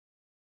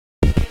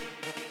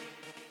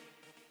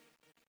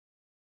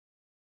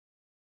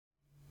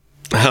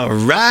All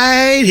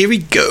right, here we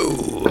go.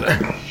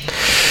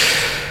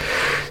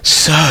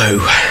 So,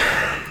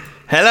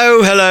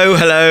 hello.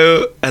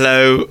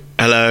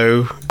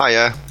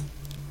 Hiya.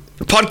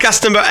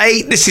 Podcast number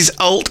 8. This is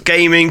Alt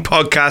Gaming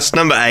Podcast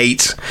number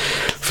 8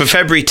 for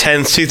February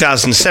 10th,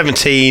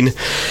 2017.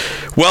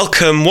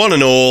 Welcome, one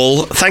and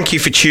all. Thank you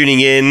for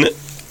tuning in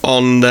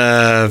on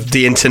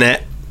the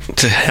internet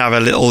to have a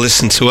little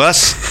listen to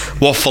us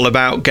waffle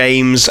about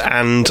games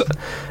and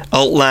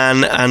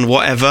Altlan and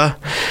whatever.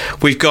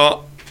 We've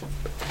got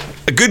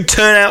a good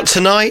turnout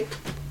tonight.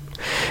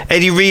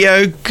 Eddie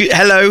Rio,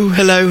 hello.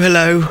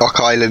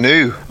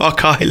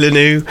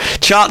 Okai-Lanu.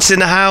 Chart's in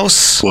the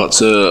house.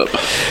 What's up?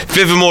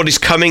 Vivamord is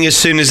coming as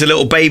soon as the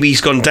little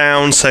baby's gone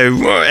down, so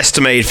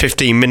estimated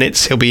 15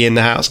 minutes he'll be in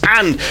the house.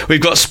 And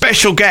we've got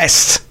special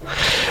guest,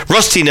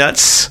 Rusty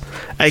Nuts,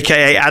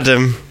 aka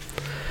Adam.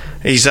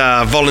 He's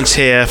a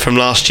volunteer from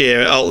last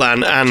year at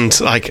Altland and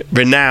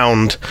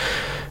renowned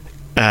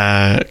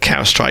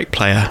Counter-Strike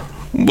player,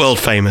 world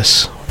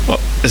famous.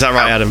 Is that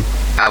right, Adam?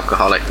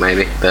 Alcoholic,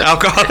 maybe. But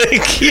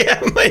alcoholic,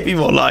 yeah, maybe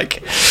more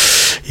like.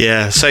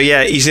 Yeah, so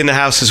yeah, he's in the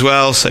house as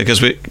well. So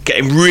because we're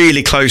getting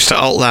really close to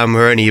Altland,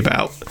 we're only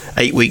about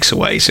 8 weeks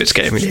away, so it's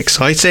getting really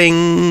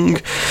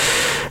exciting.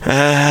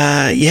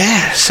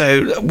 Yeah.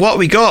 So what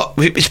we got?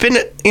 It's been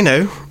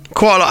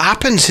quite a lot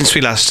happened since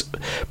we last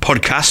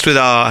podcast with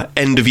our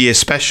end of year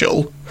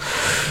special.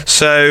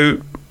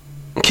 So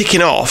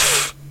kicking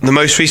off, the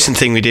most recent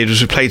thing we did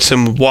was we played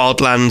some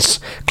Wildlands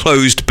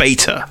closed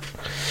beta.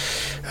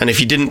 And if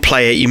you didn't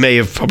play it, you may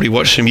have probably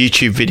watched some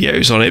YouTube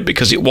videos on it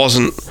because it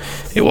wasn't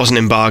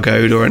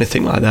embargoed or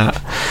anything like that.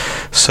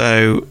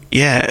 So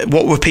yeah,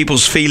 what were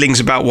people's feelings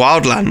about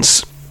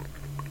Wildlands?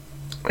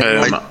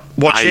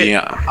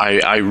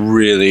 I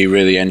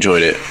really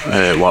enjoyed it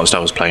whilst I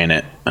was playing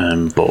it.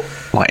 But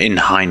in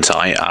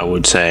hindsight, I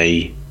would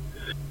say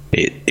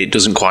it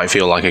doesn't quite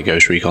feel like a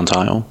Ghost Recon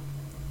title.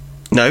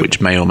 No.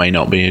 Which may or may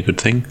not be a good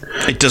thing.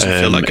 It doesn't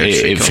feel like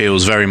Ghost Recon. It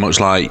feels very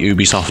much like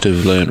Ubisoft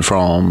have learnt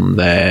from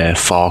their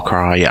Far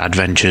Cry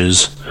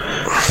adventures.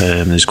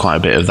 There's quite a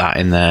bit of that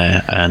in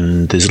there,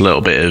 and there's a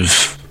little bit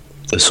of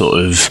the sort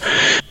of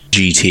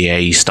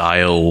GTA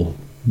style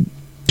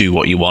do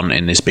what you want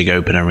in this big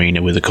open arena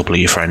with a couple of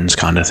your friends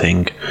kind of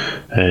thing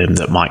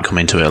that might come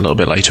into it a little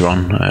bit later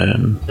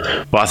on.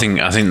 But I think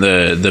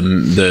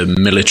the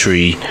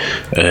military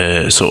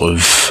sort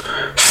of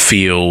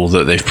feel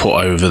that they've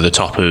put over the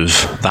top of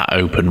that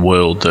open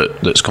world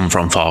that's come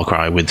from Far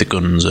Cry with the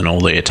guns and all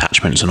the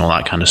attachments and all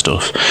that kind of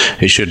stuff,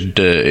 it should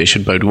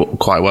bode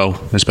quite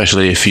well,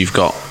 especially if you've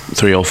got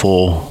 3 or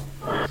 4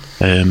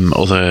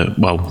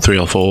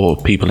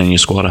 people in your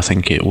squad. I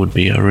think it would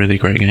be a really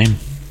great game.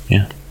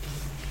 Yeah.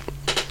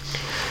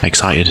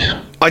 Excited.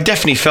 I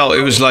definitely felt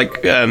it was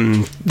like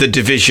The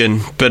Division,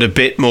 but a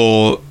bit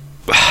more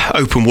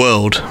open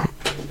world,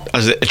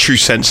 as a true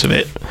sense of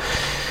it.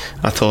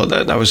 I thought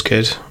that was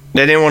good.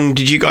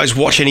 Did you guys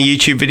watch any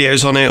YouTube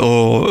videos on it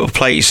or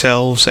play it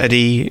yourselves,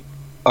 Eddie?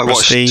 I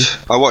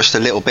watched a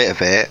little bit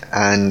of it,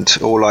 and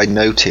all I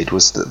noted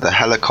was that the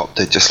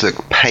helicopter just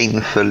looked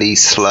painfully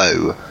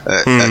slow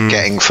at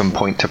getting from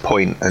point to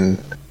point, and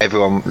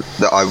everyone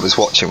that I was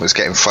watching was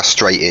getting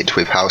frustrated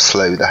with how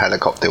slow the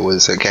helicopter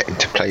was at getting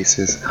to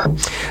places.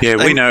 Yeah,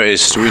 we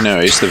noticed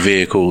the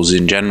vehicles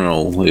in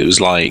general. It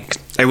was like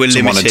they were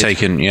someone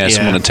limited.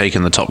 Someone had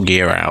taken the top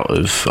gear out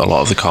of a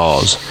lot of the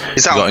cars.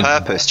 Is that on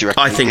purpose, do you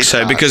reckon? I think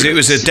so, because it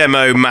was a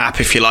demo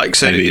map, if you like,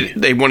 so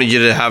they wanted you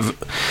to have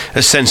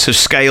a sense of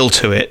scale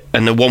to it,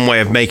 and the one way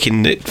of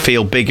making it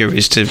feel bigger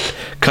is to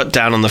cut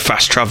down on the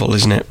fast travel,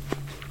 isn't it?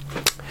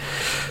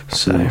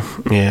 So,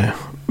 yeah,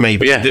 maybe.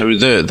 But yeah,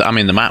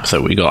 the map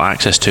that we got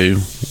access to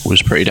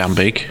was pretty damn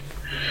big.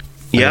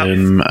 Yeah.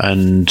 And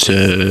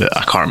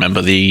I can't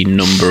remember the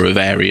number of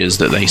areas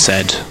that they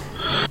said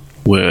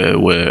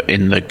were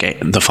in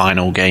the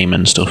final game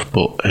and stuff,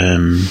 but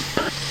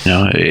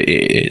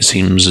it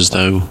seems as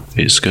though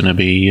it's going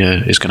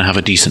to have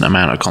a decent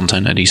amount of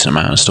content, a decent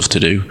amount of stuff to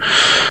do.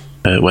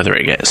 Whether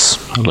it gets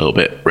a little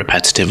bit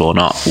repetitive or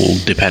not will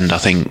depend, I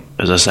think,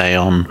 as I say,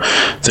 on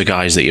the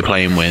guys that you're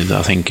playing with.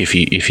 I think if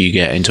you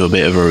get into a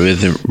bit of a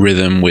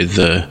rhythm with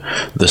the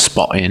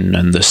spotting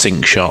and the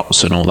sync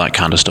shots and all that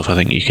kind of stuff, I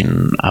think you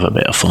can have a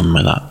bit of fun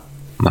with that.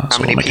 How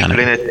many people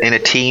in a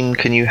team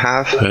can you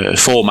have?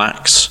 4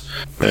 max.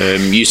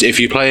 If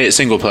you play it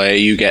single player,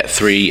 you get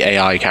 3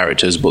 AI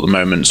characters, but the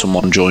moment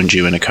someone joins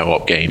you in a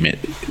co-op game,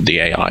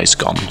 the AI's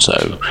gone.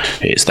 So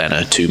it's then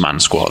a 2-man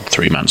squad,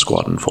 3-man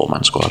squad, and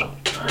 4-man squad.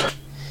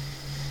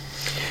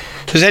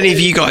 Has any of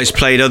you guys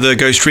played other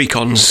Ghost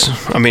Recons?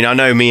 I mean, I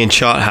know me and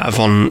Chart have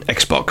on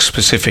Xbox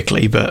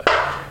specifically, but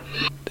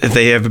have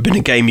they ever been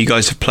a game you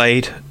guys have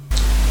played?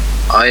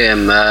 I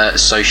am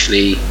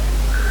socially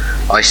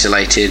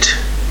isolated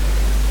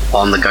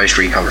on the Ghost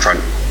Recon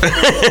front.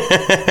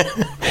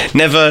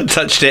 Never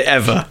touched it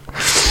ever?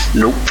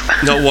 Nope.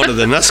 Not one of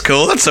them. That's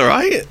cool. That's all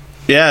right.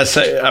 Yeah,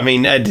 so, I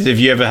mean, Ed, have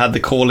you ever had the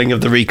calling of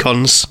the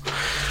Recons?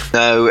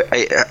 No,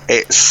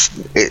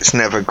 it's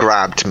never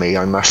grabbed me,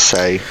 I must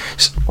say.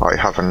 I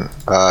haven't.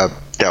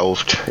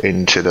 delved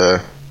into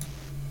the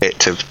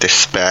pit of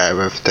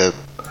despair of the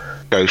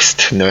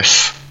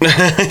ghostness.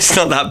 It's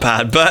not that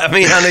bad, but I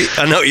mean,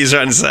 I know what you're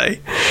trying to say.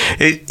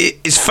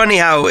 It's funny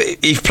how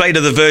you've played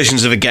other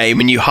versions of a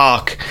game and you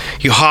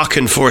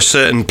hearken for a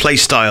certain play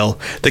style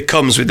that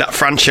comes with that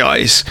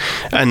franchise,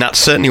 and that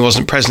certainly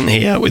wasn't present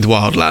here with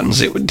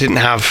Wildlands. It didn't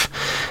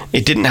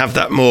have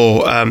that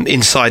more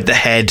inside the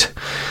head.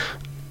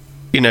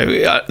 You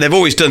know, they've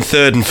always done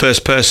third and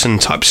first person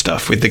type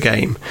stuff with the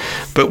game,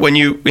 but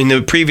in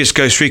the previous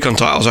Ghost Recon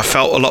titles, I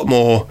felt a lot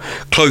more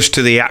close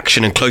to the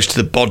action and close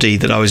to the body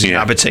that I was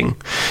inhabiting,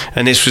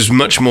 and this was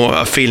much more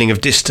a feeling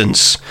of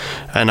distance,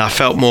 and I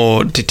felt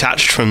more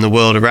detached from the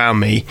world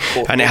around me,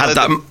 and it had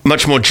that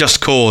much more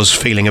Just Cause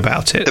feeling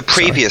about it. The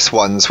previous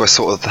ones were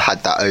sort of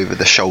had that over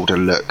the shoulder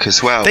look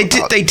as well. They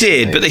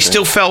did, but they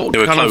still felt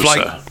kind of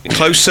like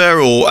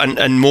closer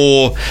and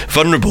more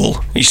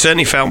vulnerable. You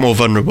certainly felt more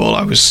vulnerable.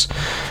 I was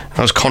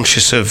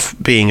conscious of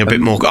being a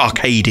bit more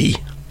arcadey.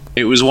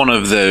 It was one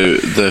of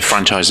the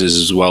franchises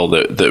as well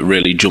that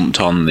really jumped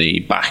on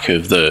the back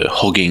of the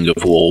hugging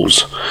of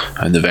walls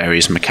and the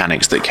various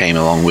mechanics that came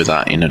along with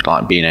that. You know,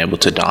 like being able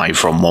to dive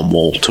from one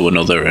wall to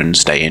another and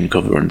stay in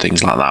cover and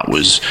things like that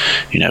was,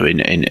 you know,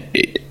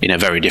 in a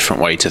very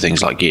different way to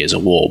things like Gears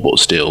of War, but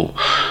still,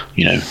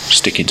 you know,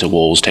 sticking to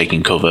walls,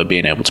 taking cover,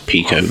 being able to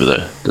peek over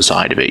the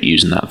side of it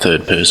using that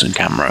third person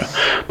camera,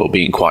 but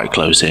being quite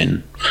close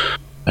in.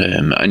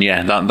 And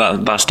yeah,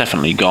 that's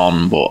definitely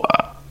gone,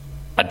 but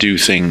I do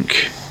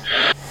think,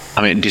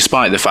 I mean,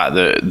 despite the fact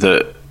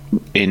that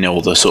in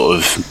all the sort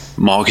of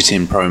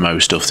marketing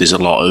promo stuff, there's a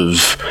lot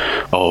of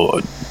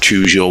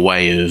choose your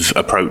way of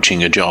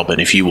approaching a job,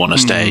 and if you want to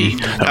stay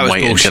and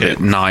wait until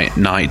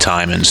night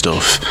time and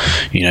stuff,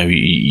 you know,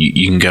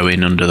 you can go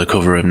in under the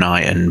cover of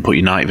night and put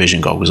your night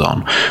vision goggles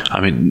on. I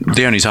mean,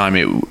 the only time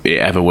it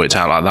ever worked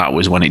out like that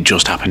was when it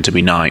just happened to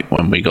be night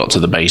when we got to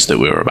the base that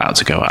we were about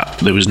to go at.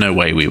 There was no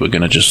way we were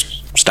going to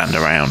just stand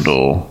around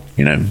or,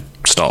 you know,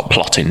 start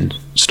plotting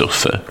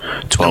stuff for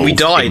 12 and we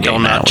died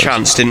on that hours.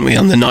 Chance, didn't we?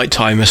 On the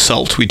nighttime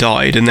assault, we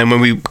died, and then when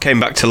we came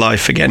back to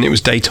life again, it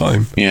was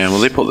daytime. Yeah, well,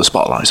 they put the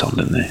spotlights on,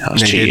 didn't they? That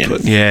was cheating.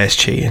 It's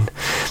cheating.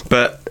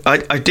 But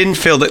I didn't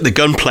feel that the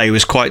gunplay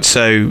was quite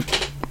so,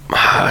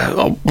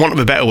 want of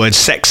a better word,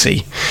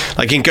 sexy.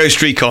 Like in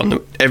Ghost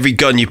Recon, every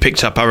gun you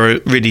picked up had a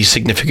really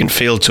significant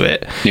feel to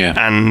it. Yeah.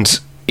 And,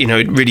 you know,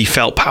 it really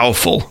felt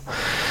powerful.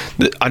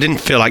 I didn't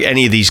feel like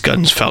any of these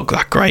guns felt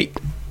that great.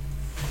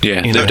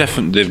 Yeah,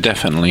 they've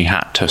definitely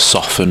had to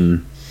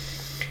soften,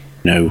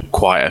 you know,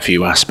 quite a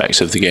few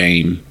aspects of the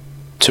game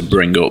to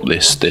bring up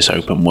this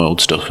open world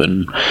stuff,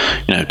 and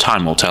you know,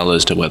 time will tell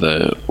as to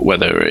whether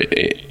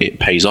it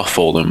pays off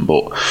for them.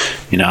 But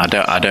you know,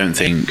 I don't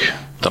think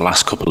the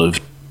last couple of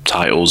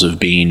titles have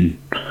been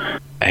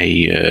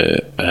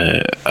a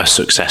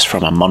success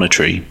from a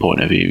monetary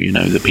point of view. You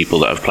know, the people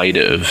that have played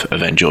it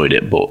have enjoyed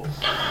it, but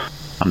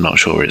I'm not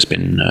sure it's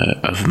been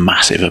of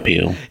massive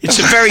appeal. It's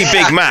a very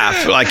big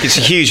map, like it's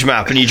a huge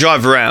map, and you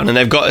drive around and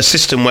they've got a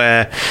system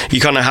where you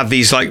kind of have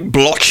these like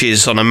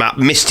blotches on a map,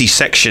 misty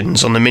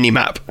sections on the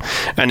mini-map,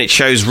 and it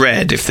shows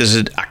red if there's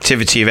an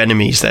activity of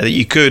enemies there that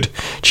you could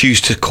choose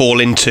to call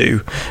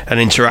into and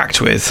interact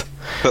with.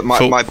 But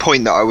my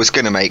point that I was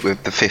going to make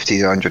with the 50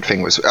 to 100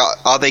 thing was,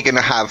 are they going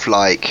to have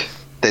like,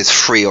 there's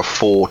 3 or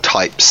 4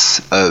 types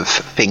of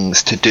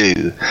things to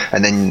do,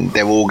 and then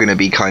they're all going to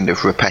be kind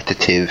of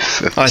repetitive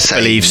of the same.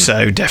 Believe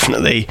so,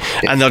 definitely,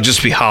 and they'll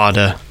just be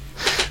harder.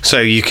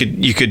 So you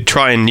could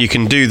try and you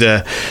can do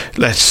the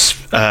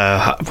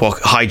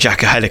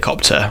hijack a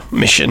helicopter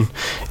mission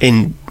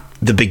in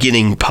the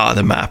beginning part of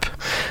the map,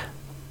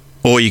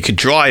 or you could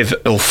drive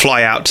or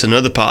fly out to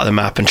another part of the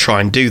map and try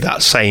and do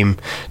that same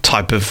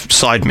type of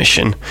side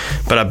mission.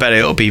 But I bet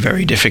it'll be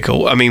very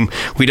difficult. I mean,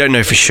 we don't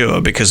know for sure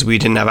because we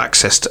didn't have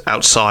access to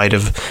outside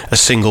of a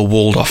single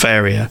walled off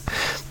area.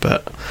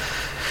 But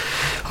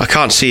I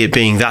can't see it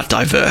being that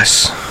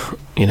diverse,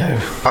 you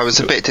know. I was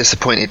a bit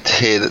disappointed to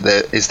hear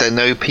that there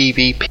no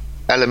PvP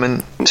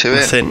element to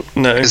it.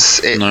 No.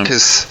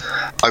 Because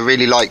I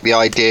really like the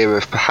idea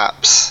of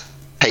perhaps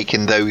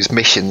taking those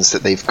missions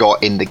that they've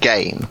got in the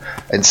game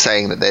and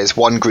saying that there's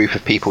one group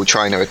of people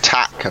trying to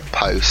attack a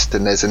post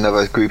and there's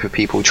another group of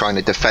people trying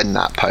to defend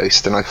that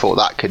post, and I thought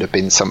that could have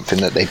been something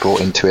that they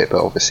brought into it,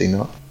 but obviously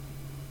not.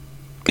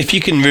 If you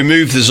can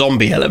remove the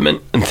zombie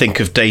element and think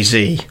of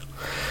DayZ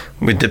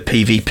with the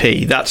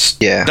PvP,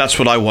 that's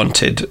what I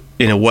wanted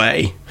in a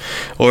way,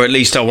 or at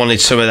least I wanted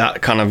some of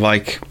that kind of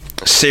like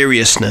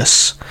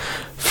seriousness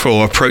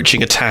for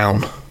approaching a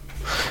town.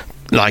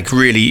 Like,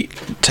 really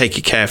take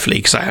it carefully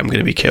because I am going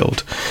to be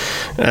killed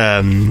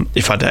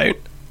if I don't.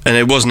 And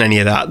it wasn't any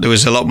of that. There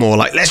was a lot more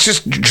like, let's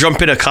just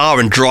jump in a car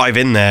and drive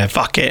in there.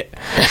 Fuck it.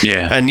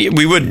 Yeah. And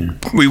we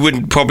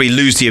would probably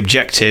lose the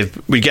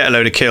objective. We'd get a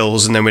load of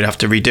kills and then we'd have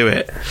to redo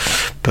it.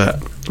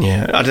 But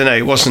yeah, I don't know.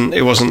 It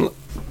wasn't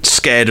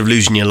scared of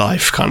losing your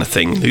life kind of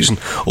thing, losing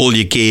all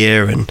your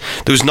gear, and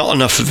there was not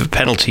enough of a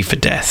penalty for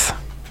death.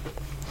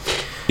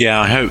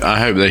 Yeah, I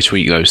hope they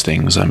tweak those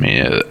things. I mean,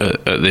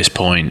 at this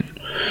point,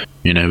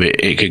 You know,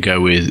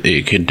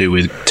 it could do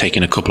with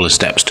taking a couple of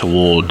steps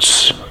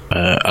towards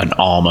an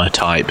armor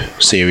type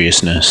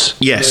seriousness.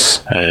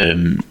 Yes.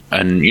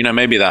 And you know,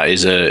 maybe that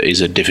is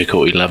a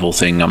difficulty level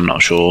thing. I'm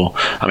not sure.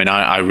 I mean,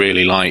 I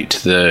really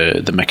liked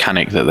the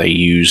mechanic that they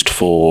used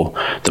for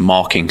the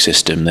marking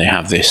system. They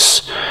have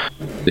this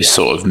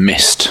sort of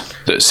mist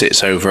that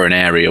sits over an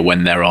area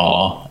when there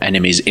are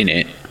enemies in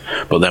it.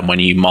 But then when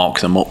you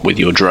mark them up with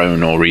your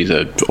drone or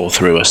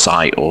through a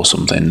site or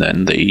something,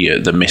 then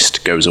the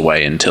mist goes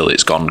away until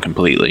it's gone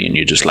completely, and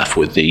you're just left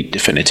with the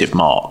definitive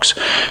marks.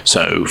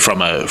 So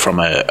from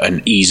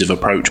an ease of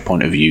approach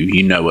point of view,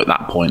 you know at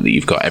that point that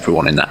you've got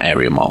everyone in that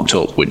area marked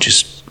up, which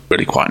is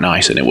really quite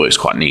nice, and it works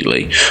quite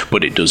neatly.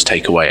 But it does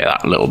take away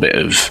that little bit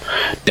of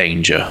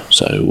danger.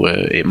 So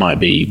it might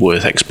be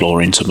worth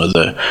exploring some of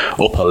the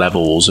upper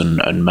levels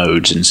and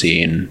modes and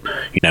seeing,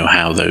 you know,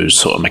 how those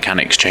sort of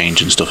mechanics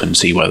change and stuff, and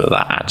see whether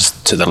that adds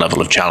to the level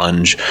of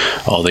challenge.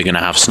 Are they going to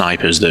have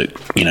snipers that,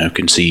 you know,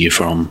 can see you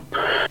from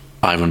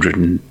 500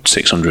 and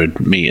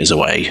 600 meters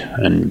away,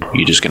 and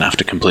you're just going to have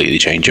to completely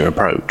change your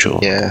approach? Or,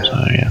 yeah.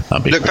 So, yeah,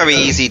 that'd be Look very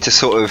easy to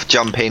sort of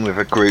jump in with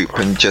a group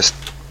and just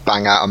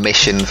bang out a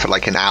mission for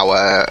like an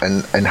hour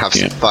and have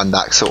some fun,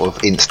 that sort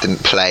of instant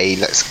play,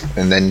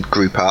 and then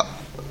group up,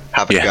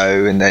 have a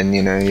go, and then,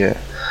 you know,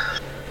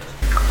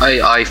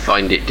 I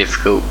find it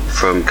difficult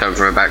from coming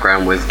from a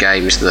background with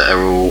games that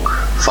are all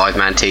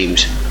 5-man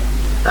teams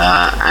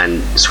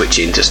and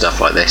switching to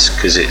stuff like this,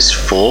 because it's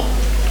 4.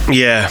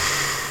 Yeah.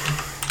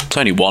 It's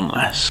only one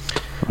less.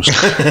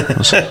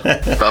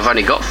 But I've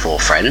only got 4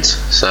 friends,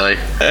 so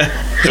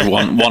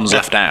one's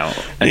left out.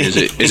 And is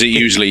it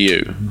usually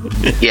you?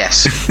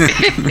 Yes.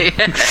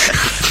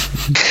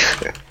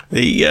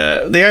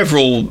 The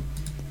overall,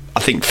 I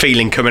think,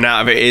 feeling coming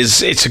out of it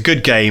is it's a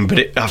good game,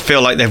 but I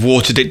feel like they've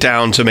watered it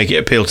down to make it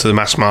appeal to the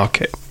mass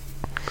market.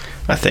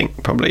 I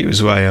think probably was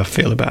the way I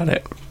feel about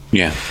it.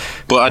 Yeah,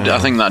 but I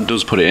think that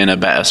does put it in a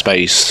better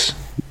space,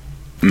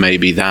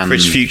 maybe, than for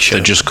its future.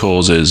 The Just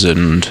Causes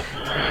and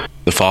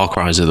the Far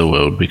Cries of the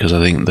world, because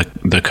I think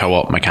the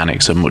co-op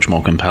mechanics are much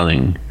more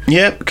compelling.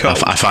 Yeah,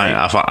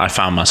 I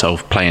found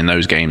myself playing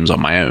those games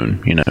on my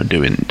own, you know,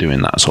 doing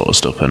that sort of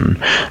stuff.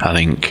 And I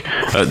think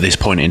at this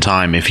point in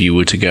time, if you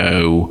were to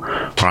go,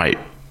 right,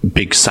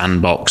 big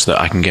sandbox that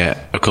I can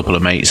get a couple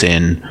of mates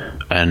in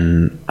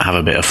and have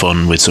a bit of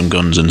fun with some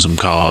guns and some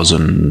cars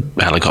and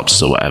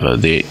helicopters or whatever,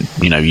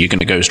 you know, you're going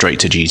to go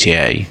straight to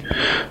GTA.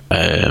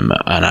 And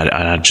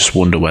I just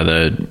wonder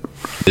whether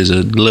there's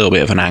a little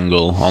bit of an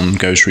angle on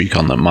Ghost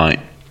Recon that might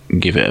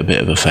give it a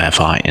bit of a fair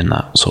fight in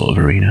that sort of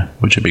arena,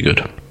 which would be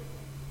good.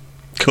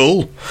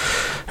 Cool.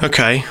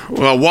 Okay.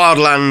 Well,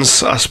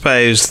 Wildlands, I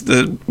suppose.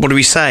 What do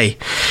we say?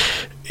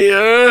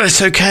 Yeah,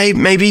 it's okay.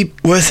 Maybe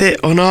worth it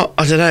or not.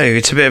 I don't know.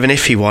 It's a bit of an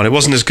iffy one. It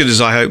wasn't as good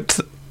as I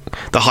hoped.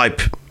 The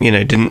hype, you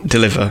know, didn't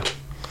deliver.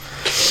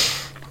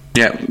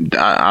 Yeah,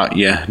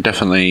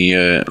 definitely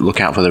look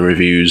out for the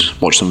reviews.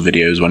 Watch some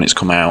videos when it's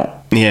come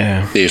out.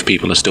 Yeah. See if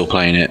people are still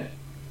playing it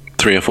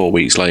 3 or 4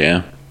 weeks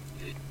later,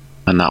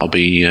 and that'll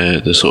be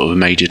the sort of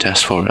major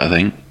test for it, I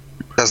think.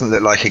 Doesn't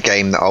look like a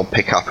game that I'll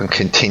pick up and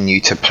continue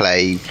to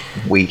play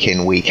week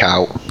in, week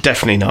out.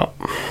 Definitely not.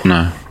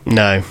 No.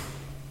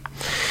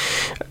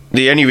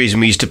 The only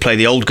reason we used to play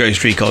the old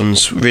Ghost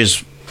Recons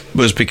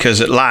was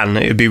because at LAN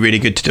it would be really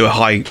good to do a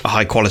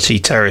high quality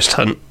terrorist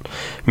hunt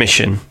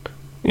mission,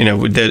 you know,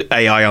 with the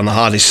AI on the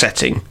hardest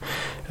setting,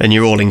 and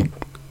you're all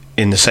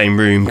in the same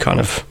room, kind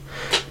of.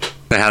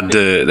 They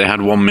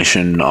had one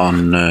mission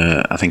on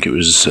I think it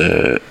was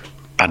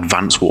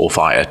Advanced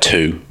Warfighter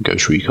 2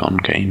 Ghost Recon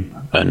game,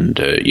 and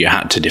you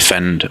had to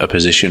defend a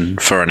position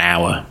for an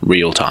hour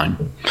real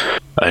time,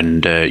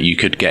 and you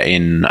could get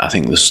in, I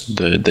think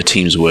the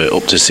teams were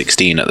up to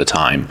 16 at the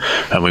time,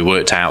 and we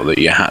worked out that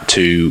you had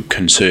to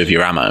conserve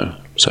your ammo.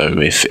 So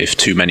if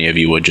too many of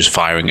you were just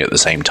firing at the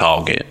same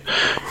target,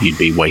 you'd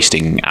be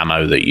wasting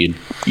ammo that you'd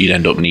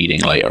end up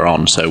needing later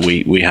on. So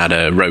we had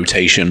a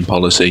rotation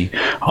policy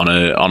on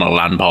a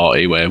LAN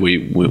party where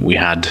we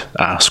had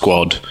our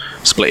squad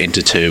split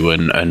into 2,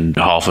 and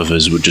half of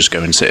us would just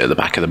go and sit at the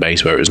back of the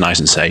base where it was nice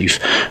and safe,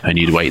 and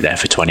you'd wait there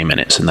for 20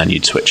 minutes and then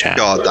you'd switch out.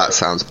 God, that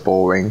sounds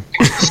boring.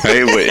 If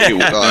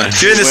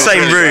you're in the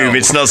same room,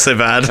 it's not so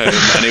bad.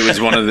 And it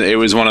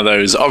was one of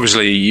those.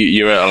 Obviously,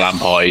 you're at a LAN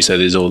party, so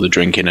there's all the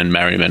drinking and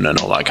merriment and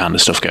all that kind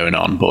of stuff going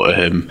on. But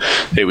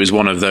it was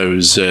one of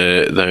those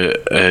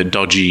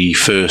dodgy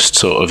first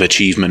sort of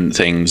achievement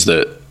things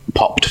that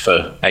popped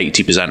for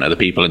 80% of the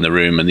people in the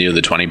room, and the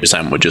other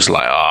 20% were just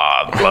like,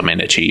 blooming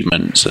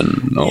achievements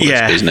and all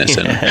this business,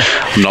 and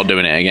I'm not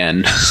doing it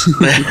again.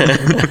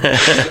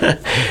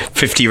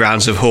 50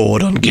 rounds of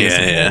Horde on Gears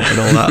and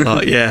all that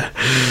lot,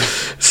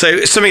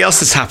 So something else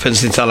that's happened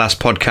since our last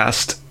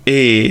podcast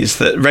is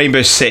that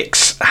Rainbow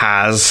Six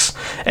has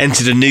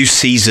entered a new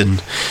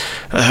season,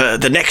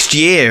 the next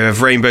year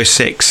of Rainbow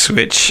Six,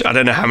 which I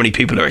don't know how many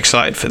people are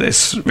excited for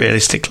this,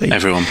 realistically.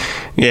 Everyone.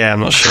 Yeah, I'm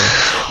not sure.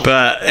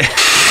 But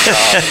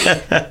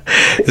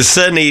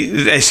certainly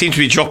they seem to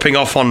be dropping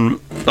off on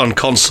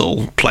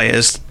console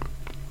players.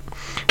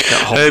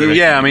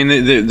 Yeah, I mean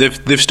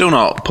they've still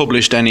not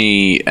published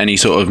any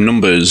sort of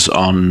numbers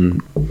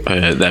on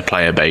their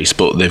player base,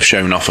 but they've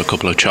shown off a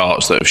couple of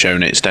charts that have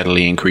shown it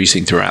steadily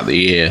increasing throughout the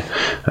year.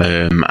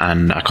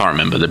 And I can't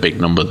remember the big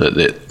number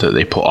that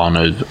they put on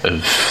of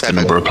the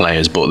number of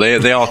players, but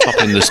they are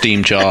topping the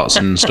Steam charts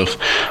and stuff.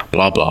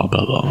 Blah blah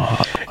blah blah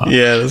blah.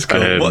 Yeah, that's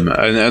cool.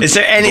 Is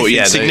there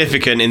anything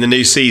significant in the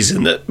new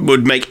season that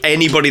would make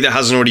anybody that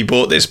hasn't already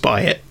bought this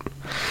buy it?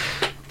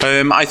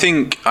 I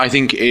think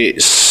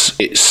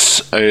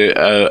it's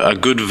a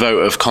good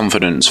vote of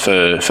confidence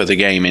for the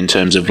game in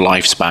terms of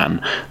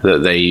lifespan,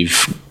 that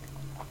they've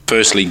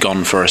firstly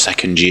gone for a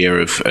second year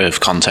of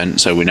content,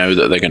 so we know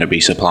that they're going to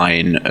be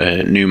supplying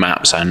new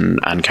maps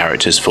and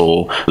characters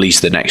for at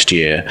least the next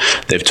year.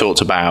 They've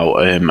talked about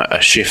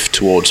a shift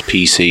towards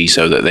PC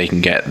so that they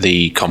can get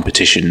the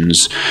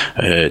competitions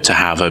to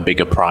have a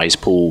bigger prize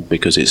pool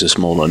because it's a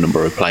smaller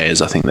number of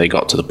players. I think they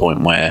got to the point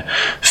where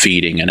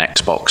feeding an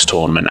Xbox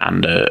tournament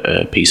and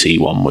a PC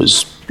one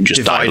was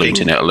just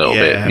diluting it a little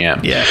bit.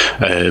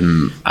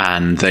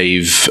 And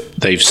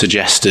they've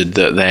suggested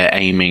that they're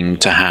aiming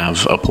to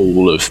have a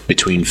pool of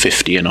between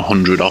 50 and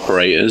 100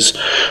 operators,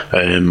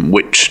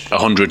 which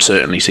 100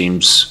 certainly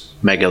seems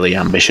megally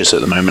ambitious at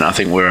the moment. I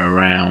think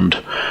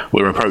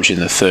we're approaching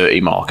the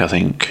 30 mark, I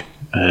think,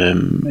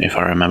 if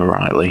I remember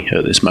rightly,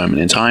 at this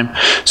moment in time.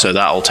 So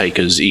that'll take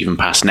us even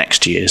past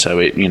next year. So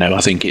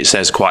I think it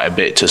says quite a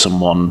bit to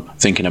someone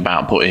thinking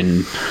about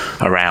putting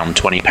around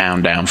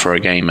 £20 down for a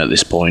game at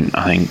this point,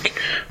 I think,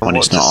 when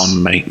it's not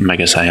on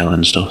mega sale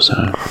and stuff.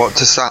 So what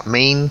does that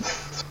mean?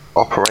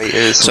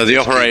 Operators. So the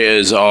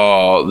operators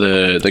are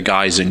the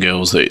guys and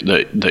girls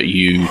that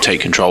you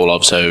take control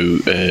of. So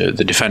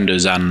the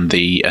defenders and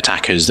the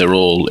attackers, they're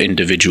all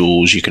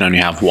individuals. You can only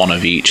have one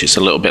of each. It's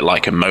a little bit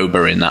like a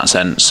MOBA in that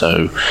sense.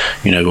 So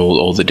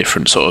all the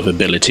different sort of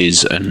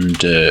abilities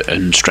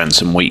and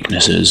strengths and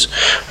weaknesses.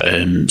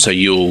 So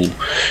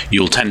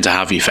you'll tend to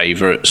have your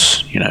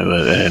favourites,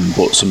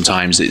 but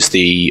sometimes it's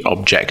the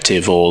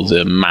objective or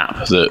the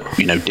map that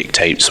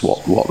dictates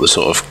what the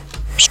sort of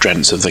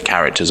strengths of the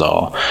characters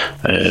are,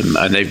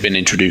 and they've been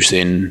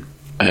introducing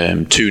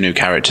 2 new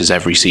characters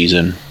every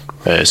season,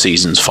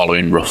 seasons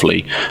following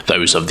roughly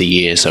those of the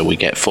year, so we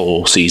get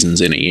 4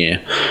 seasons in a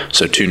year,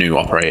 so 2 new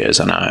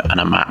operators and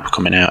a map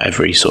coming out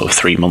every sort of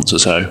 3 months or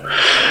so.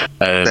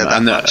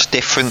 That much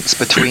difference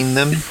between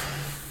them?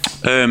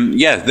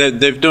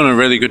 They've done a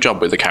really good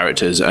job with the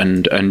characters,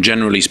 and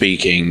generally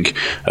speaking,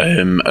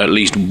 at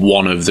least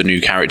one of the new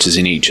characters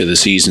in each of the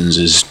seasons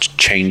has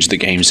changed the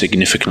game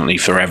significantly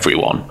for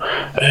everyone.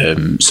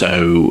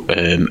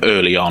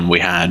 Early on we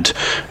had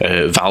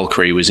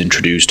Valkyrie was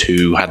introduced,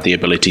 who had the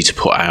ability to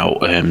put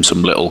out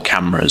some little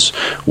cameras,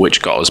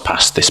 which got us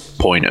past this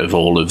point of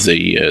all of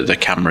the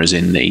cameras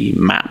in the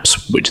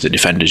maps which the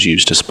defenders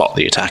use to spot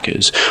the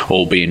attackers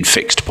all being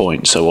fixed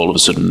points. So all of a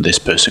sudden this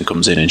person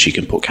comes in and she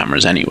can put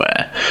cameras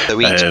anywhere. So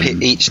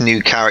each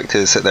new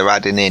characters that they're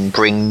adding in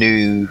bring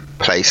new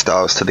play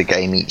styles to the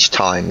game each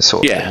time,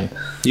 sort of thing.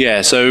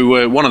 Yeah,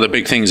 so one of the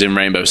big things in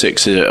Rainbow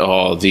Six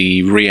are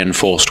the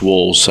reinforced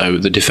walls. So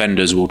the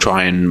defenders will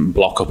try and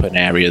block up an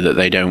area that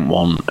they don't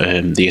want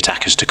the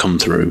attackers to come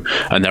through.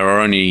 And there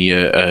are only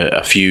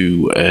a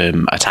few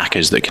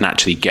attackers that can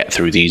actually get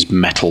through these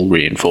metal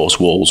reinforced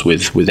walls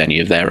with any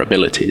of their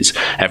abilities.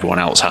 Everyone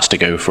else has to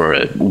go for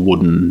a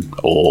wooden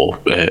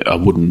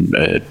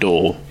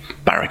door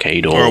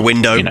barricade or a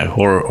window,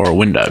 or a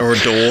window or a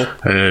door.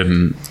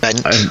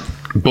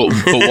 But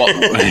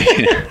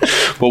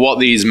what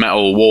these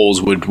metal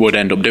walls would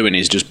end up doing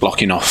is just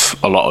blocking off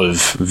a lot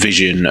of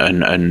vision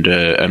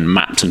and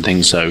maps and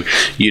things. So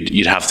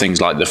you'd have things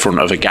like the front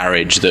of a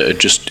garage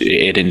that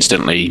it'd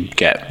instantly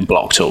get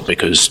blocked up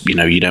because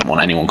you don't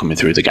want anyone coming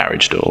through the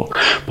garage door.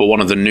 But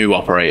one of the new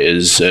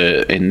operators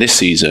in this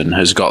season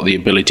has got the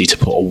ability to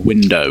put a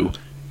window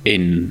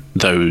in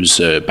those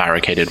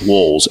barricaded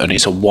walls, and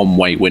it's a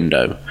one-way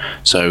window,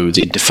 so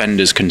the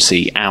defenders can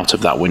see out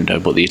of that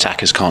window but the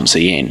attackers can't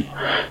see in.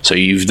 So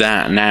you've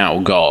now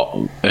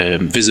got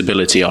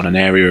visibility on an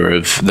area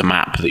of the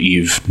map that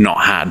you've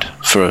not had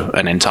for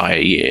an entire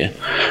year,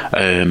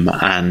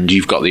 and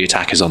you've got the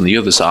attackers on the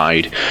other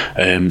side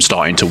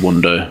starting to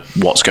wonder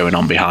what's going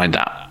on behind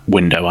that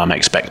window. I'm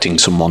expecting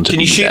someone to. Can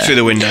you shoot there. Through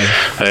the window?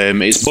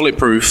 It's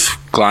bulletproof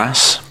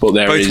glass, but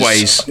there both is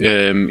ways.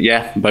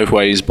 Both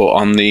ways. But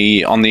on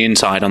the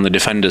inside, on the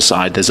defender's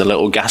side, there's a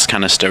little gas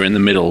canister in the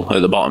middle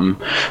at the bottom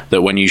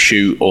that when you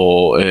shoot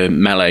or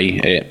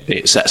melee,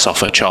 it sets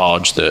off a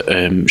charge that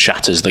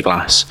shatters the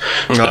glass.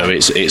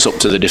 Right. So it's up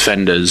to the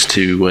defenders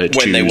to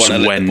choose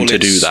when to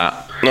do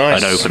that.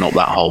 Nice. And open up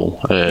that hole.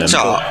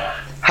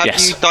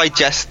 Have you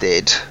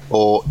digested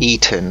or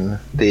eaten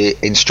the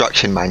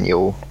instruction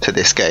manual to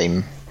this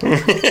game? I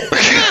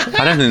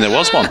don't think there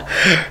was one.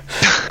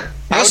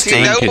 How do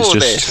you know all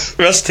this?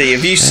 Rusty,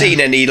 have you seen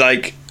any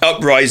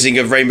uprising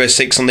of Rainbow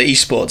Six on the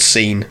esports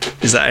scene?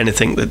 Is that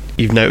anything that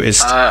you've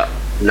noticed?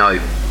 No.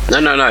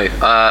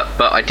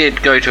 But I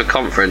did go to a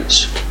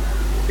conference,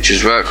 which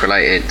was work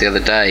related, the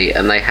other day,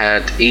 and they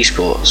had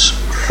esports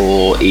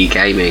for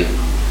e-gaming.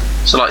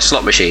 So like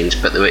slot machines,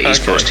 but there were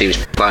esports teams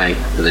playing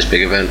at this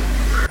big event.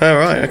 Oh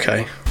right,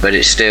 okay. But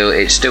it's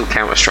still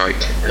Counter-Strike,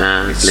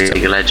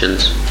 League of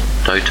Legends,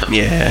 Dota.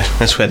 Yeah,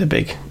 that's where the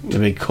big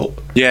cult.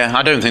 Yeah,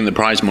 I don't think the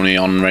prize money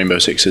on Rainbow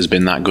Six has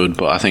been that good,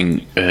 but I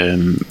think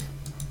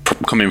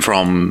coming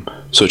from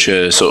such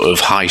a sort of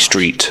high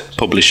street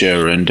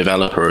publisher and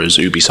developer as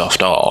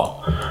Ubisoft are,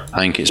 I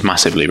think it's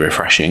massively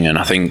refreshing. And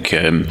I think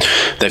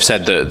they've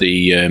said that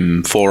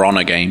the For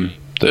Honor game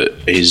that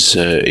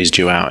is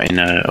due out in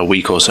a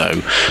week or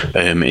so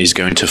is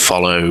going to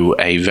follow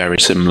a very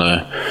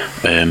similar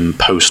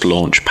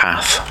post-launch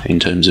path in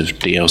terms of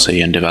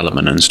DLC and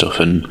development and stuff.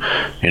 And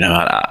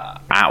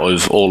out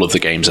of all of the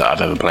games that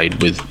I've ever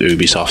played with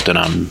Ubisoft, and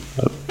I'm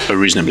a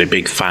reasonably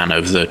big fan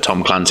of the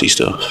Tom Clancy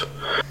stuff.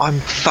 I'm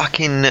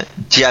fucking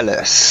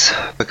jealous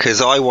because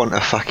I want a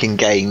fucking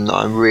game that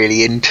I'm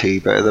really into,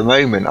 but at the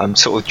moment I'm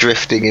sort of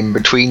drifting in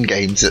between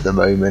games at the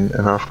moment,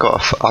 and I've got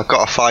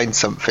to find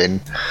something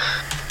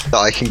that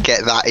I can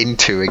get that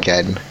into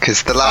again,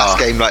 because the last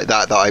game like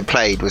that I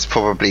played was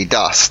probably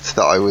Dust,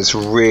 that I was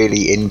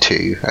really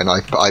into, and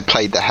I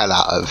played the hell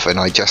out of, and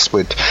I just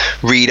would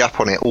read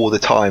up on it all the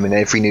time, and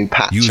every new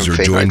patch and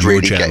thing I'd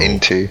really get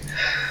into.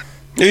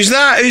 Who's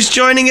that? Who's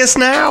joining us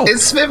now?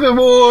 It's Smith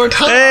Award.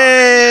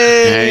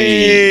 Hey!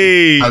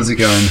 How's it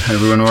going?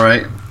 Everyone all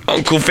right?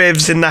 Uncle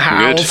Viv's in the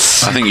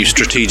house. Good. I think you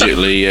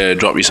strategically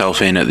dropped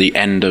yourself in at the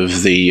end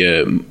of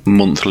the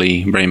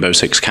monthly Rainbow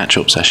Six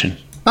catch-up session.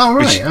 Oh,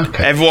 right,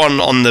 okay. Everyone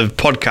on the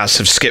podcast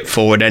have skipped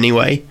forward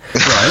anyway.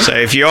 Right. So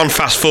if you're on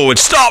fast forward,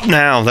 stop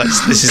now.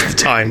 This is the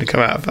time to come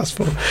out of fast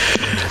forward.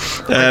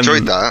 I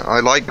enjoyed that.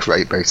 I like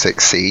Rainbow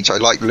Six Siege. I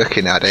like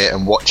looking at it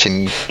and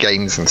watching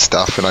games and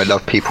stuff, and I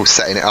love people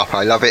setting it up.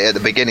 I love it at the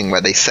beginning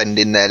where they send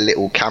in their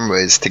little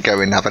cameras to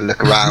go and have a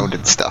look around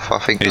and stuff. I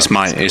think it's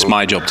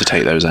my job to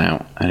take those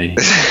out.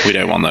 We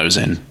don't want those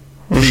in.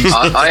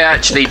 I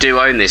actually do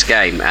own this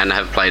game and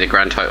have played a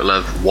grand total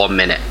of 1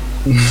 minute.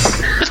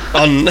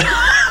 On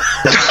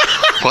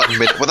 1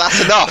 minute. Well,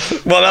 that's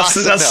enough. Well,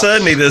 that's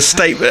certainly the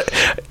statement.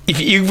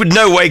 If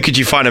no way could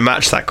you find a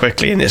match that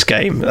quickly in this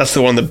game. That's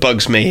the one that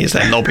bugs me. Is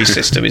their lobby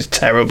system is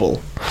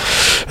terrible.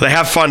 They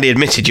have finally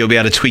admitted you'll be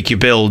able to tweak your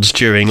builds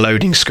during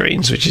loading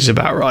screens, which is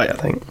about right, I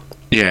think.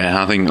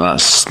 Yeah, I think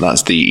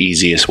that's the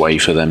easiest way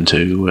for them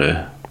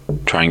to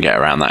try and get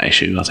around that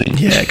issue, I think.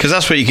 Yeah, because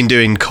that's what you can do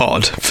in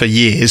COD for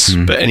years.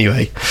 But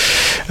anyway,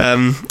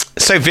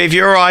 so Viv,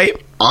 you're all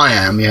right. I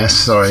am, yes,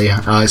 sorry.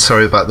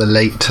 Sorry about the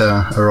late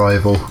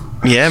arrival.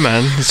 Yeah,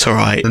 man, it's all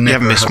right. You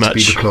haven't missed much. To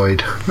be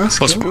deployed. That's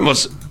good.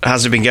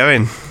 How's it been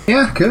going?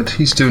 Yeah, good.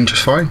 He's doing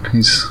just fine.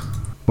 He's,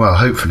 well,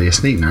 hopefully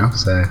asleep now,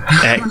 so...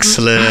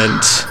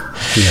 Excellent.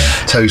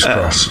 Yeah, toes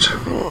crossed.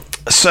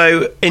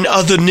 So, in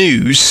other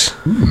news,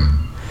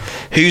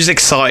 who's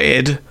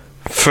excited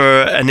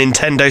for a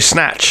Nintendo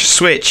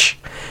Switch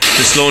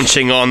that's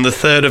launching on the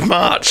 3rd of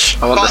March?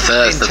 I want the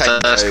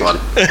first one.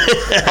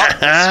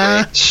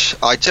 Switch.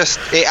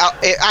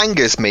 It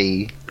angers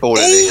me, all of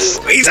this.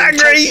 He's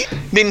angry!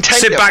 Nintendo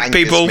Sit back,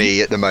 angers people.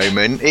 me at the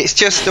moment. It's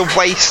just a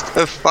waste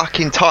of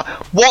fucking time.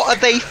 What are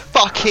they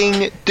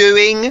fucking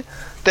doing?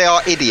 They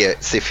are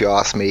idiots, if you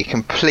ask me.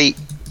 Complete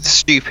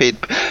stupid.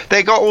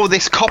 They got all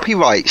this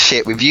copyright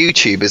shit with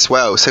YouTube as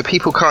well, so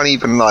people can't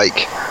even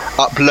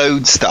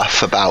upload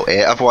stuff about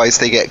it, otherwise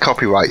they get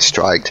copyright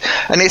striked.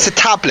 And it's a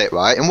tablet,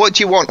 right? And what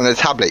do you want on a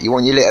tablet? You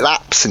want your little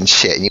apps and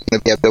shit, and you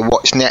want to be able to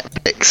watch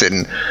Netflix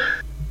and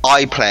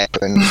iPlayer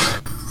and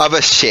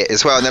other shit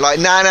as well. And they're like,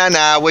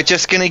 nah, we're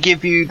just gonna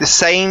give you the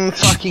same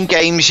fucking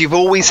games you've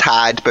always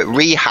had but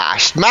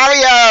rehashed.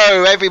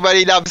 Mario!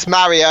 Everybody loves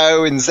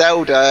Mario and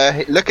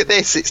Zelda. Look at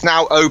this, it's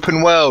now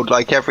open world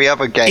like every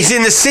other game. He's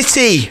in the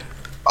city!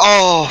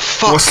 Oh,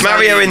 fuck. What's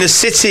Mario in the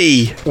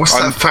city? What's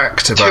that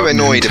fact about too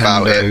annoyed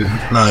Nintendo?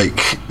 About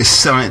it. It's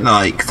something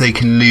like they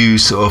can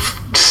lose sort of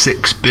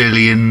 £6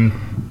 billion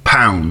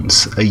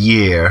a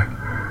year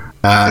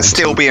and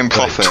still be in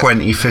profit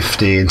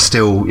 2050, and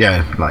still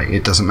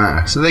it doesn't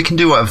matter, so they can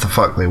do whatever the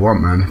fuck they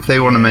want, man. If they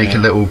want to make a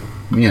little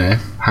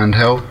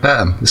handheld, let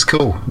them. It's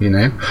cool,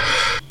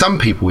 some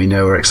people we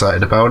know are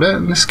excited about it,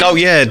 and it's cool. Oh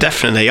yeah,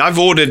 definitely. I've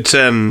ordered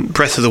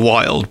Breath of the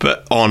Wild,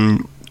 but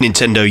on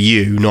Nintendo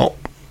U, not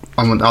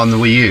on the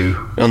Wii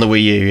U. On the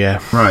Wii U,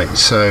 yeah. Right,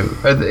 so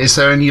is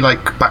there any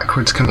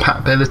backwards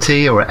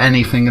compatibility or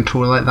anything at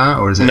all like that,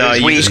 or is it? No,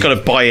 you just got to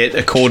buy it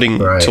according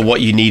to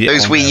what you need it.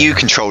 Those Wii U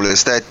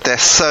controllers, they're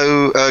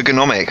so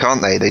ergonomic,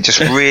 aren't they? They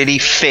just really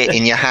fit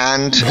in your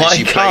hand as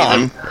you play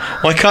them.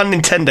 Why can't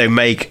Nintendo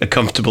make a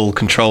comfortable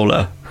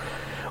controller?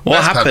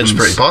 What happens?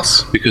 Pretty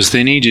boss. Because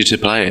they need you to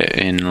play it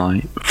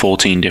in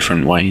 14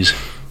 different ways.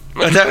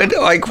 I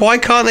don't why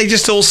can't they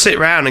just all sit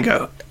around and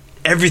go,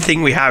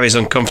 everything we have is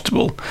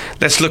uncomfortable.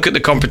 Let's look at the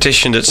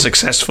competition that's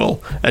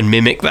successful and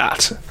mimic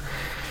that.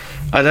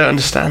 I don't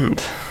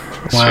understand.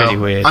 It's really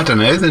weird. I don't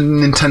know. The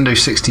Nintendo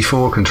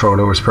 64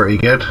 controller was pretty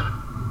good.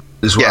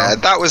 as well. Yeah,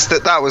 that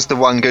was the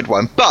one good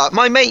one. But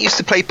my mate used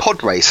to play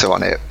Pod Racer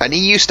on it, and he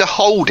used to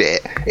hold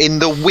it in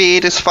the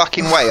weirdest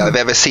fucking way I've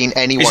ever seen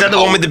anyone. Is that the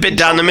one with the bit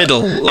down the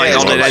middle, like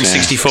on an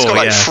N64? It's got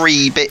like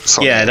 3 bits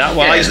on it. Yeah, that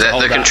one. I used to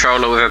hold the that.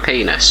 controller with a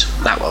penis.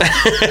 That one.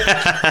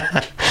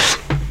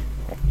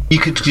 You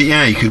could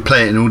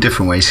play it in all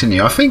different ways, couldn't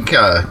you? I think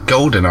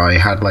GoldenEye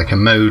had like a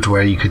mode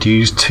where you could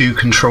use 2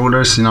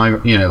 controllers,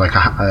 like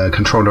a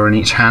controller in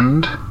each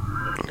hand.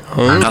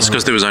 That's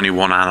because there was only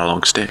one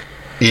analog stick.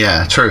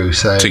 Yeah, true.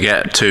 So to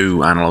get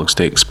 2 analog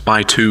sticks,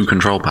 buy 2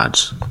 control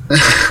pads.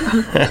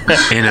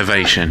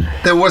 Innovation.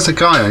 There was a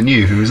guy I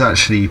knew who was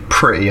actually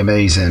pretty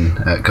amazing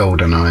at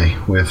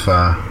GoldenEye with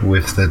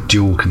the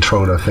dual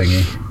controller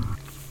thingy.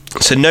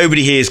 So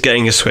nobody here is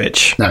getting a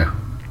Switch. No.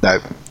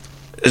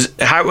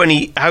 How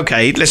many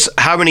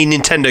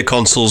Nintendo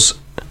consoles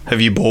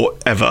have you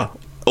bought ever?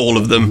 All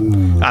of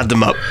them. Ooh. Add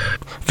them up.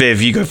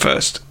 Viv, you go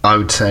first. I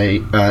would say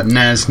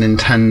NES, Super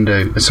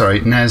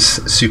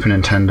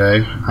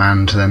Nintendo,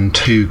 and then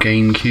 2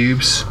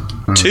 GameCubes.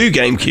 2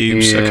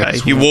 GameCubes, yeah, okay.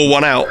 You wore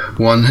one out.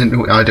 One,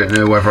 I don't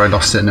know whether I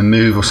lost it in a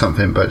move or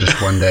something, but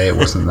just one day it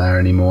wasn't there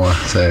anymore,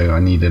 so I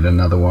needed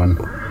another one.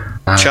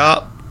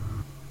 Chart?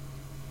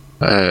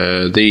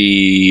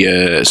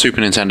 The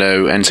Super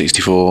Nintendo,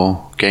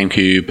 N64,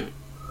 GameCube,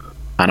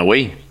 and a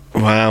Wii.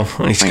 Wow,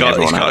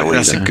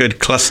 that's a good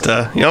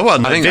cluster. You know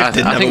what? I think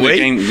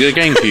the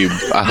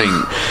GameCube. I think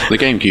the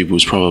GameCube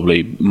was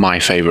probably my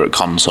favourite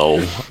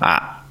console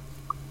at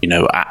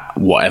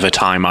whatever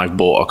time I've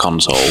bought a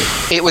console.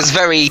 It was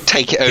very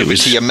take it over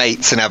to your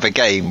mates and have a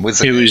game,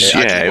 wasn't it? It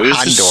was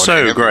just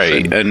so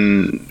great,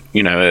 and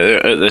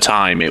at the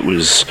time it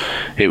was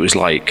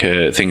like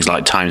things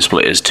like Time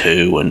Splitters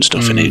 2 and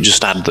stuff, and it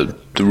just had the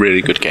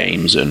really good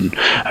games, and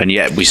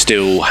yet we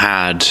still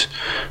had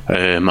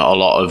a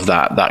lot of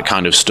that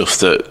kind of stuff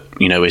that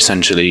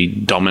essentially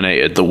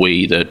dominated the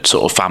Wii, the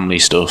sort of family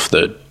stuff,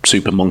 the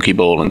Super Monkey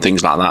Ball and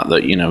things like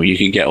that you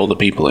could get other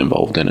people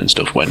involved in and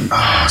stuff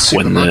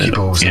Super Monkey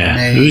Ball was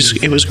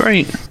amazing. It was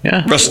great.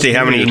 Yeah. Rusty,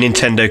 how many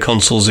Nintendo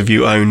consoles have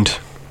you owned?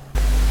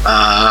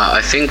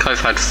 I think I've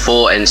had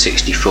 4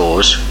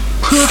 N64s.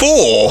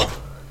 4?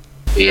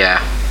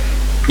 Yeah.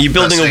 You're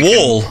building a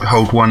wall.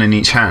 Hold one in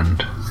each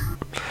hand.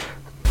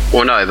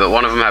 Well, no, but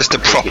one of them has to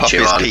prop up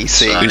his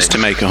PC. It was to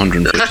make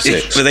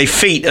 156. Were they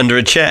feet under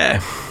a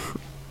chair?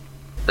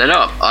 They're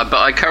not, but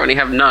I currently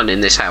have none in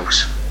this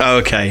house. Oh,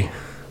 okay.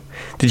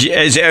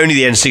 Is it only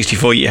the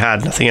N64 you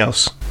had, nothing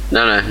else?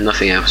 No,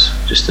 nothing else.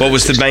 Just what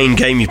was the main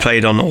game you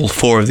played on all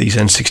 4 of these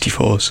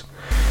N64s?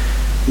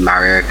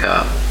 Mario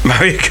Kart.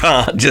 Mario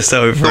Kart, just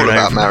over all and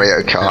about over.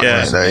 Mario Kart.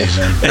 Yeah.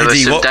 There were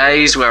some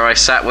days where I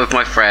sat with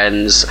my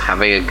friends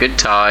having a good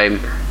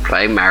time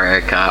playing Mario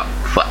Kart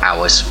for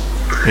hours.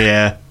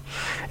 Yeah,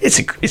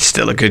 it's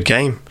still a good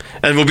game,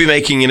 and we'll be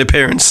making an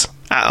appearance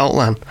at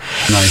Altland.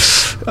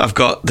 Nice. I've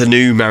got the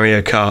new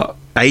Mario Kart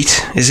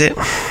 8, is it?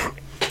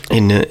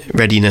 In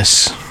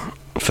readiness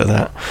for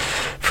that,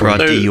 for our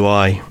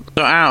DUI.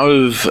 So out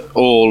of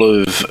all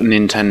of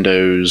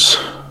Nintendo's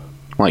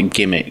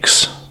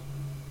gimmicks,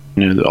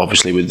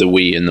 obviously with the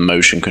Wii and the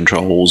motion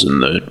controls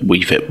and the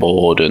Wii Fit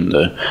board and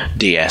the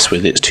DS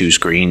with its 2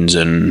 screens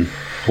and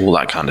all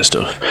that kind of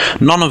stuff,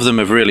 none of them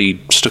have really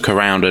stuck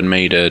around and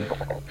made a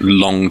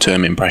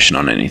long-term impression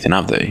on anything,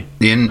 have they?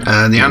 The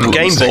analog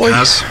Game stick Boy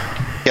has.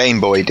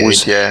 Game Boy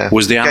did, yeah.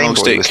 Was the analog Game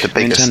Boy stick was the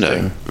biggest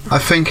Nintendo? thing. I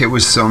think it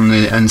was on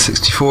the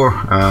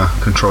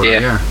N64 controller.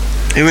 Yeah.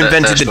 Who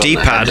invented the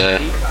D-pad?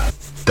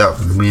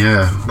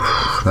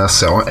 That's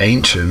so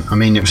ancient. I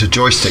mean, it was a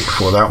joystick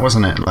before that,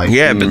 wasn't it? But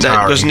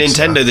that was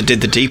Nintendo that did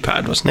the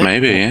D-pad, wasn't it?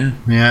 Maybe, yeah.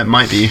 Yeah, it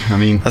might be. I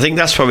mean, I think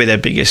that's probably their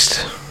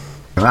biggest.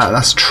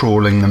 That's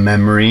trawling the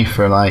memory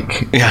for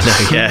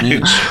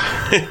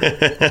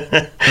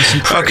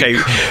Okay,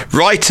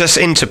 write us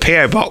into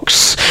PO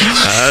Box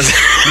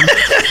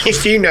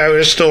if you know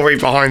the story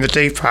behind the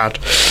D-pad.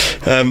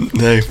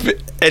 No,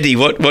 Eddie,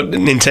 what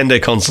Nintendo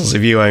consoles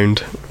have you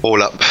owned?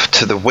 All up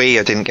to the Wii.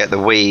 I didn't get the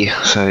Wii,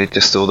 so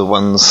just all the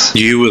ones.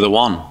 You were the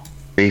one.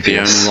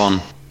 Previous. The only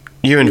one.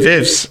 You and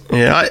Viv's.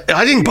 Yeah,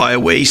 I didn't buy a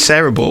Wii.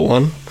 Sarah bought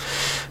one.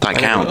 That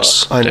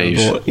counts, Dave.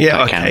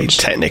 Yeah, okay, counts.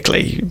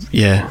 Technically,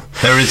 yeah.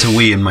 There is a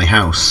Wii in my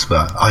house,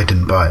 but I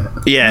didn't buy it.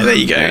 Yeah, there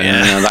you go.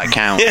 Yeah, no, that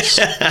counts. Does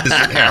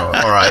it count?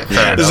 All right,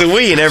 fair There's enough. a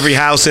Wii in every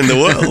house in the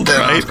world,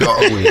 right? I've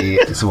got a Wii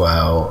as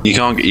well. You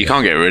can't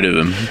get rid of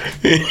them.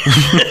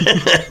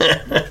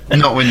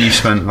 Not when you've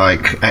spent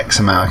X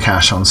amount of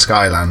cash on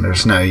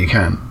Skylanders. No, you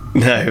can't.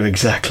 No,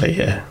 exactly.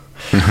 Yeah.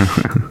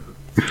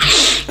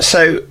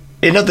 So,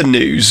 in other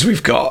news,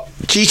 we've got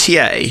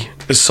GTA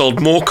has sold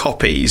more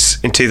copies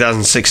in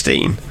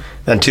 2016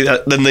 than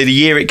the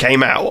year it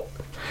came out,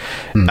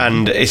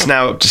 and it's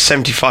now up to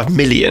 75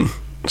 million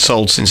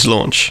sold since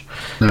launch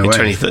in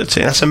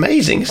 2013. That's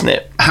amazing, isn't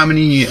it? How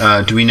many?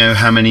 Do we know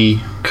how many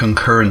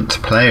concurrent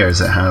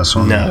players it has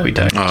on? No, we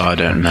don't. Oh, I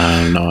don't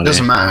know. No idea.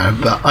 Doesn't matter.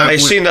 But I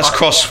assume that's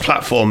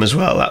cross-platform as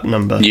well. That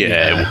number.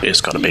 Yeah,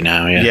 it's got to be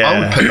now. Yeah. I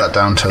would put that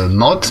down to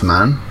mods,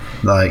 man.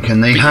 Like,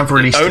 and they have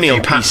released Only a few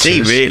on patches.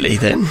 PC, really.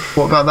 Then.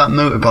 What about that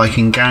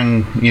motorbiking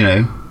gang? You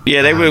know.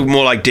 Yeah, they were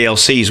more like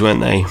DLCs,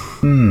 weren't they?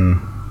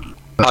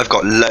 I've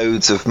got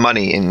loads of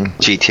money in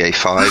GTA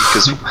 5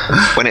 because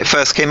when it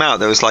first came out,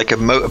 there was like a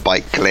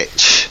motorbike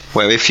glitch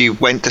where if you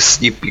went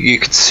to you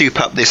could soup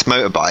up this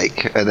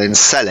motorbike and then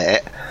sell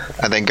it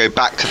and then go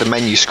back to the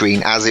menu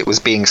screen as it was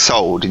being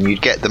sold, and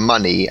you'd get the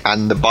money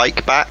and the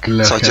bike back.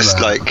 So I just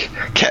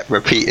kept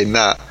repeating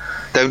that.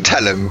 Don't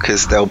tell them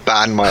because they'll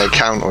ban my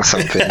account or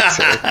something.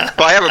 So. But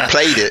I haven't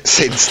played it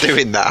since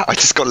doing that. I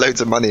just got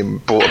loads of money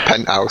and bought a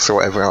penthouse or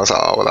whatever. And I was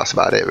like, oh, well, that's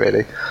about it,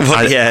 really. Well,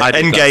 I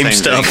did end that game same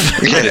stuff.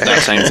 thing. I did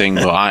that same thing,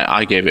 but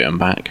I gave it them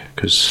back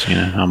because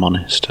I'm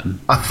honest. And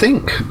I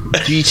think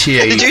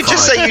GTA. Did you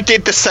just 5 say you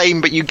did the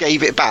same, but you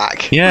gave it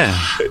back? yeah,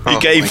 You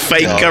gave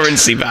fake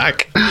currency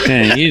back.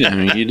 yeah,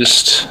 you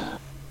just.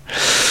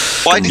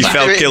 Why did you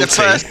felt do it in the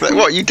guilty. first place?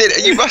 What you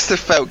did? You must have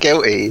felt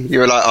guilty. You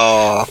were like,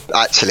 oh,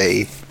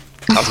 actually,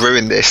 I've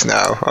ruined this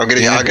now. I'm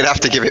gonna have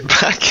to give it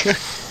back.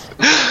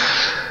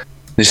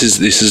 This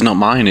is not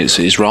mine.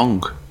 It's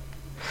wrong.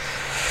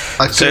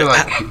 I feel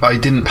like I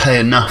didn't play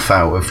enough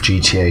out of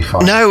GTA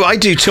 5. No, I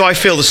do too. I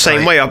feel the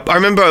same way. I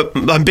remember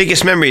my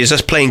biggest memory is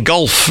us playing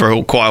golf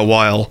for quite a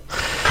while.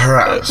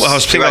 Perhaps. Well, I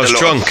was You had a lot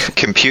drunk. of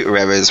computer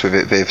errors with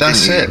it, Viv.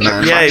 That's didn't you? it,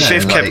 man. Yeah, Yeah,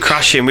 Viv kept like-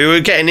 crashing. We were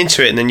getting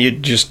into it, and then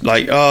you'd just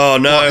like, oh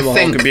no, I my whole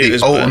think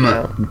computer's burnt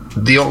out.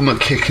 the ultimate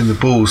kick in the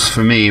balls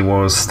for me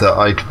was that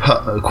I'd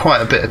put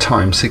quite a bit of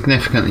time,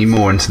 significantly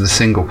more, into the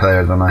single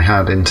player than I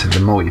had into the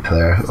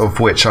multiplayer, of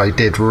which I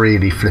did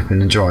really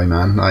flipping enjoy,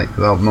 man. Like,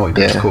 the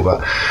multiplayer's cool,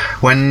 but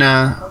when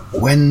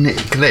it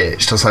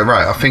glitched, I was like,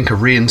 right, I think a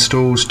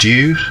reinstall's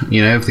due,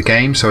 of the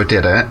game, so I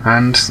did it,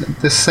 and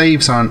the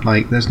saves aren't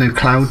there's no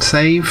cloud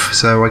save,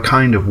 so I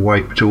kind of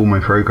wiped all my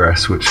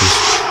progress, which was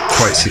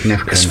quite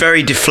significant. It's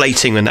very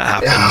deflating when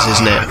that happens,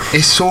 isn't it?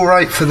 It's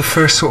alright for the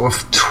first sort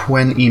of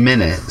 20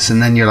 minutes,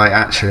 and then you're like,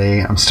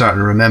 actually, I'm starting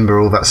to remember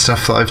all that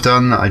stuff that I've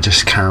done that I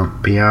just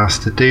can't be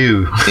asked to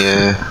do.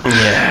 Yeah.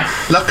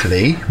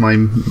 Luckily, my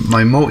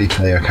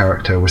multiplayer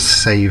character was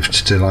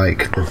saved to the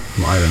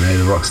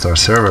Rockstar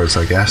servers,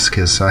 I guess,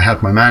 because I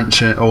had my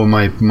mansion or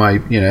my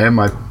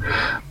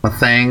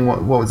thing.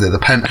 What was it? The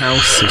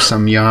penthouse of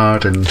some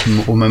yard, and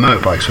all my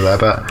motorbikes were there.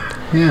 But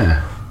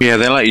yeah. Yeah,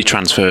 they let you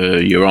transfer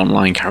your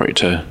online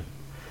character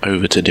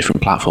over to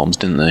different platforms,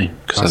 didn't they?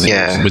 Because I think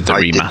Yeah, with the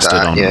I did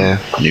remastered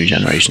that, on new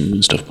generations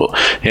and stuff. But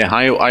yeah,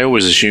 I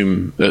always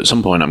assume at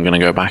some point I'm going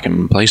to go back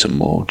and play some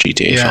more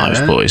GTA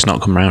 5, but it's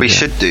not come around We yet.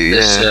 should do,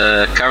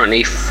 There's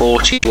currently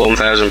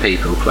 41,000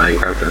 people playing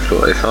Grand Theft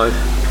Auto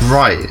 5.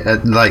 Right,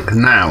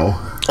 now.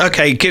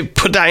 Okay,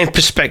 put that in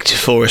perspective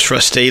for us,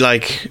 Rusty.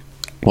 Like,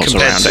 What's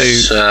compared around to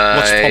it?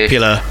 what's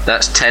popular.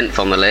 That's 10th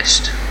on the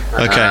list.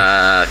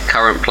 Okay.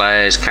 Current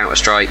players,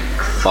 Counter-Strike,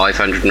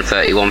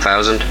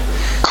 531,000.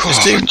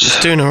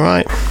 It's doing all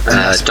right.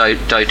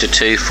 Dota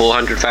 2,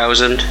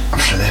 400,000.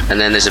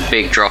 And then there's a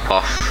big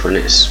drop-off when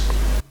it's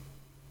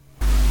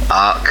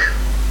Ark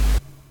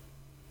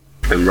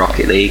and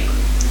Rocket League.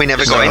 We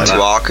never got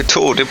into Ark at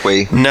all, did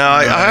we? No,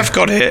 I have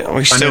got it.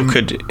 We still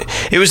could.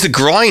 It was the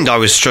grind I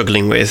was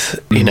struggling with.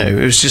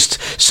 It was just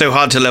so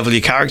hard to level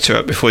your character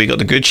up before you got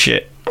the good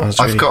shit.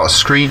 I've got a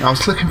screen. I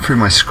was looking through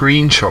my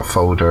screenshot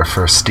folder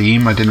for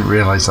Steam. I didn't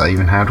realise I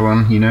even had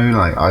one.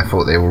 I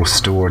thought they were all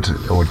stored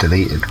or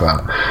deleted,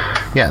 but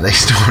yeah, they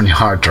store on your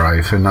hard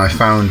drive. And I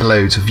found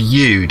loads of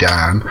you,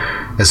 Dan,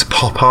 as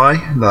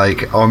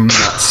Popeye, on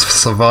that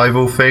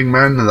survival thing,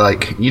 man.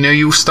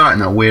 You start in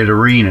that weird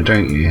arena,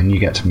 don't you? And you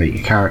get to meet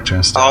your character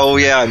and stuff. Oh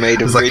yeah, I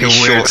made a really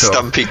weird short,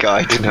 stumpy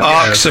guy, didn't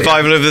I? Ark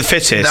Survival of the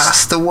Fittest.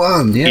 That's the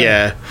one.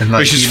 Yeah. And,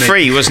 which is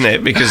free, wasn't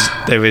it? Because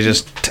they were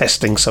just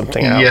testing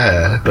something out.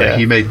 Yeah. But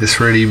he made this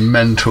really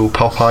mental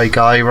Popeye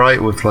guy,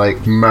 right, with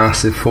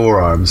massive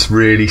forearms,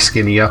 really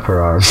skinny upper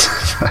arms.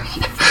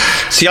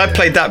 See, I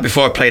played that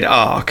before I played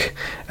Ark,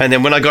 and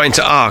then when I got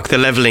into Ark, the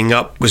leveling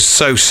up was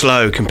so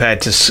slow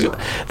compared to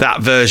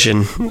that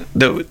version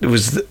that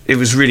it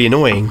was really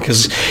annoying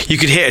because you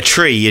could hit a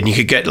tree and you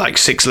could get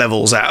 6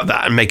 levels out of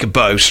that and make a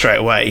bow straight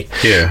away.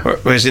 Yeah.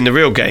 Whereas in the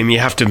real game, you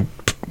have to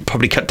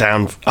probably cut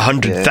down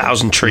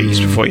 100,000 trees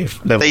before you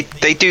level.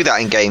 They do that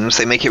in games.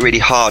 They make it really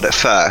hard at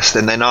first,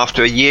 and then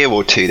after a year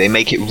or two, they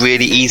make it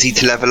really easy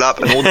to level up.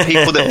 And all the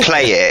people that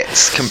play it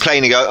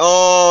complain and go,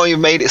 "Oh, you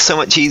made it so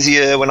much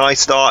easier. When I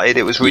started,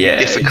 it was really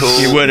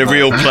difficult." You weren't a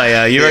real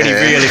player. You're only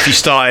real if you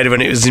started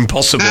when it was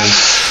impossible.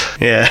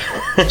 Yeah.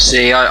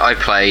 See, I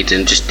played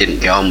and just didn't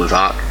get on with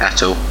Ark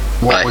at all.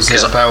 What was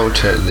it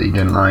about it that you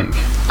didn't like?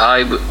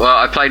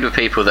 I played with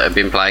people that had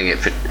been playing it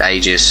for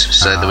ages,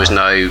 so there was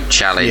no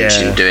challenge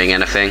in doing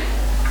anything.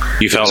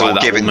 You felt all like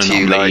that given woman to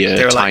you, on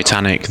the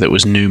Titanic that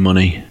was new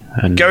money.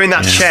 And, Go in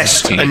that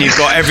chest and you've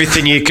got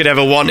everything you could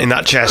ever want in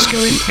that chest.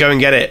 Go and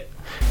get it.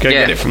 Go and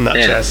get it from that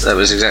chest. That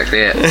was exactly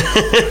it.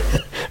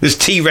 There's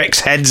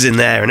T-Rex heads in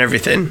there and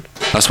everything.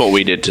 That's what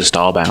we did to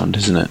Starbound,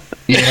 isn't it?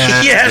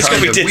 Yeah, Yeah, that's what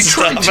we did. We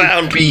tried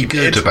Starbound, to be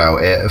good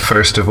about it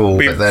first of all,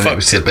 We but then it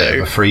was a fucked it, bit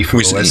though. of a free for all.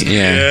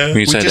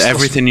 We said just-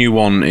 everything you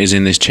want is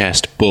in this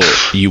chest, but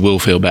you will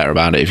feel better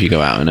about it if you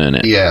go out and earn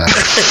it. Yeah,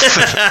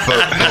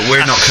 but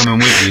we're not coming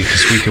with you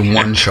because we can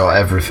one-shot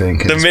everything.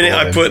 The minute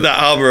I put that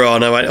armour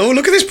on, I went, oh,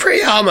 look at this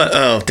pretty armour.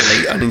 Oh,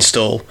 delete,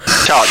 uninstall.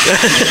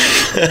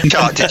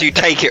 Chart, did you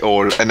take it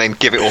all and then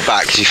give it all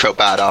back because you felt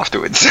bad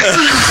afterwards? No,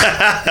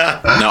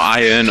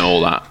 I earned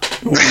all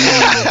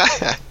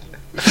that.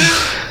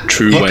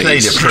 True He ways.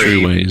 played it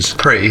True ways.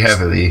 pretty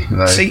heavily,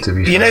 though, See, to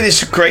be you fair. know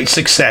this great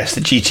success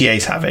that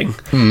GTA's having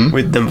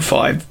with number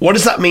 5. What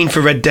does that mean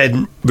for Red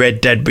Dead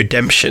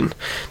Redemption?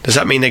 Does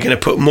that mean they're going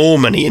to put more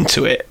money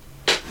into it?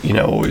 You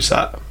know, or is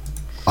that...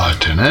 I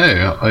don't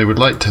know. I would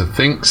like to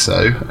think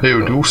so. It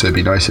would also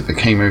be nice if it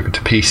came over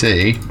to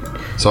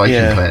PC, so I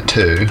Yeah. can play it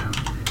too.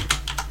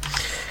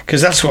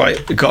 Because that's why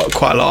it got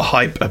quite a lot of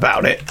hype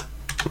about it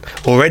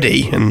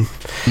already, and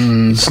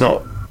it's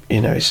not... You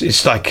know,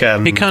 it's like...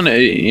 It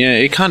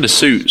kind of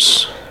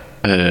suits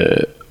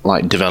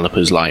like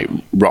developers like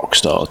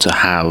Rockstar to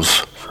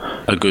have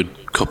a good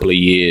couple of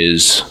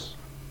years,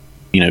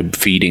 you know,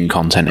 feeding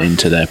content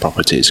into their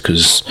properties,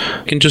 because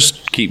you can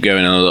just keep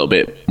going a little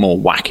bit more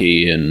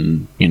wacky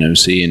and, you know,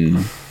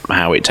 seeing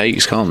how it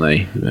takes, can't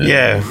they?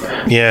 Yeah,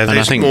 and I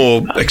there's think-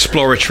 more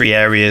exploratory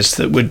areas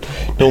that would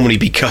normally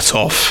be cut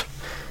off,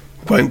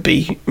 won't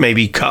be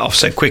maybe cut off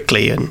so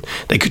quickly, and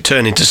they could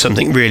turn into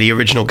something really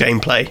original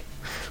gameplay.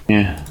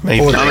 Yeah.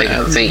 Maybe.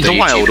 I think The YouTube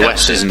Wild helps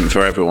West it. isn't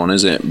for everyone,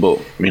 is it? But,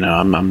 you know,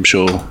 I'm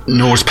sure.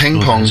 Nor's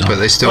ping pong, but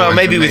they still. Well, won't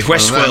maybe with make one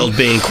of them. Westworld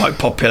being quite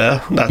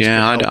popular. That's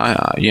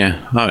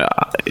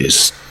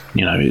It's,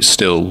 you know, it's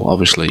still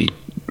obviously,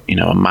 you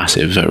know, a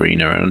massive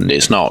arena, and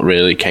it's not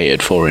really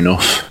catered for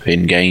enough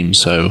in games.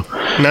 So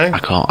No?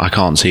 I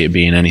can't see it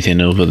being anything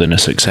other than a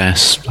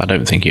success. I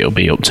don't think it'll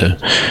be up to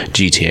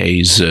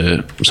GTA's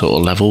sort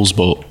of levels,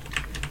 but,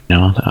 you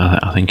know,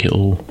 I think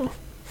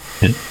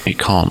it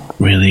can't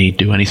really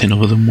do anything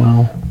other than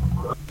well.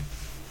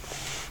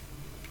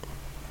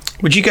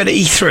 Would you go to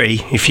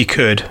E3 if you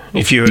could?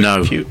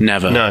 No,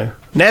 never. No,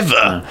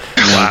 never.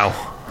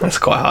 Wow, that's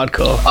quite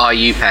hardcore. Are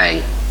you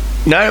paying?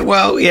 No,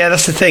 well, yeah,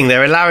 that's the thing.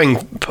 They're allowing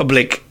the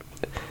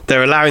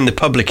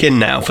public in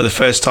now for the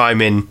first time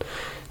in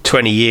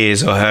 20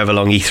 years or however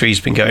long E3's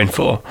been going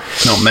for.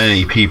 Not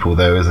many people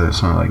though, is it?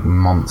 It's not like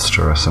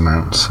monstrous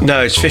amounts. of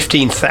No, it's people.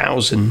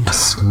 15,000.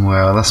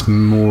 Well, that's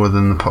more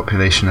than the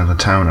population of the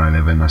town I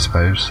live in, I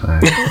suppose. So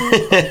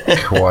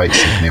quite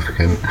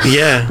significant.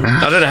 Yeah,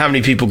 I don't know how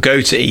many people go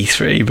to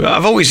E3, but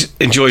I've always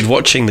enjoyed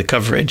watching the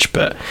coverage.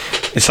 But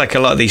it's like a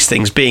lot of these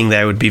things being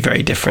there would be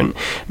very different.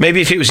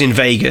 Maybe if it was in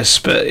Vegas,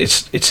 but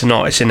it's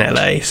not. It's in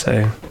LA,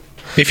 so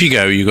If you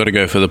go, you got to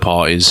go for the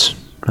parties,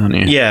 aren't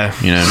you? Yeah,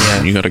 You know,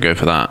 yeah. you got to go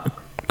for that,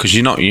 because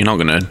you're not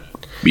going to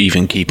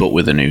even keep up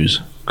with the news,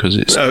 because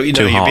it's oh, you know,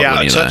 too you'll hard be out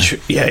when of you're touch. there.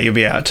 Yeah, you'll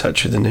be out of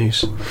touch with the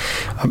news.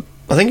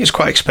 I think it's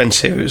quite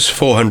expensive. It was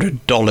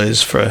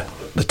 $400 for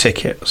the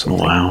ticket or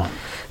something. Wow.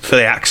 For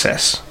the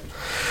access.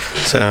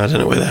 So I don't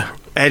know whether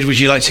Ed, would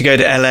you like to go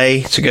to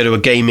LA to go to a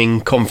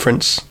gaming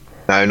conference?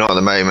 No, not at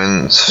the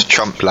moment. It's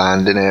Trump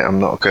land, innit? I'm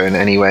not going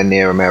anywhere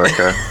near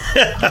America.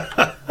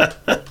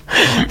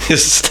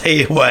 Just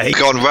stay away.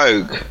 Gone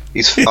rogue.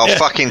 I'll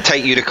fucking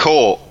take you to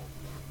court.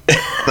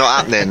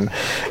 Not happening.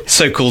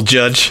 So-called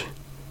judge.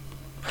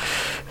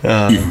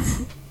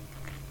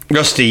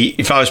 Rusty,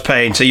 if I was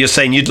paying, so you're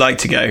saying you'd like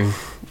to go.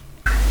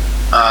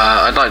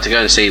 I'd like to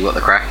go and see what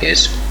the crack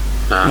is.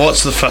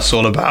 What's the fuss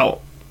all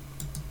about?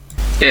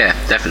 Yeah,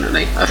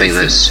 definitely. I think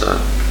that's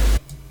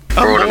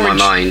broadened more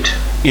my int- mind.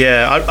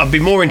 Yeah, I'd be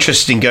more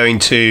interested in going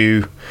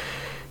to,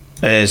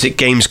 is it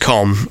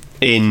Gamescom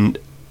in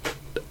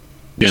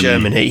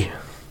Germany?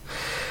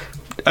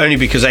 Only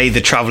because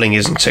the travelling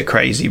isn't so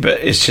crazy, but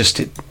it's just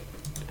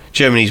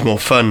Germany's more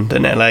fun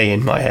than LA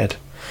in my head.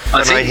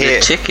 I think the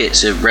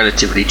tickets are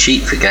relatively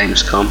cheap for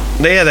Gamescom.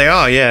 Yeah, they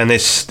are. Yeah, and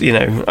this, you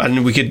know,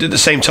 and we could at the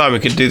same time we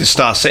could do the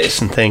Star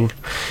Citizen thing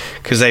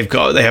because they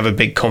have a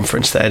big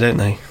conference there, don't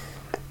they?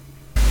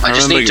 I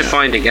just need to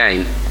find a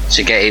game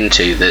to get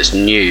into that's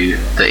new,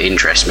 that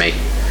interests me,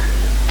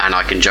 and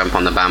I can jump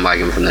on the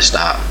bandwagon from the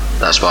start.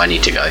 That's why I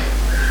need to go.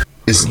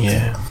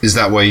 Is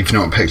that why you've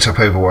not picked up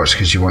Overwatch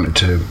because you wanted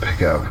to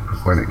pick it up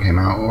when it came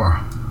out, or?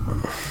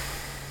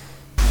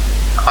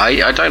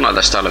 I don't like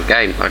that style of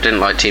game. I didn't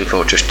like Team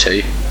Fortress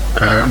 2.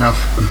 Fair enough.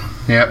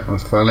 Yeah,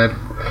 that's valid.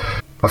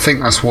 I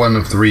think that's one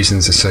of the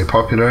reasons it's so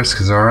popular, is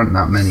because there aren't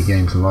that many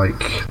games like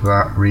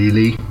that,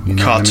 really. You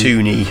know what I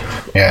mean?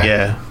 Cartoony.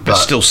 Yeah, but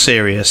still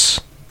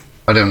serious.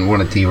 I don't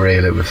want to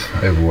derail it with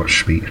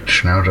Overwatch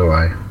speech now, do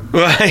I?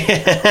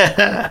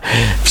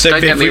 So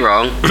Don't get me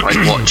wrong,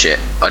 I'd watch it.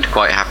 I'd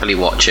quite happily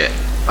watch it.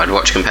 I'd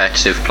watch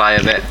competitive play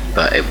of it,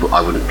 but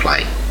I wouldn't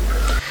play.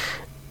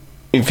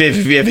 Have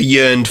you ever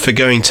yearned for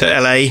going to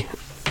LA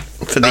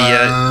for the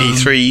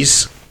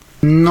E3s?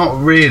 Not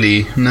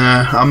really.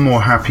 Nah, I'm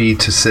more happy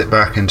to sit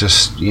back and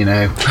just, you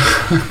know,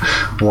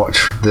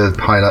 watch the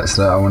highlights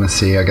that I want to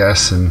see, I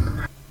guess,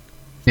 and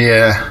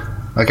Yeah,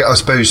 I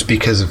suppose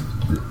because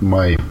of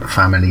my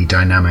family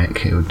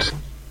dynamic, it would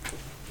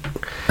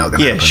not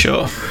gonna happen.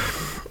 Sure.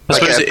 I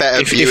suppose get a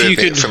better view if you of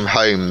it could- from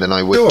home than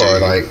I would Sure,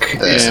 do. like,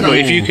 Yeah, but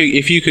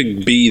if you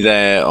could be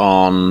there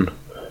on,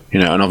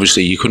 and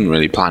obviously you couldn't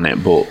really plan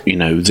it, but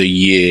the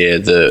year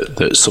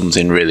that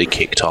something really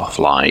kicked off,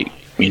 like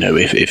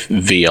if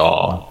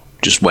VR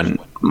just went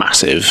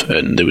massive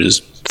and there was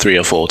 3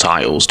 or 4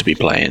 titles to be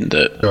playing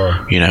that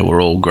Sure.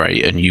 were all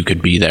great, and you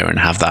could be there and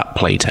have that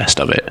play test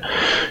of it,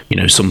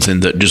 something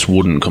that just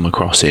wouldn't come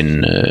across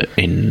in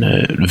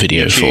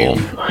video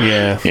form.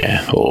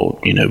 Or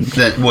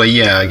Well,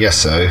 yeah, I guess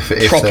so.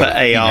 If Proper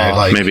they're,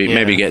 AR.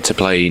 maybe get to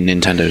play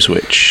Nintendo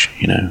Switch.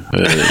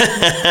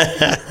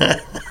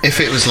 if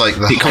it was like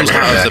the It comes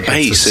out of holodeck the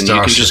base, and you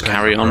can just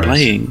carry on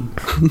playing.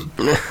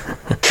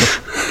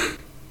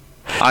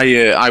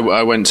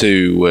 I went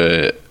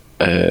to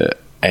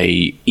a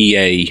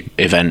EA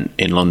event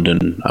in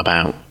London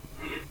about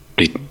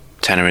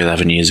 10 or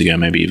 11 years ago,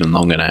 maybe even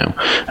longer now,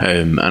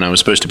 and I was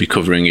supposed to be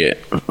covering it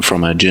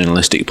from a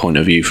journalistic point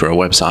of view for a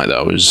website that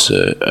I was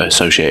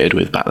associated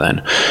with back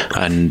then,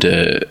 and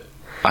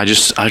I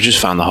just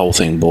found the whole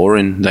thing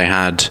boring. They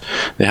had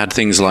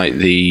things like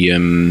the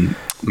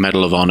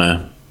Medal of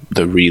Honor,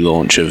 the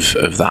relaunch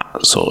of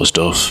that sort of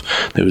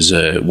stuff. There was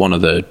one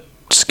of the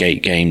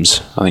Skate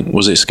games, I think,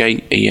 was it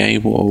Skate EA,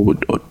 or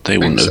they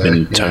wouldn't have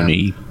been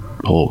Tony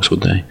Hawk's,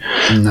 would they?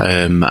 No.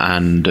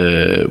 And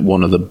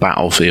one of the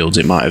Battlefields,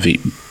 it might have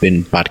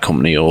been Bad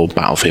Company or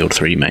Battlefield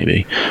 3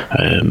 maybe,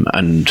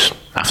 and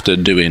after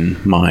doing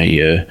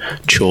my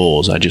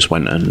chores, I just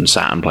went and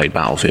sat and played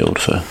Battlefield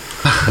for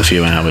a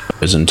few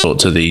hours and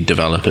talked to the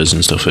developers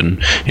and stuff,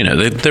 and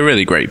they're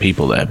really great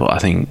people there, but I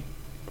think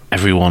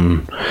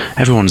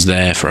everyone's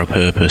there for a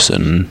purpose,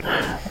 and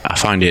I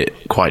find it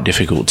quite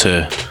difficult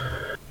to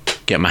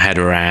get my head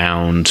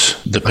around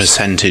the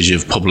percentage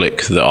of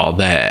public that are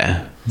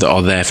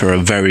there for a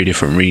very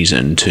different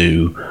reason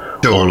to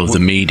all of the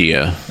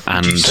media.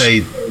 And you say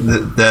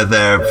that they're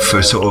there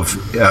for sort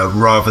of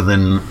rather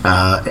than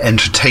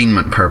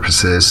entertainment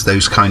purposes,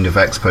 those kind of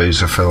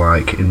expos are for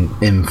like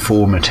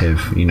informative,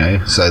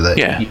 so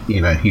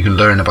that you can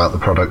learn about the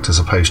product as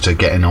opposed to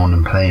getting on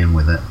and playing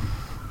with it.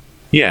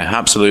 Yeah,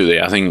 absolutely.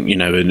 I think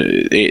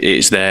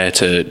it's there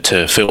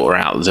to filter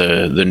out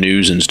the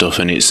news and stuff,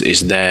 and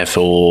it's there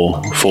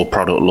for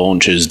product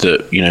launches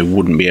that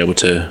wouldn't be able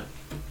to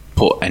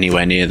put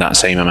anywhere near that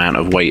same amount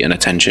of weight and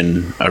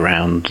attention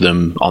around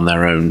them on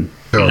their own.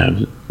 Sure.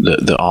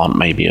 That aren't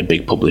maybe a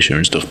big publisher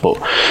and stuff. But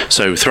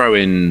so throw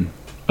in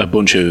a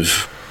bunch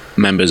of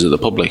members of the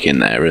public in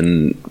there,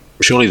 and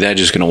surely they're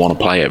just going to want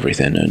to play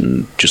everything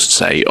and just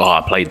say, "Oh,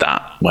 I played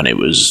that when it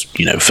was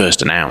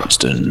first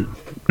announced, and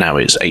now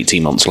it's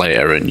 18 months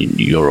later and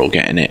you're all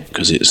getting it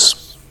because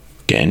it's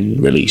getting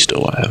released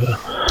or whatever."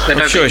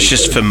 I'm sure it's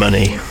just for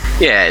money.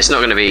 Yeah, it's not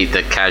going to be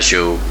the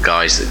casual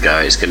guys that go.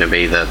 It's going to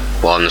be the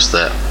ones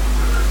that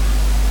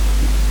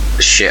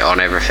shit on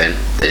everything.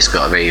 It's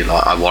got to be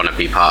like, I want to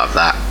be part of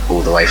that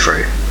all the way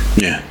through.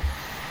 Yeah.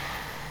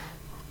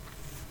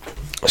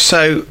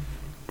 So,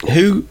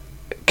 who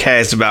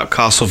cares about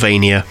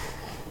Castlevania?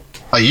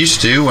 I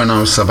used to when I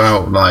was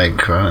about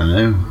like, I don't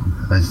know,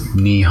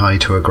 knee high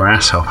to a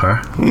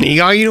grasshopper. Knee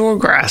high to a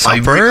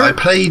grasshopper? I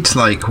played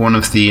like one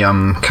of the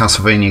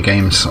Castlevania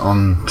games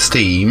on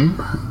Steam.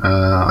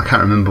 I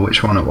can't remember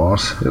which one it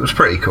was. It was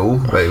pretty cool,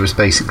 but it was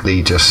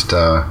basically just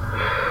God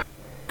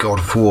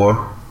of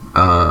War,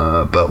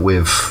 but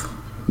with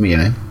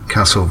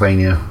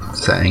Castlevania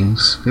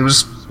settings. It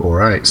was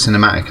alright,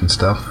 cinematic and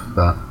stuff,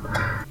 but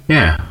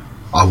yeah.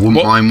 I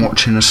wouldn't mind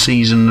watching a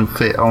season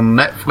of it on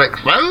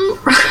Netflix.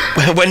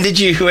 When did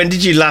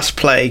you last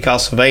play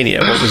Castlevania?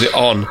 What was it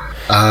on?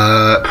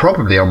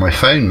 Probably on my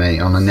phone, mate,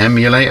 on an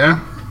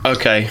emulator.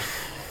 Okay.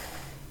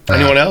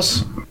 Anyone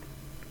else?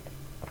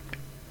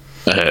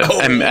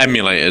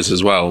 Emulators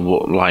as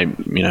well, like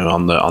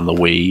on the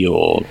Wii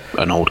or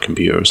an old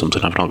computer or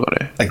something. I've not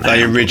got it. Like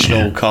the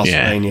original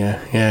Castlevania,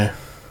 yeah.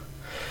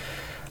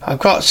 I've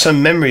got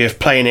some memory of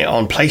playing it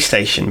on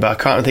PlayStation, but I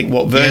can't think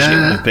what version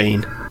it would have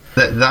been.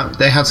 That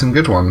they had some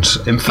good ones.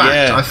 In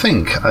fact, I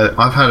think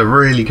I've had a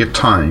really good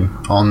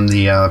time on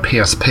the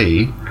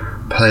PSP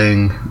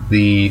playing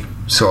the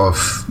sort of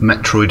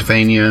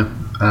Metroidvania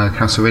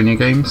Castlevania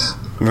games.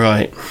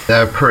 Right.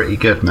 They're pretty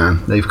good,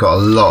 man. They've got a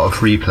lot of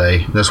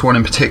replay. There's one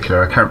in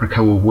particular, I can't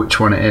recall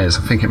which one it is.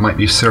 I think it might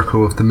be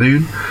Circle of the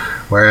Moon,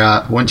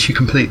 where once you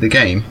complete the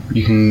game,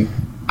 you can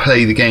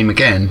play the game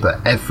again,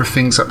 but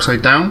everything's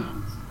upside down.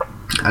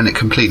 And it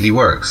completely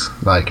works.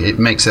 Like, it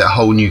makes it a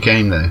whole new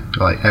game, though.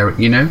 Like,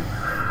 it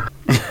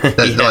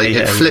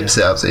flips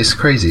it up. It's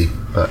crazy,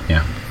 but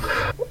yeah.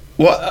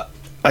 What?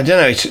 I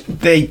don't know.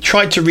 They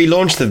tried to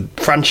relaunch the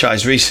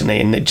franchise recently,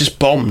 and it just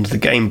bombed. The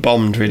game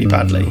bombed really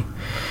badly.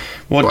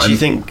 What do you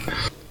think?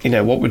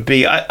 What would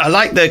be? I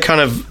like the kind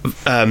of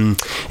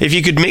if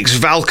you could mix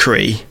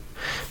Valkyrie,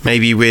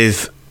 maybe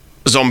with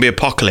zombie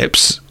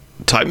apocalypse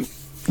type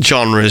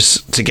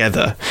genres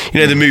together.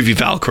 You know, the movie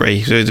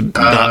Valkyrie, so the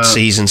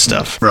Nazis and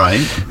stuff. Right.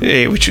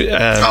 Which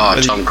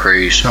Tom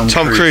Cruise. Tom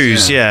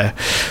Cruise, yeah.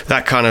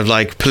 That kind of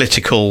like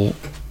political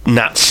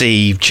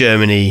Nazi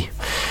Germany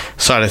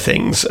side of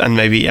things, and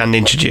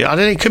introduce. I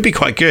don't know, it could be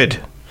quite good.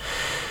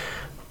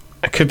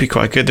 It could be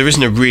quite good. There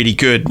isn't a really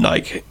good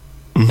like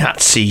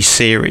Nazi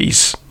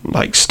series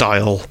like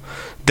style.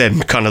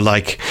 Them kind of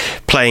like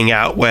playing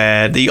out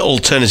where the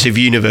alternative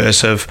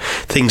universe of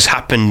things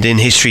happened in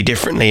history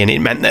differently, and it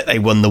meant that they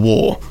won the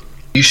war.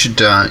 You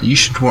should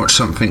watch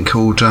something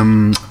called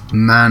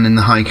Man in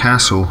the High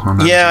Castle.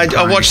 On I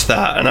watched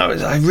that, and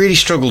I really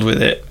struggled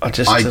with it. I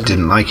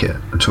didn't like it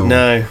at all.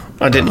 No,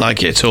 I didn't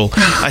like it at all.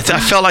 I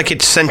felt like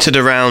it centered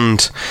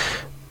around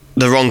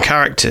the wrong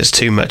characters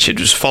too much. It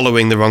was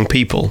following the wrong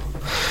people.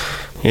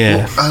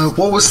 Yeah.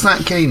 What was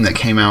that game that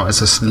came out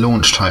as a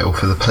launch title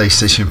for the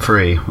PlayStation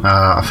 3?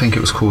 I think it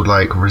was called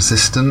like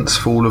Resistance,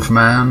 Fall of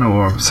Man,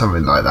 or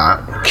something like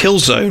that.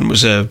 Killzone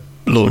was a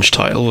launch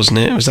title, wasn't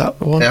it? Was that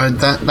the one?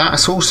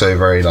 That's also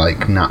very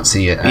like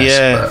Nazi-esque.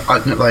 Yeah.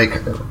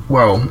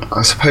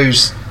 I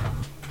suppose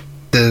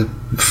the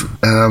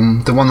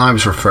one I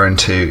was referring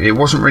to, it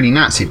wasn't really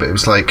Nazi, but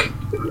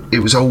it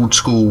was old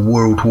school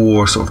World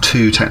War sort of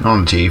II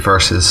technology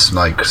versus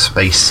like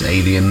space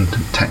alien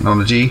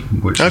technology,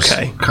 which was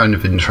kind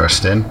of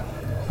interesting.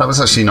 That was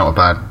actually not a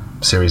bad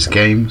series of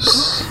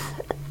games.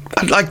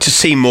 I'd like to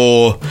see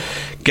more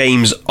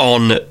games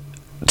on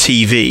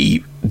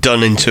TV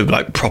done into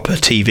like proper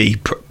TV,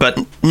 but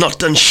not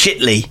done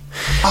shittly.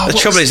 The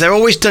trouble is they're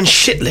always done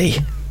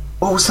shittly.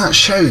 What was that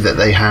show that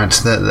they had?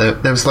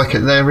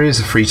 There is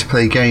a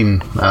free-to-play game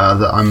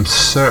that I'm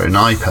certain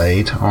I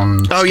played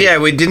on. Oh yeah,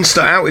 we didn't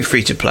start out with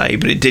free-to-play,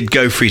 but it did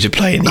go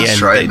free-to-play in the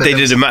end. Right, they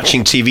did a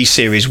matching TV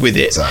series with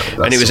it,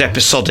 and it was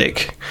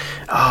episodic.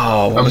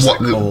 Oh, what was that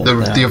called?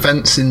 The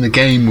events in the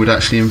game would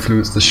actually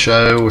influence the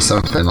show or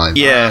something like that.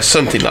 Yeah,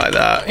 something like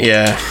that.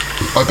 Yeah.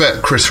 I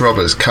bet Chris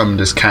Roberts cummed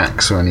his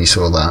cax when he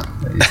saw that.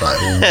 He's like,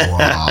 oh,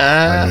 wow,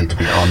 I need to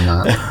be on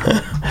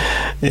that.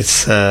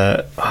 It's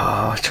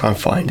I'll try and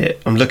find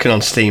it. I'm looking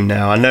on Steam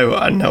now. I know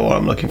what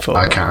I'm looking for.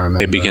 I can't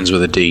remember. It begins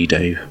with a D,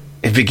 Dave.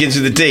 It begins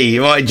with a D.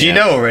 Right, do you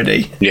know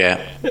already?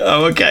 Yeah.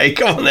 Oh, okay.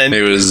 Come on then.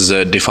 It was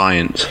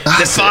Defiant.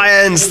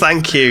 Defiance.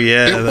 Thank you.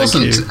 Yeah. It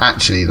wasn't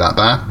actually that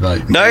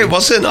bad. No, it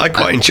wasn't. I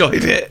quite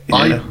enjoyed it.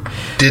 Yeah.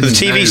 The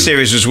TV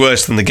series was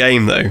worse than the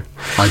game, though.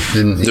 I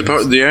didn't.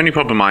 The only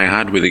problem I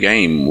had with the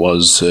game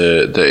was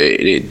that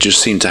it just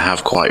seemed to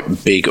have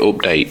quite big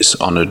updates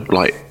on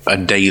a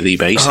daily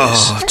basis.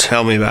 Oh,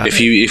 tell me about it.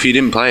 If you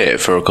didn't play it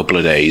for a couple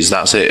of days,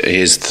 that's it.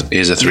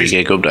 Here's a 3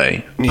 gig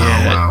update. Yeah.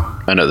 Oh, wow.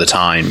 And at the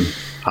time,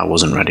 I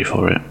wasn't ready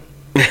for it.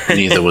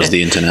 Neither was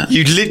the internet.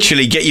 You'd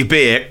literally get your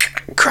beer,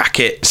 crack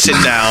it, sit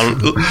down,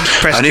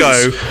 press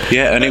go.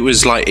 And it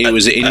was in-game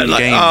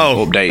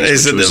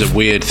updates, which was a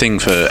weird thing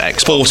for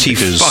Xbox. 40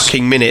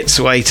 fucking minutes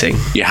waiting.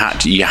 You had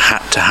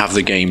to have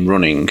the game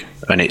running,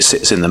 and it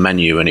sits in the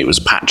menu, and it was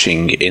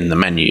patching in the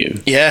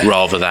menu,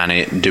 rather than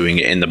it doing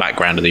it in the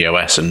background of the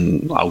OS,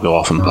 and I'll go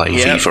off and play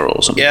FIFA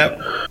or something. Yep.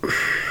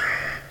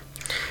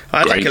 I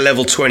had like a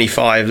level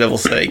 25, level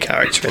 30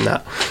 character in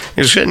that.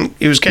 It was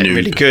getting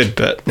really good,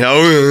 but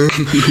no.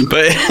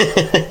 But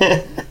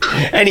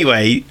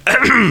anyway,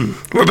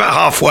 we're about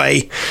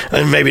halfway,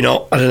 and maybe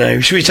not. I don't know.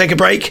 Should we take a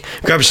break?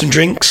 Grab some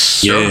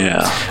drinks?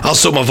 Yeah. I'll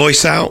sort my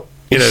voice out.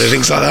 You know,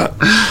 things like that.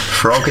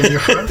 Frog in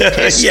your throat?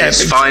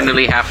 It's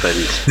finally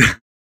happened.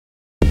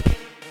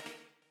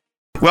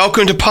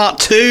 Welcome to part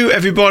 2,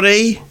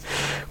 everybody.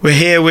 We're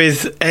here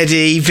with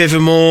Eddie,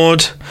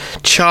 Vivamord,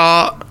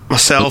 Chart,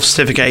 myself,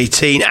 Civic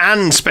 18,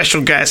 and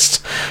special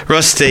guest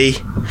Rusty.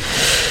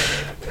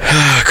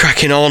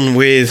 Cracking on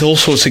with all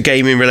sorts of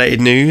gaming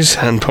related news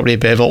and probably a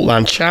bit of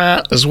Wildlands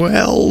chat as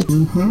well.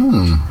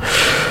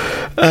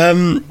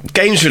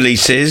 Games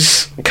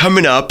releases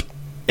coming up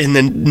in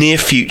the near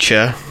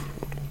future.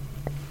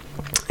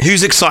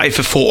 Who's excited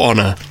for For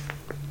Honor?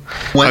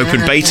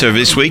 Open beta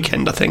this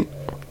weekend, I think.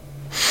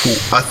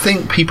 I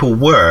think people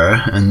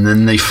were, and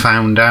then they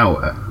found out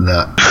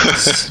that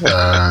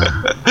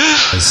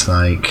there's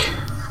like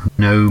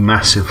no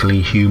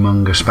massively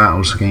humongous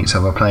battles against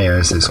other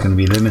players. It's going to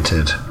be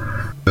limited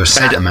to a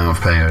set amount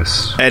of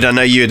players. Ed, I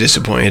know you were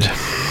disappointed.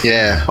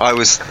 Yeah, I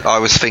was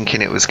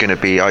thinking it was going to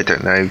be, I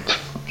don't know,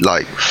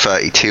 like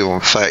 32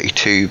 on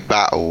 32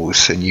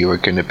 battles, and you were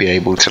going to be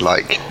able to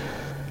like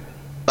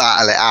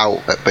battle it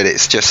out, but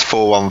it's just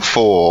 4 on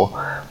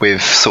 4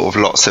 with sort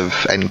of lots of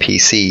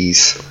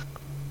NPCs.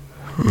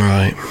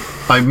 Right.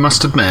 I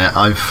must admit,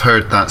 I've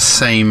heard that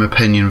same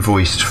opinion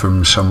voiced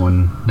from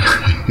someone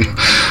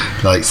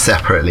like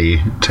separately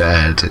to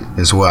Ed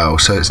as well.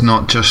 So it's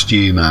not just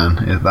you,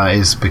 man. That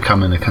is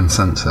becoming a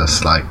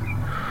consensus. Like,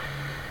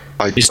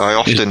 I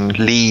often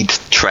lead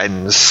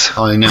trends.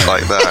 I know,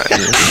 like that.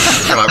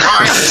 You're like,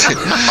 right,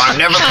 I'm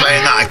never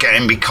playing that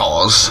again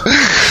because.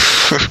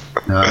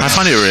 I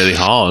find it really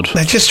hard.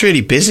 They're just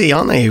really busy,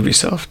 aren't they,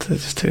 Ubisoft? They're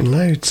just doing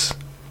loads.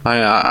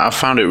 I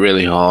found it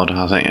really hard.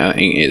 I think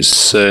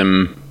it's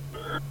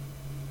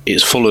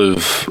it's full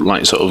of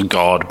like sort of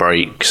guard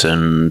breaks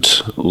and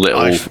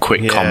little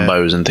quick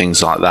combos and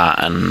things like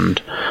that,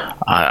 and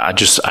I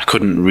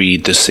couldn't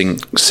read the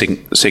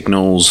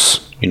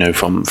signals, you know,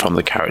 from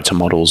the character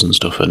models and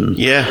stuff, and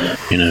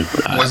you know,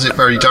 was it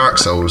very Dark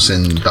Souls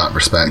in that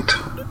respect?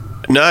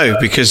 No,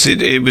 because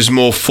it was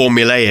more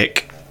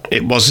formulaic.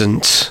 It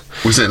wasn't.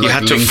 Was it like you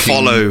had to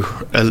follow?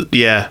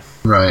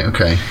 Right.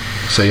 Okay.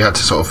 So you had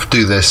to sort of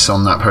do this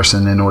on that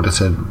person in order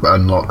to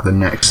unlock the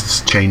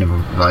next chain of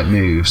like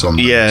moves on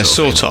them. Yeah,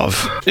 sort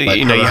of. Like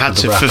you know, you had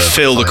to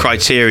fulfill the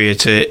criteria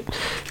to,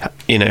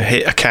 you know,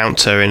 hit a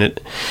counter in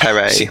it.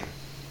 Hooray.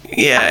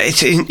 Yeah,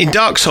 it's in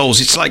Dark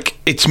Souls. It's like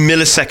it's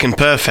millisecond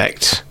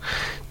perfect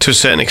to a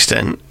certain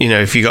extent. You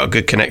know, if you got a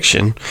good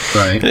connection,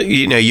 right?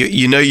 You know,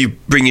 you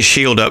bring your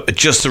shield up at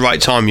just the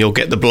right time, you'll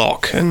get the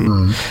block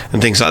and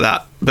things like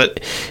that.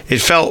 But it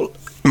felt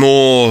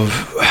more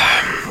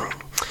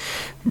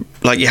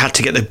like you had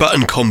to get the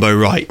button combo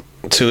right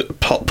to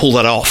pull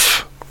that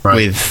off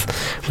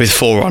with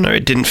For Honor.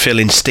 It didn't feel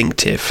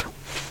instinctive.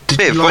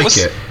 Did you like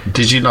it?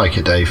 Did you like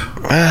it, Dave?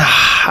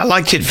 I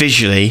liked it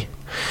visually.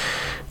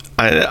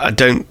 I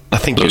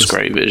think it was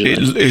great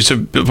visually. It was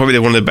probably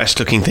one of the best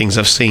looking things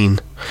I've seen.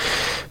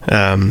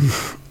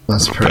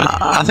 That's pretty.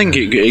 I think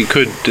it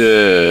could.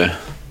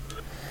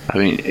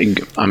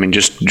 I mean,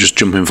 just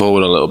jumping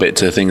forward a little bit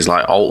to things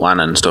like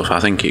Altland and stuff. I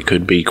think it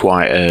could be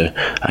quite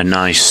a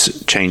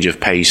nice change of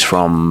pace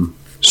from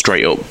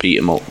straight up beat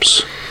 'em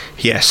ups.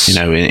 Yes, you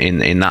know,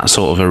 in that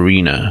sort of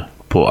arena.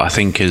 But I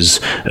think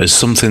as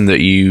something that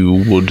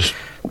you would,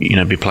 you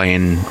know, be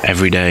playing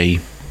every day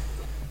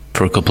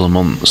for a couple of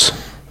months,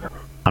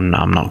 I'm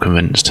not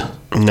convinced.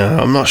 No,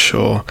 I'm not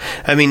sure.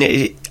 I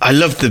mean, I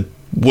love the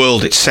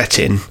world it's set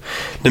in,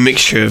 the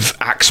mixture of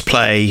axe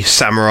play,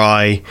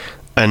 samurai,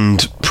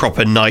 and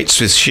proper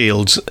knights with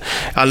shields.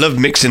 I love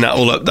mixing that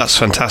all up. That's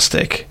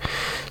fantastic.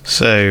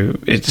 So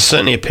it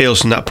certainly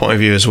appeals from that point of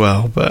view as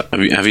well. But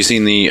have you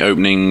seen the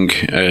opening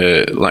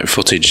like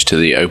footage to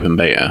the open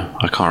beta?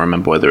 I can't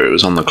remember whether it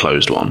was on the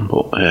closed one,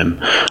 but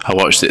I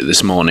watched it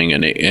this morning,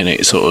 and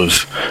it sort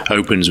of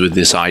opens with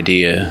this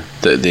idea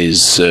that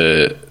there's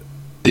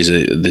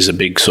a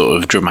big sort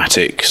of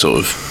dramatic sort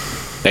of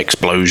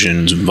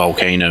explosions and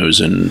volcanoes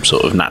and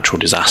sort of natural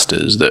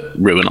disasters that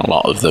ruin a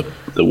lot of the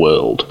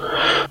world,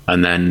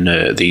 and then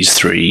these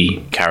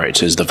three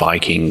characters, the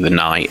Viking, the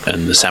Knight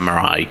and the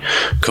Samurai,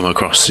 come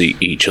across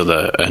each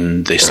other,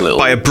 and this little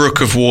by a brook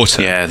of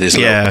water, this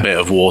little bit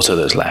of water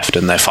that's left,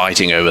 and they're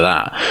fighting over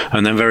that,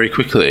 and then very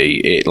quickly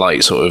it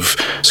like sort of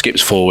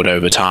skips forward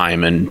over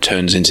time and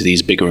turns into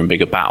these bigger and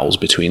bigger battles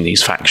between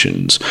these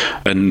factions,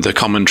 and the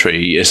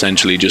commentary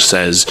essentially just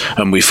says,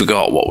 and we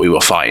forgot what we were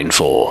fighting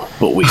for,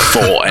 but we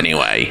fought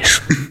anyway.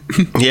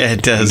 Yeah,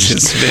 it does.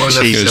 It's a bit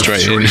cheap.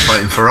 They're really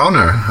fighting for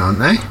honor, aren't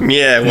they?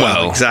 Yeah,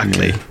 well,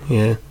 exactly.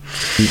 Yeah.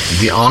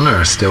 The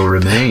honour still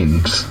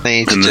remains.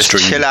 They need to just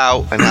chill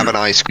out and have an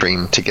ice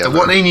cream together.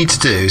 What they need to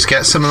do is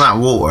get some of that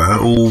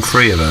water, all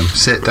three of them,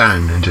 sit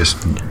down and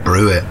just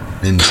brew it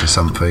into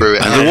something.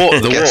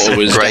 And the water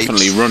was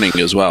definitely running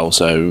as well,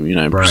 so, you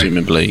know,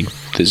 presumably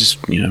there's,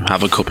 you know,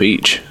 have a cup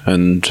each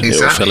and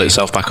it'll fill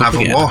itself back up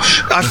again. Have a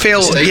wash. I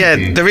feel,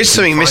 there is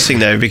something missing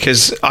though,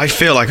 because I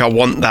feel like I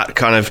want that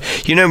kind of,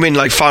 you know, in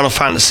like Final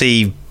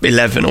Fantasy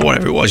 11 or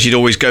whatever it was, you'd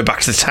always go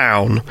back to the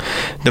town,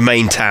 the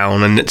main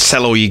town, and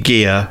sell all your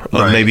gear,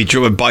 or maybe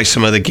buy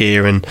some other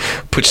gear and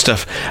put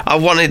stuff. I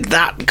wanted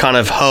that kind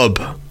of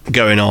hub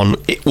going on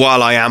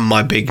while I am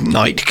my big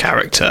knight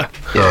character.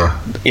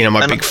 Yeah. You know,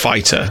 my big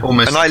fighter.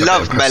 And I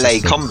love melee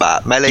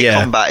combat. Melee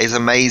combat is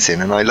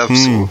amazing, and I love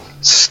sort of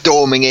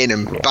storming in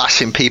and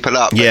bashing people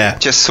up. Yeah.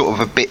 Just sort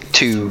of a bit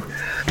too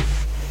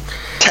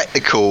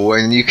technical,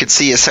 and you could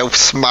see yourself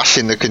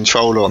smashing the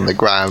controller on the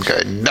ground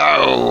going,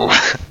 no!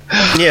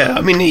 Yeah,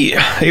 I mean,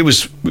 it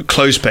was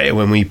closed beta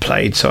when we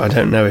played, so I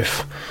don't know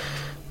if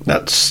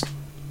that's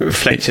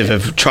reflective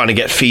of trying to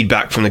get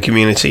feedback from the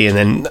community and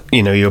then,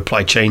 you know, you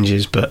apply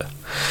changes. But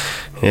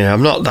yeah,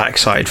 I'm not that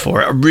excited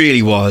for it. I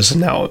really was,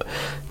 and now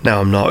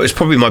I'm not. It was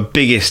probably my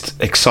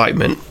biggest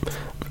excitement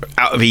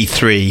out of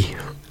E3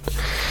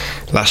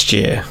 last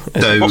year.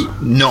 So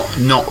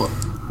not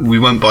we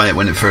won't buy it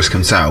when it first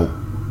comes out,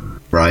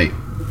 right?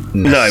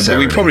 No, but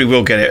we probably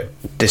will get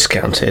it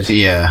discounted.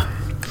 Yeah,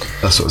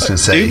 that's what I was going to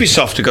say.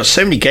 Ubisoft have got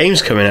so many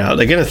games coming out,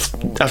 they're going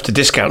to have to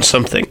discount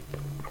something.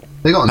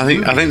 I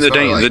think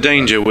the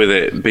danger with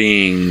it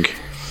being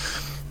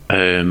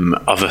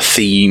of a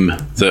theme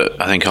that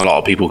I think a lot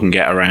of people can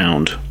get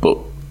around, but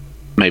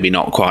maybe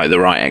not quite the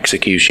right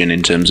execution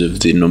in terms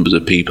of the numbers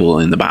of people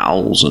in the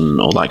battles and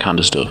all that kind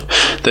of stuff.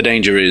 The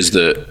danger is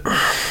that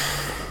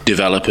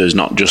developers,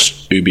 not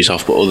just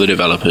Ubisoft but other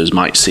developers,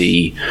 might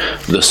see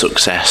the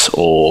success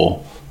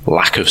or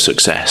lack of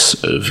success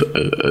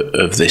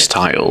of this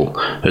title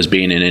as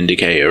being an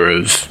indicator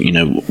of, you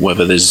know,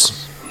 whether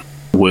there's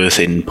worth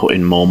in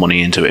putting more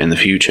money into it in the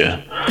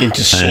future,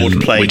 into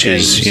swordplay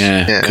games.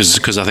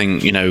 Because I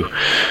think, you know,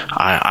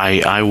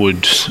 I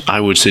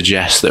would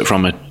suggest that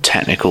from a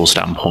technical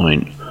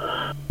standpoint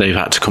they've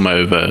had to come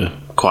over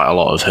quite a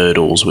lot of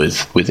hurdles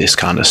with this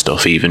kind of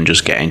stuff, even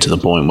just getting to the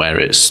point where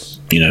it's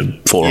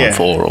 4 on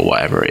 4 or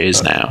whatever it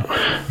is now.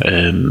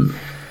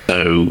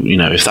 So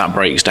if that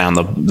breaks down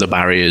the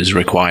barriers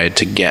required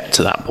to get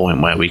to that point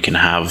where we can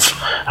have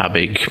a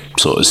big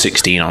sort of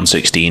 16 on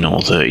 16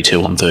 or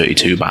 32 on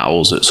 32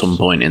 battles at some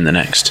point in the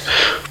next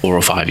 4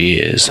 or 5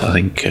 years, I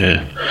think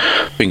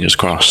fingers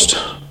crossed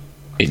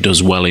it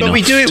does well enough. But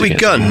we do it with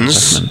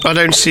guns. I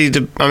don't see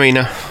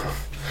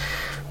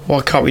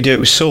why can't we do it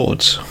with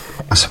swords?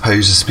 I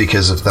suppose it's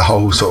because of the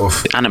whole sort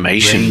of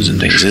animations and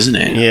things, isn't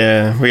it?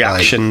 Yeah,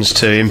 reactions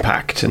to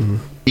impact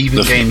and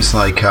even games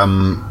like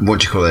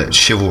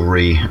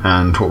Chivalry,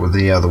 and what were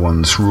the other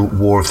ones?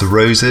 War of the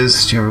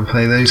Roses. Do you ever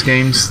play those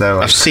games?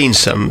 I've seen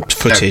some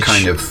footage. They're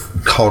kind of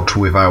COD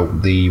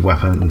without the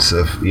weapons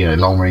of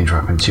long range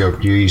weapons.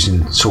 You're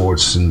using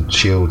swords and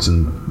shields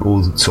and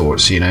all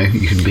sorts. You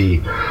can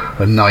be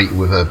a knight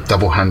with a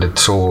double-handed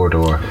sword,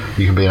 or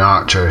you can be an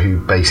archer who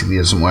basically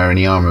doesn't wear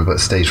any armor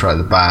but stays right at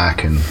the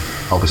back and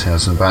obviously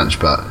has an advantage.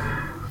 But you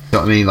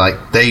know what I mean? Like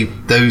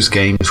those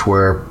games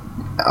were,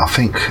 I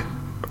think.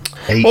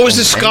 What was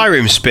the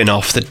Skyrim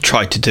spin-off that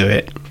tried to do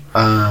it?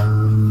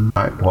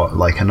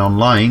 Like an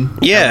online?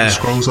 Yeah, Elder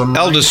Scrolls Online.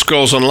 Elder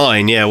Scrolls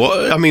Online. Yeah.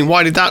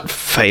 Why did that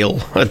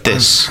fail at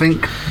this?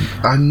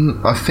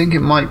 I think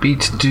it might be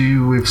to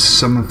do with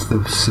some of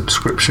the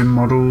subscription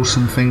models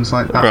and things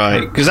like that. Right,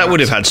 because that would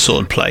have had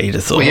sword play, I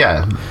thought. Well,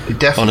 yeah,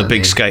 definitely on a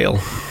big scale.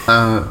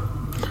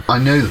 I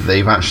know that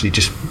they've actually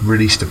just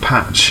released a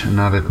patch and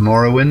added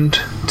Morrowind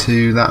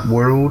to that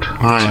world.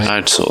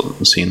 I'd sort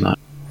of seen that.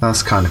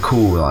 That's kind of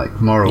cool. Like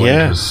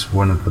Morrowind was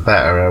one of the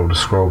better Elder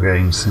Scroll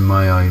games in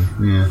my eye.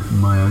 Yeah, in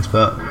my eyes.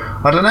 But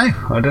I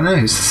don't know.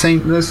 It's the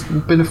same. There's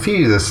been a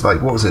few. There's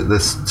what was it?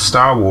 This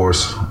Star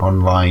Wars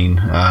Online.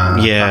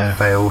 That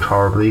failed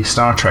horribly.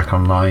 Star Trek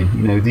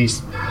Online.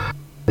 These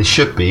they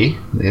should be.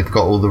 They've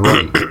got all the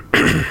right.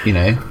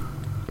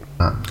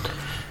 But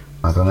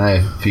I don't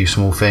know. A few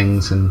small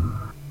things and.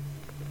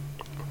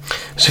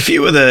 So a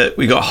few other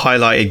we got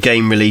highlighted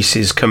game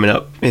releases coming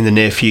up in the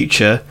near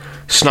future.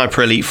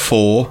 Sniper Elite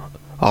 4.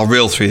 I'll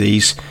reel through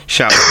these.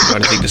 Shout if you've got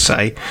anything to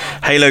say.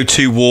 Halo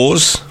 2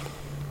 Wars.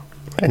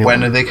 Anyone?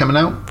 When are they coming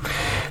out?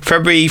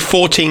 February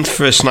 14th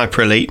for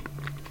Sniper Elite.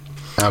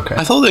 Okay.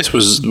 I thought this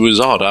was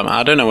odd.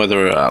 I don't know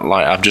whether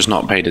I've just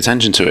not paid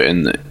attention to it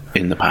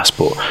in the past,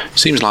 but it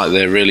seems like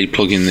they're really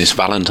plugging this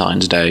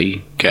Valentine's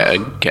Day get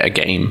a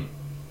game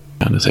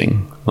kind of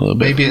thing a little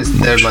bit. Maybe it's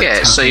they're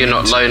like so you're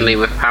not lonely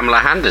with Pamela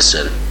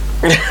Henderson.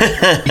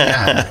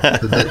 Yeah,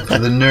 for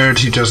the nerd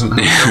who doesn't have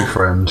a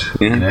girlfriend,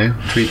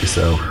 treat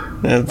yourself.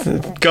 There's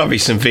got to be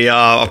some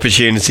VR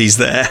opportunities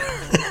there.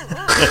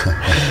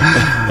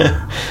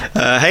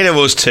 Halo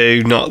Wars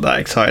 2, not that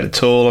excited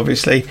at all,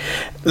 obviously.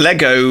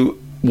 Lego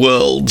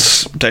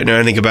Worlds, don't know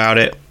anything about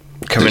it.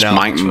 Coming out.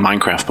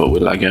 Minecraft, but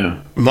with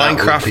Lego.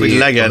 Minecraft with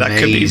Lego,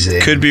 amazing.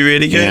 that could be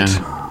really good.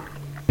 Yeah.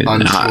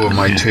 I'm sure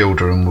my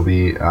children will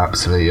be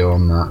absolutely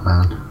on that,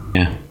 man.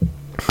 Yeah.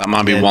 That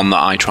might be one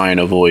that I try and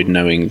avoid,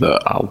 knowing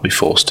that I'll be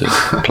forced to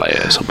play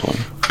it at some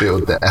point.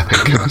 Build the epic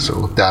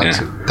castle,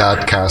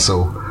 dad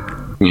castle.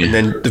 Yeah. And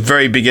then the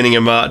very beginning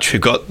of March,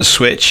 we've got the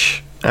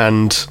Switch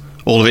and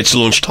all of its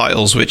launch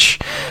titles, which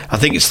I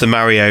think it's the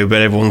Mario,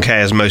 but everyone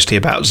cares mostly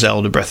about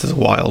Zelda Breath of the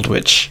Wild,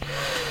 which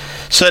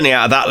certainly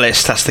out of that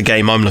list, that's the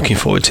game I'm looking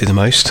forward to the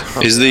most.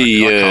 Is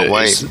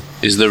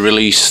the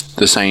release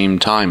the same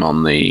time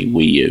on the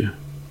Wii U?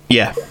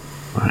 Yeah.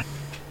 Right.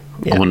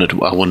 Yeah.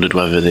 I wondered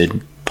whether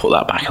they'd put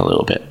that back a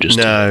little bit.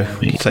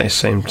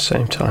 Same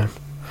time.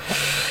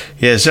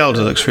 Yeah,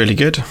 Zelda looks really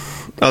good.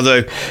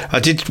 Although I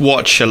did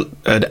watch an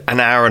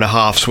hour and a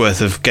half's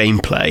worth of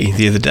gameplay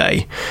the other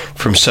day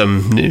from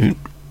some new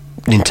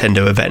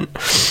Nintendo event,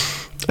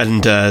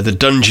 and the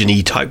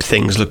dungeony type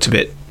things looked a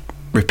bit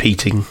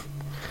repeating.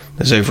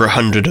 There's over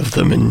 100 of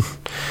them, and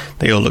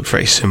they all look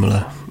very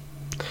similar.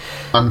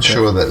 I'm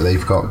sure that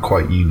they've got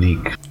quite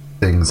unique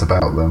things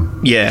about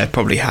them. Yeah,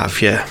 probably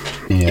have. Yeah.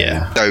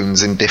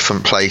 Stones in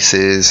different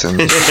places, and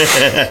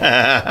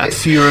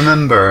if you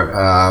remember,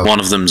 one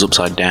of them's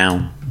upside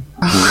down.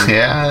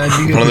 Yeah,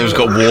 one of them's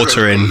got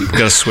water in. Got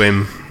to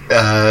swim.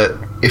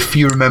 If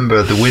you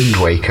remember the Wind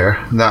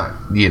Waker, that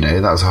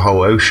was a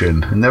whole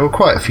ocean, and there were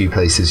quite a few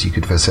places you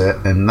could visit,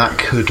 and that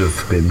could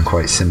have been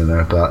quite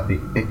similar, but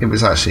it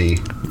was actually,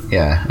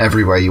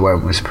 everywhere you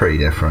went was pretty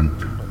different.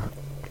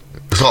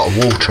 There's a lot of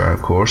water,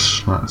 of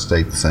course, that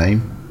stayed the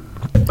same,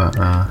 but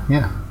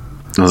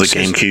Another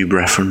GameCube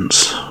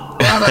reference.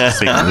 Big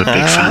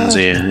fans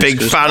here.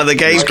 Big fan of the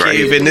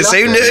GameCube in this.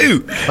 Who knew?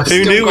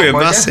 Who knew we were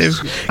massive?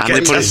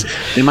 And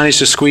they managed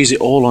to squeeze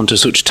it all onto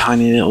such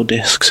tiny little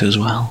discs as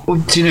well.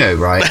 Well, do you know,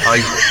 right? I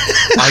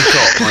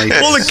got my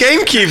all the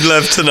GameCube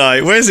love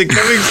tonight. Where's it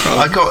coming from?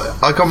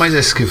 I got my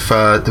disc of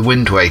the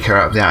Wind Waker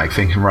out of the attic,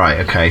 thinking, right,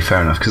 okay,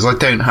 fair enough, because I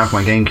don't have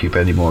my GameCube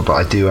anymore, but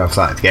I do have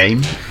that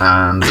game,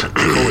 and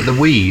the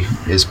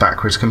Wii is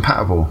backwards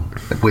compatible,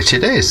 which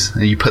it is.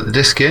 And you put the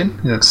disc in,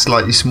 it's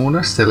slightly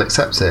smaller, still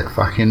accepts it.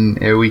 Fucking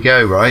here we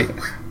go, right?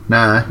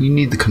 Nah, you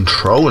need the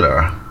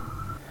controller.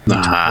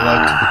 Plugged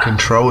the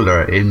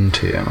controller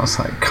into it, and I was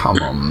like, come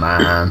on,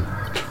 man.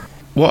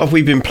 What have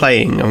we been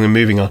playing? I'm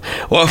moving on.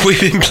 What have we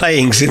been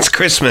playing since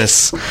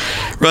Christmas?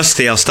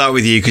 Rusty, I'll start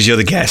with you because you're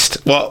the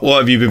guest. What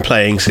have you been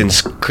playing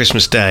since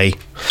Christmas Day?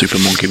 Super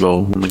Monkey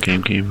Ball on the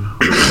GameCube.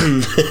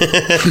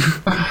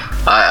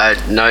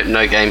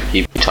 No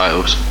GameCube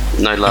titles.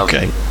 No love.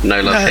 Okay.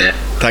 No love here.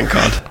 Thank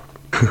God.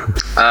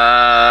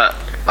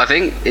 I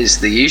think it's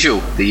the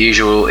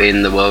usual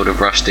in the world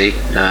of Rusty.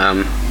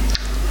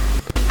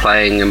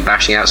 Playing and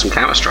bashing out some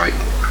Counter-Strike.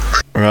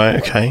 Right.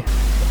 Okay.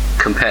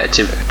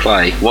 Competitive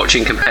play,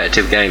 watching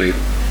competitive gaming,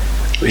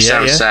 which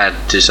sounds sad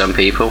to some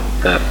people,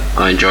 but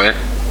I enjoy it.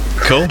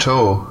 Cool.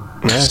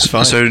 Yeah, it's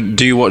fine. So,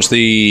 do you watch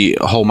the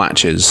whole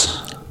matches?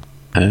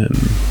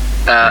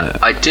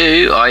 I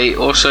do. I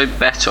also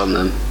bet on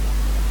them.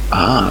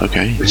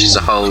 Okay. Which is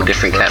a whole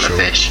different kettle of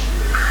fish.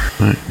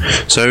 Right.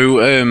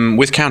 So,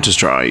 with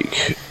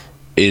Counter-Strike,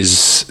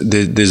 there's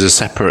a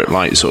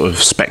separate sort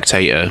of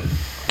spectator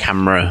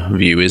camera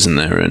view, isn't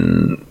there?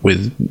 And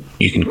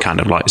you can kind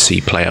of see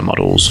player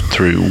models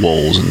through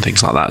walls and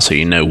things like that, so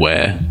you know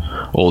where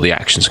all the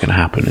action's going to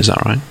happen. Is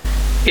that right?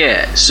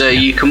 Yeah. So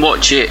you can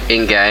watch it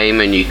in game,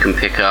 and you can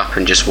pick up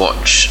and just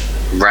watch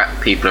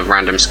people of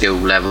random skill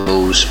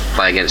levels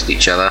play against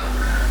each other.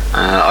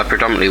 I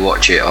predominantly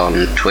watch it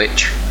on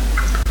Twitch,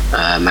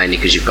 mainly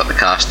because you've got the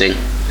casting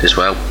as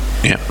well.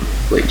 Yeah.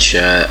 Which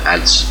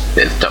adds a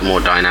bit of more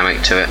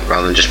dynamic to it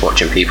rather than just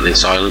watching people in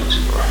silence.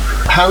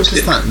 How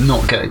does that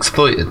not get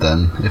exploited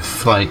then?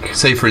 If,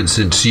 say for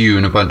instance, you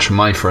and a bunch of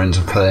my friends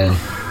are playing,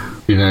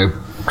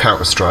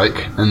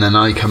 Counter-Strike, and then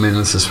I come in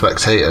as a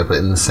spectator, but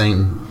in the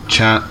same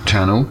chat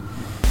channel?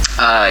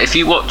 If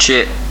you watch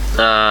it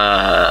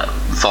via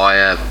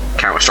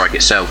Counter-Strike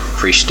itself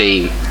through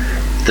Steam,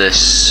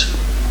 there's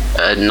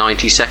a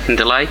 90-second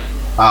delay.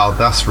 Oh,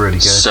 that's really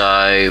good.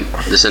 So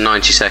there's a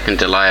 90-second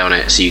delay on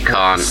it, so you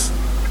can't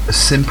a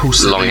simple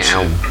solution.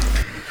 Long it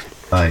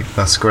out.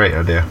 That's a great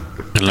idea.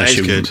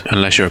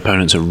 Unless your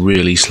opponents are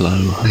really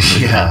slow.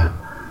 Yeah.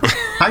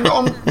 Hang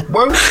on.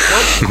 Whoa,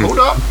 hold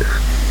up.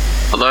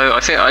 Although I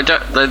think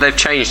they've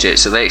changed it,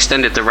 so they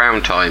extended the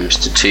round times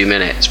to 2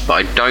 minutes, but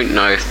I don't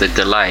know if the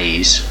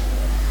delays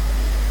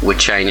were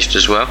changed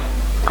as well.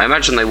 I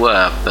imagine they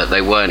were, but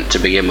they weren't to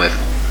begin with.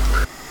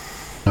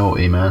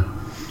 Naughty, man.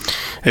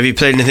 Have you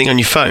played anything on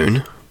your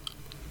phone?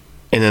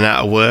 In and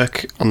out of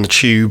work, on the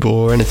tube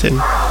or anything?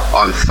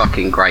 I'm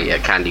fucking great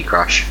at Candy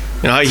Crush.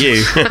 Are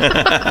you?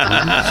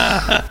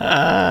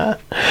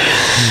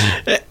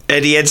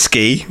 Eddie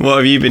Edsky, what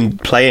have you been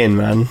playing,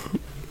 man?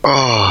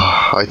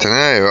 Oh, I don't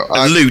know.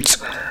 Loot.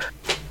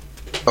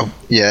 Oh,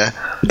 yeah.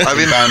 I've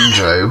been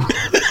Banjo.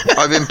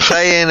 I've been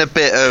playing a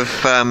bit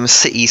of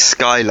City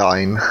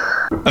Skyline.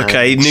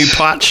 Okay, new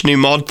patch, new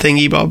mod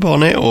thingy bob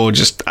on it, or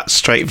just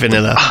straight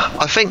vanilla?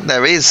 I think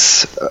there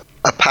is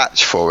a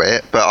patch for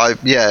it, but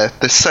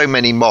there's so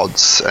many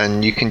mods,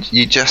 and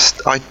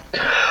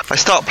I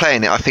start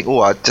playing it, I think,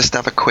 I'd just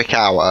have a quick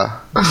hour.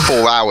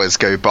 4 hours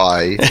go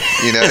by,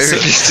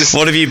 So,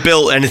 what have you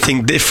built?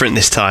 Anything different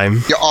this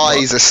time? Your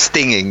eyes are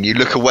stinging. You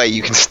look away,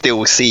 you can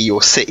still see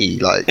your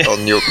city,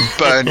 on your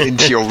burned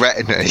into your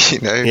retina,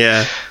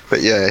 Yeah.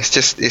 But yeah,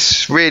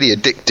 it's really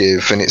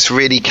addictive, and it's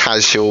really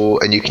casual,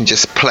 and you can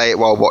just play it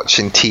while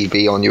watching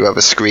TV on your other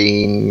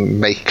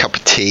screen, make a cup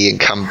of tea and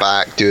come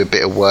back, do a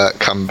bit of work,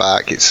 come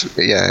back. It's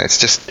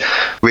just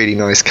really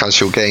nice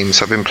casual game.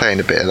 So I've been playing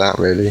a bit of that,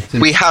 really.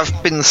 We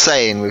have been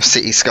saying with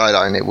City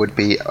Skyline it would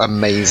be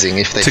amazing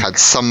if they had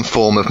some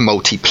form of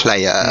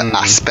multiplayer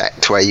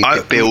aspect where you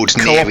could build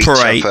near each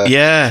other.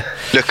 Yeah.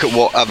 Look at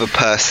what other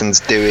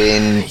person's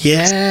doing.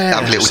 Yeah.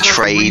 Have little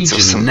trades or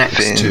something.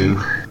 Next to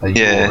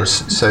yours,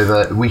 so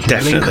that we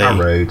can link our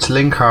roads,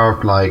 link our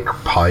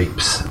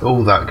pipes,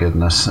 all that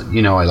goodness.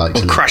 I like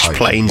to crash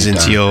planes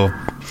into your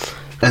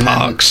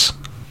parks.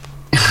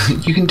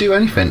 You can do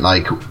anything.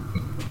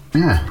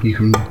 You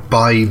can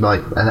buy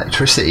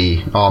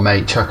electricity. Oh,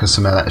 mate, chuck us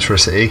some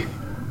electricity.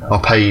 I'll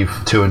pay you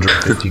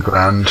 250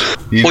 grand.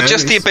 Or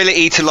just the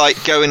ability to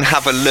go and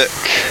have a look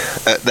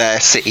at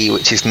their city,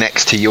 which is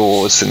next to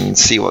yours, and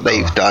see what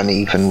they've done.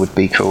 Even would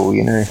be cool.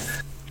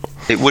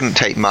 It wouldn't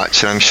take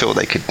much, and I'm sure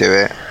they could do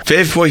it.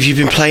 Viv, what have you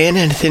been playing?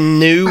 Anything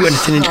new?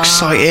 Anything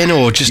exciting?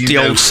 Or just the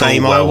old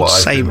same old?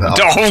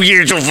 Oh,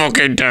 you don't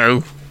fucking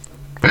do.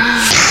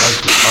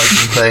 I've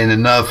been playing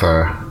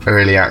another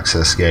early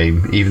access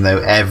game, even though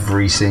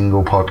every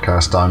single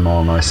podcast I'm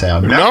on, I say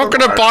I'm not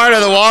going to buy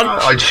another one.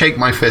 I'd shake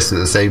my fist at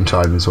the same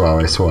time as well,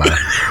 I swear.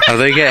 Are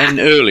they getting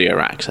earlier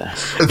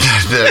access?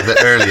 the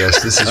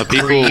earliest. This is are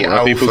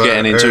people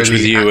getting in touch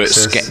with you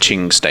access. At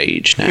sketching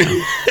stage now?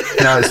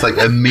 No, it's like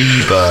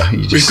amoeba.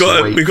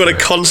 We've got a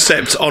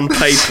concept on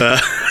paper.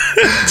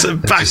 It's the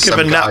back of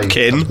a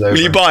napkin. Will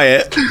you buy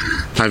it?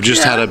 I've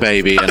just had a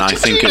baby, and I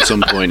think at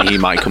some point he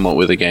might come up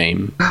with a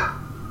game.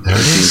 There it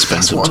is.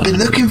 That's what I've been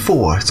looking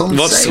for. It's on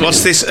sale.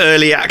 What's this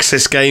early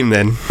access game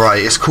then?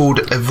 Right, it's called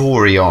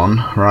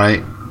Evorion,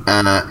 right?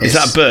 Is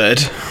that a bird?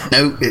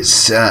 No,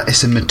 it's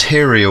a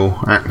material,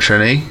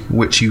 actually,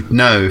 which you'd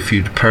know if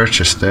you'd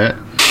purchased it.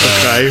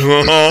 Okay,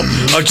 well,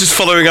 I'm just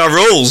following our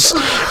rules.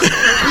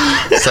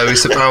 So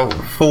it's about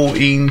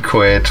 14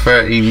 quid,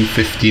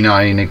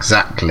 13.59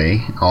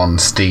 exactly on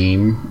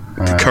Steam.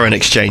 Current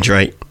exchange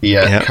rate.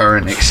 Yeah,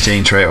 current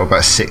exchange rate of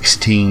about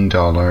 $16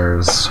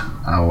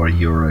 or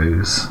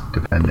euros,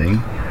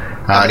 depending.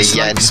 It's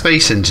like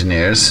Space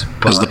Engineers.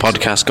 Has the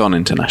podcast gone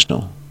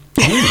international?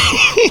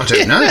 I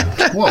don't know.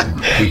 What?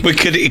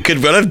 It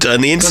could well have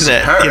done. The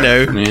internet,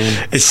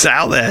 it's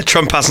out there.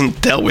 Trump hasn't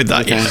dealt with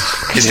that yet.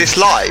 Is this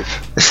live?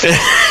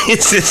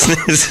 Is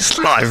this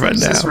live right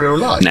now? Is this real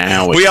life?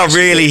 Now We are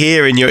really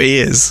here in your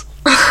ears.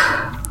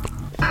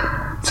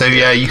 So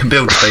yeah, you can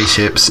build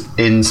spaceships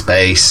in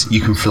space.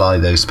 You can fly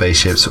those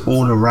spaceships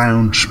all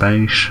around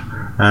space.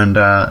 And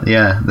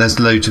there's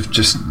loads of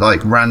just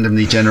like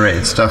randomly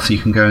generated stuff you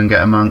can go and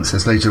get amongst.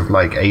 There's loads of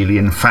like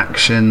alien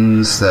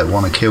factions that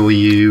want to kill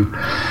you.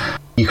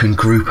 You can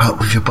group up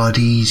with your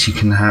buddies. You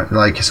can have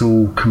it's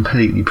all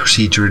completely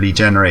procedurally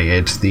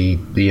generated. The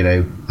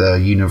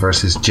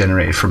universe is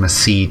generated from a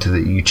seed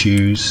that you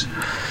choose.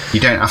 You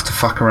don't have to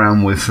fuck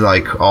around with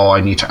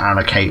I need to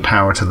allocate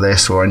power to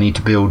this or I need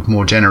to build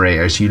more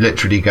generators. You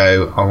literally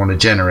go, I want a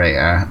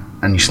generator,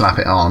 and you slap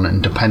it on,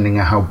 and depending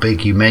on how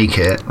big you make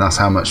it, that's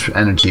how much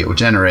energy it will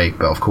generate.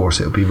 But of course,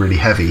 it will be really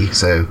heavy,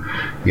 so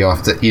you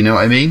have to, you know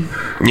what I mean?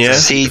 Yeah.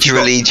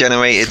 Procedurally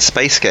generated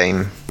space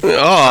game.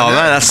 Oh man,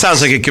 that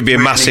sounds like it could be a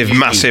massive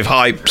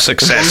hype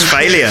success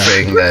failure.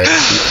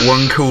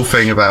 One cool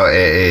thing about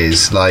it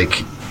is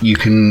you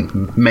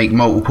can make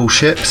multiple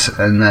ships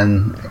and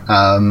then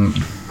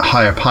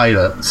hire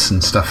pilots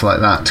and stuff like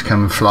that to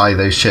come and fly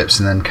those ships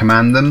and then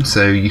command them,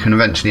 so you can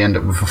eventually end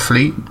up with a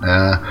fleet,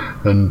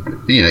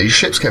 and your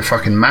ships get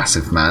fucking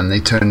massive, man. They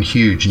turn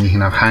huge, and you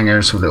can have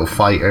hangars with little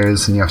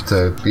fighters, and you have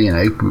to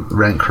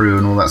rent crew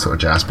and all that sort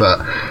of jazz,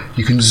 but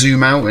you can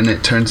zoom out and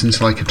it turns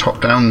into like a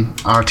top-down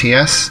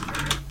RTS.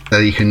 So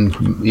you can,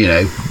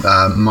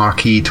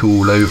 marquee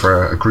tool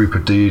over a group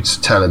of dudes,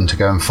 tell them to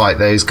go and fight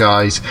those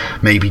guys,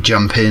 maybe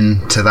jump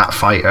in to that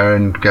fighter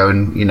and go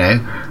and,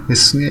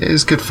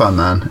 it's good fun,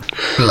 man.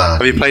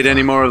 Have you played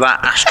any more of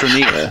that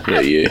Astroneer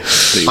that you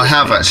I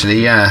have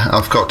actually, yeah.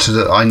 I've got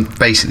to. I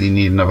basically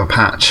need another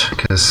patch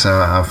because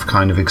I've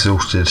kind of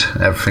exhausted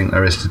everything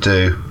there is to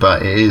do.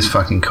 But it is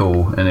fucking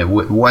cool, and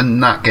when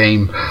that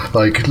game,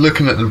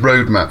 looking at the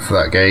roadmap for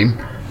that game,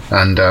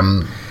 and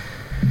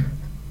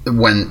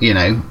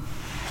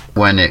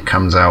when it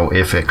comes out,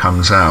 if it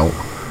comes out,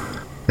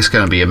 it's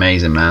going to be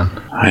amazing, man.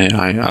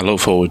 I look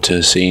forward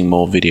to seeing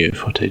more video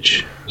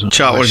footage.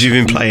 Chart, what have you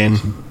been playing?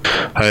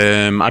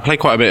 I played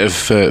quite a bit of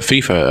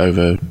FIFA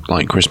over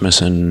Christmas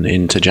and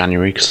into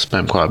January, because I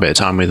spent quite a bit of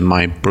time with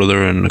my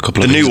brother and a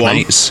couple of his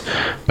mates.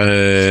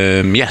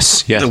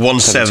 Yes, yeah, the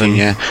 1.7.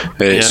 Yeah,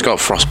 it's got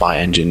Frostbite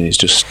engine. It's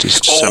just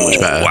so much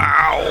better.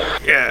 Wow!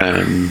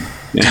 Yeah.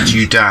 Did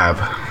you dab?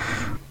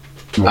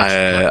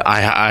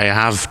 I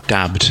have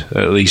dabbed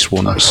at least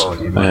once.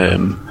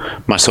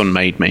 My son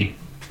made me.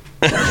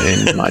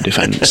 In my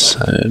defence,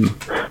 so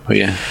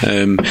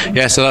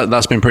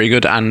that's been pretty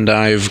good, and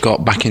I've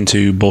got back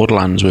into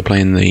Borderlands. We're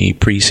playing the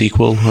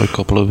pre-sequel, a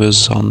couple of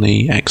us on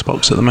the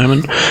Xbox at the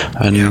moment,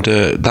 and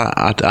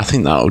I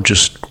think that'll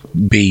just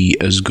be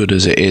as good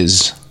as it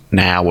is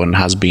now and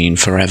has been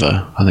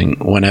forever. I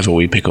think whenever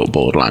we pick up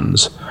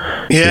Borderlands,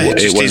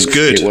 it is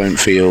good. It won't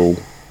feel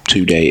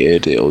too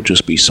dated. It'll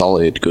just be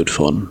solid, good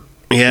fun.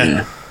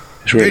 Yeah.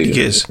 It really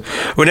is.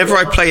 Whenever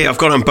I play it, I've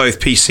got on both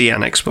PC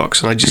and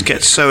Xbox, and I just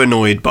get so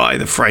annoyed by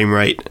the frame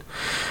rate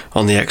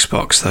on the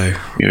Xbox, though.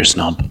 You're a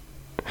snob.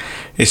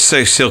 It's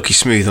so silky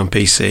smooth on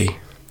PC.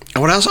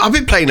 And what else? I've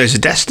been playing loads of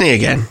Destiny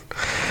again.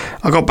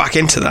 I got back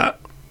into that.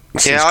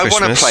 I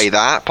want to play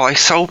that, but I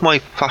sold my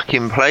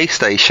fucking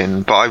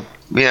PlayStation. But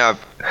because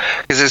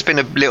there's been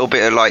a little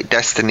bit of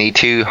Destiny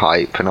 2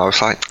 hype, and I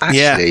was like,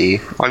 actually,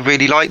 I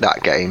really like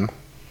that game.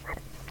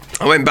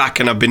 I went back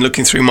and I've been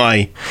looking through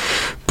my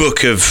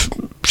book of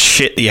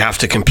shit that you have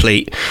to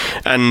complete,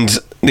 and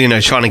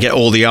trying to get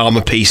all the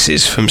armor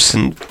pieces from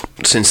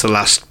since the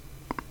last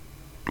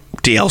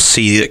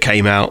DLC that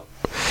came out,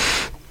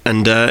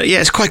 and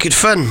it's quite good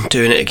fun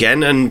doing it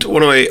again. And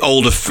one of my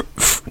older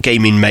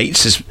gaming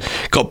mates has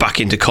got back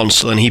into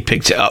console, and he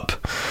picked it up.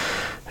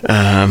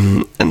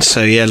 And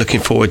so looking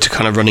forward to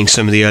kind of running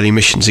some of the early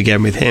missions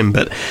again with him.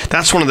 But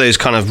that's one of those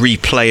kind of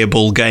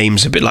replayable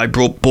games, a bit like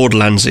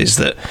Borderlands is,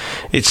 that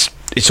it's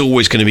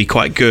always going to be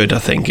quite good. I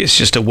think it's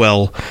just a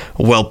well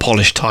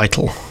polished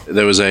title.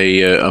 There was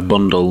a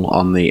bundle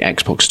on the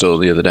Xbox store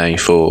the other day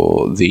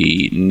for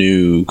the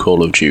new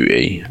Call of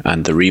Duty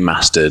and the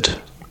remastered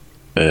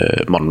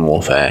Modern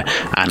Warfare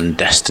and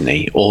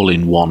Destiny, all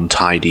in one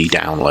tidy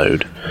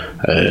download,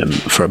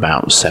 for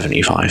about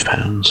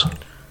 £75.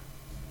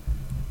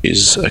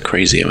 Is a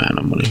crazy amount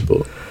of money,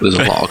 but there's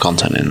a lot of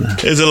content in there.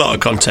 There's a lot of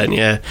content,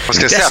 yeah. I was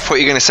going to say, I thought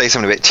you were going to say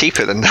something a bit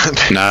cheaper than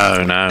that.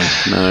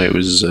 No, it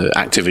was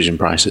Activision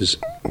prices.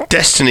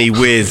 Destiny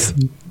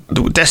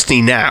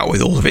now,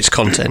 with all of its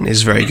content,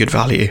 is very good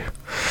value.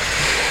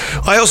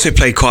 I also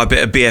played quite a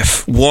bit of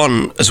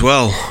BF1 as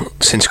well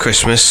since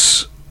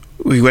Christmas,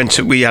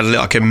 we had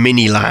like a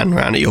mini LAN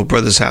round at your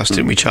brother's house,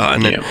 didn't we, Chart?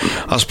 And then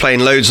I was playing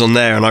loads on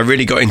there, and I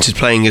really got into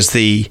playing as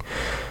the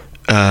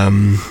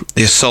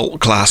assault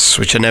class,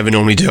 which I never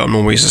normally do. I'm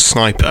always a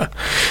sniper,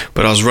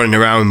 but I was running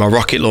around with my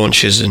rocket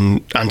launchers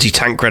and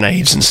anti-tank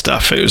grenades and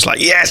stuff. It was like,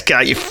 yes, get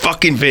out your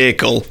fucking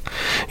vehicle.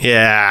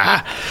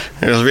 Yeah,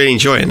 I was really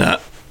enjoying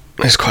that.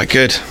 It's quite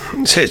good.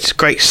 It's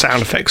great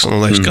sound effects on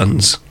all those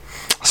guns.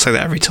 I say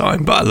that every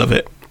time, but I love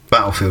it.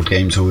 Battlefield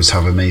games always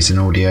have amazing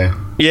audio.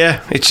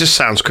 Yeah, it just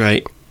sounds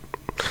great.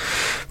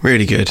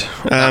 Really good.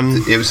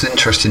 It was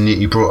interesting that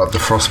you brought up the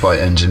Frostbite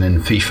engine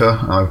in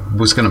FIFA. I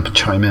was going to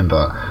chime in,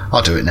 but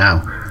I'll do it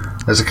now.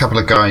 There's a couple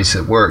of guys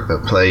at work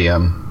that play,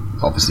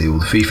 obviously, all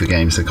the FIFA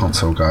games, the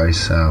console guys.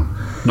 So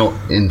not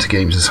into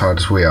games as hard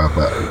as we are,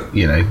 but,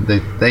 you know,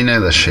 they know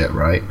their shit,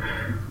 right?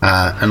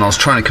 And I was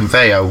trying to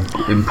convey how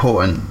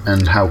important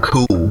and how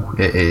cool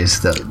it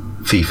is that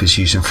FIFA's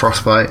using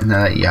Frostbite. And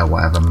they're like, yeah,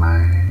 whatever,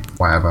 mate.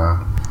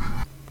 Whatever.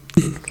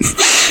 You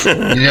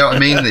know what I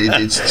mean?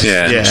 It's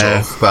just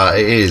off, but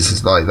it is.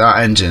 It's like, that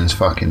engine's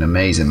fucking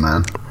amazing,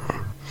 man.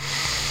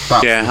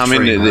 I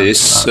mean,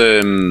 it's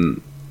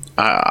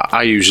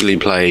I usually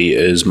play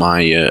as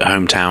my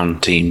hometown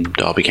team,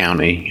 Derby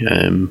County,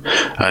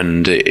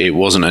 and it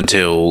wasn't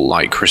until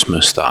like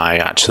Christmas that I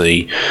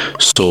actually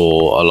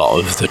saw a lot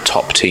of the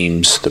top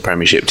teams, the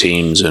Premiership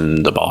teams,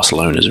 and the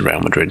Barcelonas and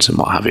Real Madrids and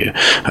what have you,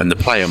 and the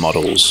player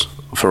models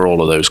for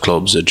all of those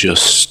clubs are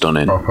just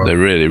stunning. They're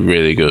really,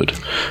 really good,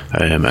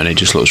 and it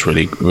just looks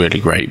really, really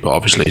great. But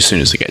obviously, as soon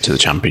as they get to the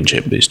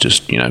Championship, it's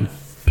just, you know,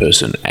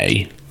 person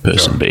A,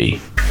 person B.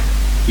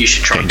 You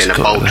should try being a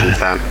Bolton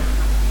fan.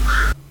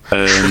 No,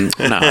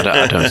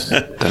 I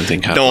don't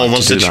think no one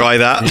wants to try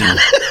that.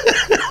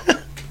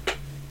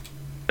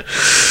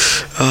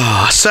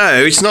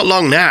 So it's not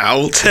long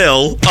now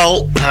till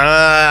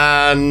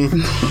I'm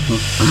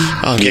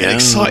getting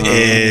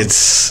excited.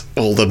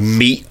 All the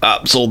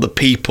meetups, all the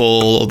people,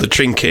 all the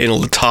drinking, all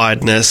the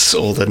tiredness,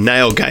 all the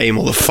nail game,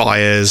 all the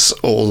fires,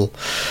 all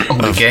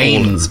the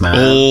games, man.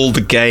 All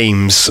the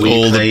games,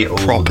 all the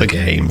proper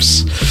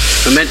games.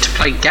 We're meant to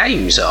play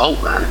games at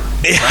Altman.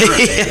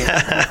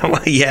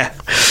 Well, yeah,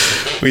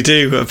 we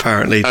do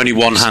apparently. Only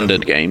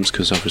one-handed games,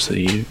 because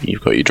obviously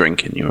you've got your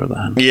drink in your other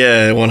hand.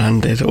 Yeah,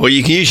 one-handed, or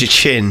you can use your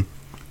chin.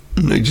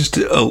 And just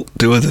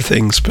do other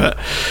things, but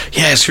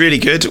yeah, it's really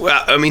good.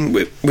 Well, I mean,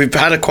 we've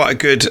had quite a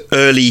good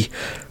early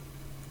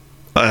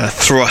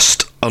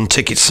thrust on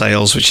ticket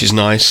sales, which is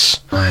nice.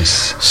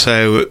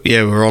 So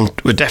yeah,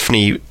 we're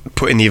definitely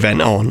putting the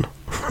event on.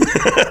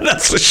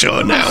 That's for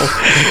sure now.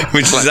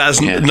 Which is not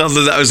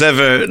that that was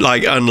ever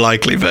like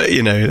unlikely, but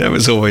you know, there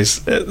was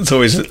always a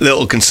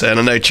little concern.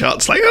 I know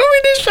Chart's like, we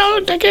need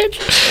some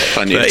tickets.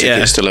 Plenty of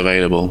tickets still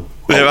available.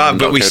 There are,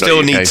 but we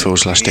still need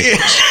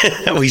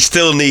we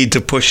still need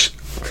to push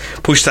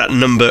that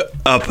number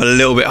up a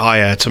little bit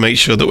higher to make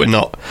sure that we're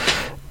not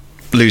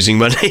losing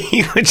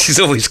money, which is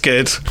always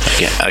good.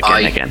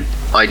 Again.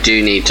 I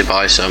do need to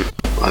buy some.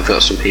 I've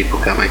got some people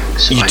coming.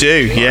 So you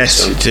do,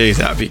 yes, you do.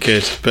 That'd be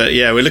good. But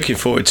yeah, we're looking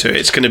forward to it.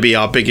 It's going to be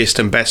our biggest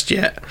and best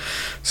yet.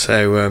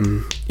 So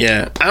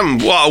yeah,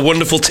 and what a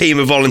wonderful team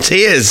of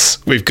volunteers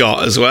we've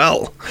got as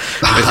well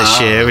with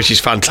this year, which is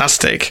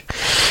fantastic.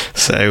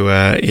 So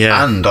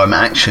yeah, and I'm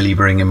actually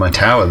bringing my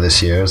tower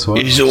this year as well.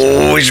 He's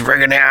always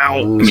bringing it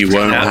out. You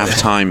won't have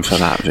time for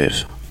that,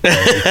 Viv.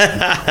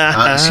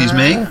 Excuse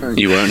me?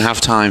 You won't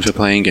have time for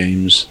playing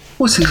games.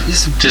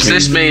 Does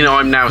this mean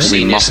I'm now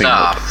senior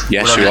staff?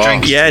 Yes, you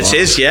are. Yeah, it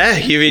is. Yeah,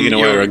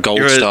 you're a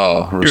gold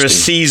star. You're a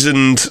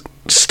seasoned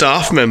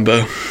staff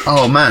member.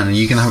 Oh man,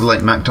 you can have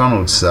like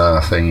McDonald's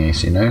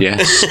thingies, you know?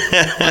 Yes.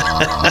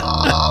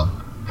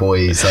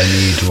 Boys, I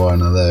need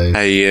one of those.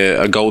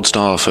 A gold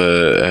star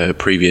for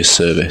previous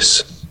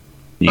service.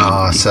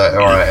 All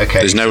right, okay.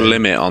 There's no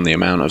limit on the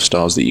amount of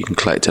stars that you can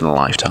collect in a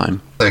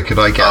lifetime. So could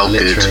I get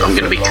literally I'm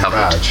going to be covered.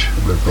 Badge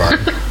with like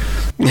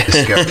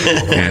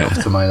Discovery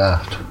off to my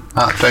left?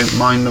 Don't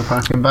mind the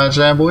fucking badge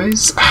there,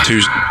 boys.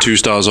 2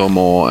 stars or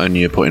more, and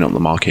you're putting up the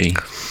marquee.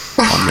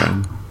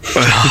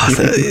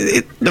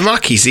 The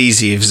marquee's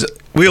easy.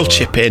 We'll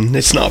chip in.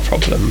 It's not a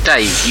problem.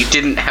 Dave, you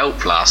didn't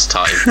help last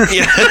time.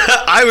 Yeah,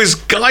 I was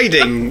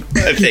guiding.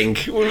 I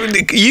think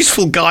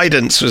useful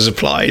guidance was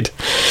applied.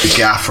 The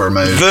gaffer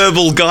mode.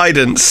 Verbal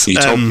guidance. You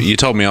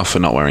told me off for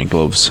not wearing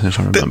gloves, if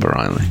I remember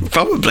rightly.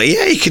 Probably.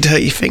 Yeah, you could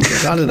hurt your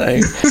fingers. I don't know.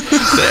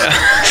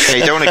 Yeah,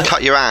 you don't want to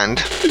cut your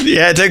hand.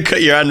 Yeah, don't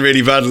cut your hand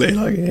really badly.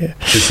 Like,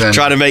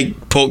 trying to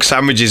make pork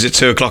sandwiches at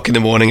 2:00 in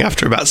the morning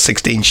after about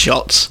 16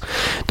 shots.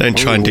 Don't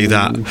try and do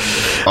that.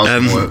 I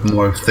was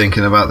more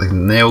thinking about the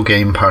nail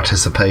game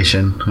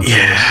participation.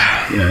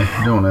 Yeah. You know,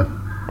 you don't want to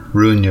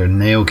ruin your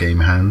nail game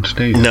hand,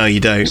 do you? No,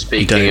 you don't.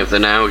 Speaking of the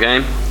nail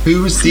game,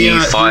 who was the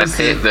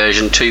Firepit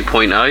version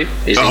 2.0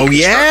 is in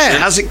construction.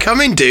 How's it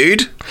coming,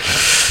 dude?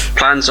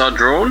 Plans are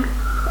drawn.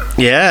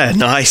 Yeah,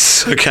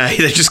 nice. Okay,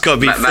 they've just got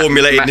to be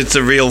formulated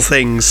into real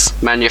things.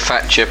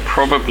 Manufacture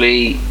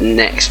probably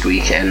next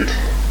weekend.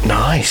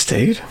 Nice,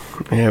 dude.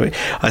 Yeah,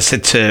 I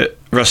said to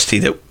Rusty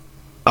that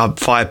our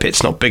fire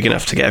pit's not big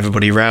enough to get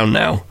everybody around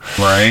now.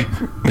 Right.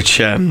 Which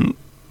the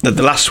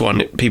last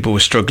one, people were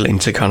struggling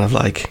to kind of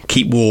like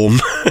keep warm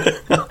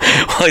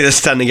while they're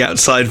standing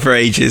outside for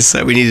ages.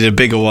 So we needed a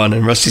bigger one,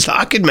 and Rusty's like,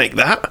 I could make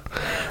that.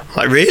 I'm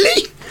like,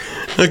 really?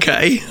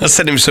 Okay. I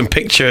sent him some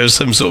pictures,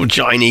 some sort of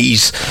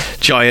Chinese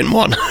giant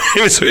one.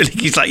 It was really.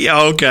 He's like, yeah,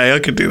 okay, I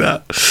could do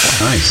that.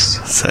 Nice.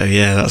 So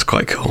yeah, that's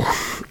quite cool.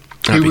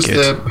 Who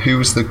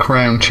was the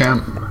crown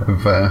champ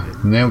of the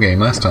Nail Game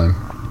last time?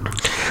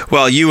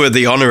 Well, you were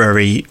the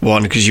honorary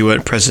one because you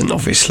weren't present,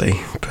 obviously.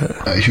 But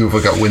whoever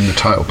got win the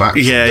title back.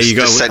 Yeah, you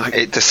got.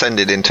 It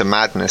descended into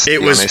madness.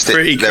 It was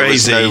pretty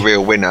crazy. There was no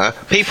real winner.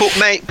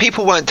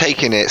 People weren't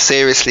taking it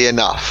seriously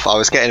enough. I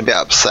was getting a bit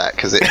upset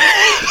because it.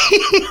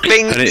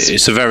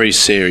 It's a very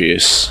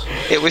serious.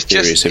 It was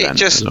just. Event It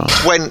just well.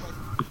 went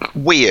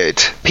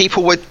weird.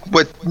 People were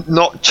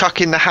not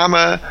chucking the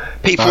hammer.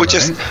 People were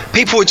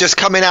just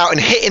coming out and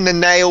hitting the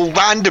nail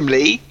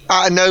randomly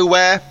out of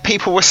nowhere.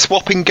 People were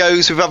swapping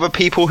goes with other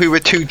people who were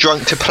too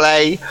drunk to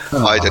play.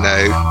 I don't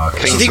know.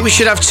 Do you think we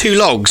should have 2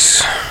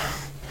 logs?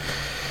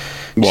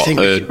 What,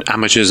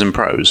 amateurs and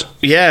pros?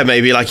 Yeah,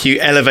 maybe like you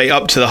elevate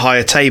up to the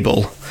higher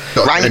table.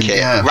 Ranking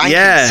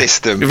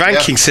system.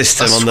 Ranking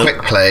system That's on the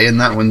quick play,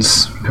 and that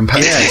one's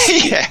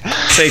competitive. Yeah.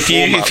 So if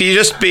you're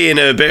just being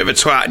a bit of a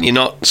twat and you're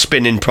not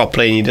spinning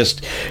properly, and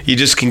you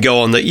just can go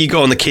on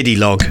the kiddie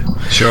log.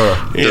 Sure.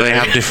 Do they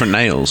have different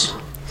nails?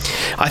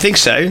 I think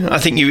so. I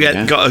think you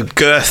got a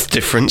girth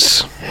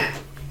difference.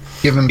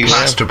 Give them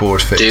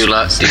plasterboard fits. Do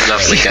love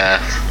the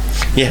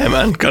girth. Yeah,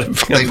 man. They've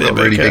got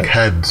really big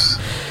heads.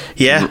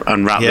 Yeah.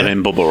 And wrap them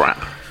in bubble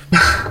wrap.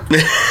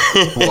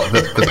 What,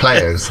 the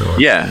players? Or?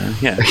 Yeah.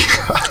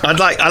 I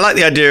like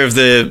the idea of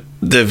the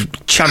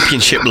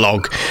championship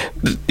log.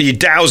 You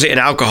douse it in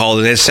alcohol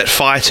and then set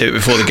fire to it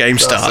before the game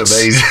starts.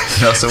 That's amazing.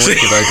 That's a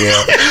wicked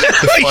idea.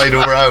 The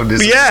final round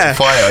is on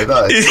fire.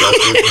 That's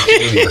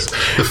genius.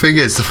 The thing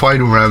is, the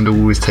final round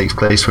always takes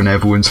place when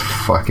everyone's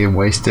fucking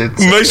wasted.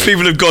 So. Most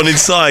people have gone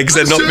inside because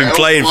they've not been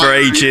playing for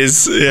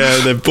ages. Yeah,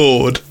 they're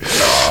bored.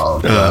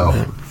 Oh,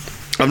 no.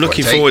 I'm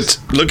looking forward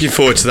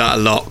to that a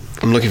lot.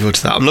 I'm looking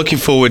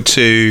forward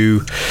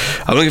to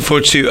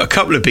a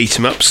couple of beat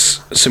 'em ups,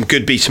 some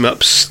good beat 'em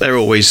ups.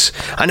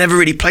 I never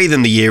really play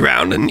them the year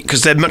round, and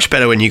because they're much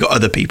better when you got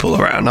other people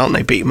around, aren't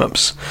they? Beat 'em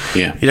ups.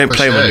 Yeah. You don't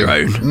play them on your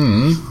own.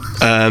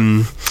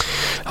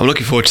 I'm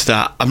looking forward to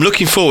that. I'm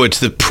looking forward to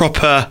the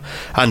proper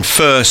and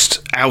first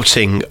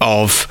outing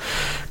of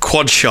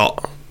Quad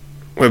Shot,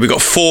 where we've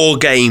got 4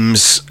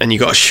 games and you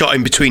got a shot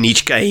in between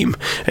each game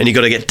and you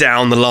got to get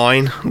down the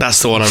line. That's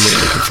the one I'm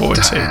really looking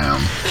forward to.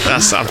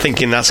 I'm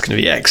thinking that's going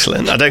to be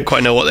excellent. I don't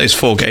quite know what those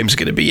 4 games are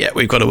going to be yet.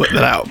 We've got to work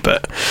that out.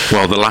 But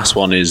well, the last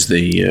one is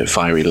the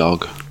fiery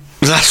log.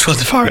 That's what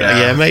the fiery log.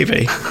 Yeah,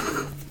 maybe.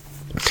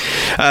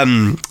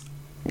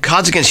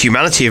 Cards Against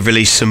Humanity have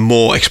released some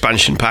more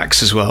expansion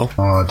packs as well.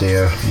 Oh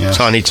dear. Yeah.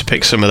 So I need to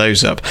pick some of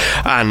those up.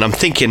 And I'm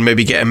thinking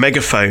maybe get a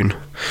megaphone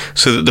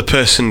so that the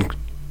person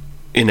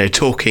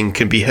talking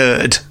can be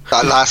heard.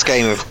 That last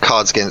game of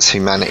Cards Against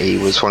Humanity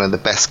was one of the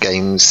best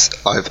games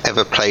I've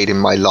ever played in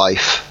my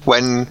life.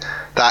 When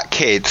that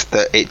kid,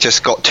 that it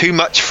just got too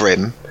much for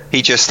him,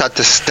 he just had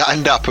to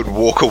stand up and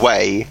walk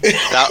away.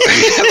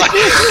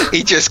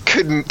 He just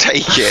couldn't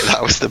take it.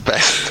 That was the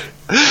best.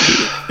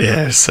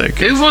 Yeah, so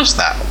good. Who was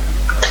that?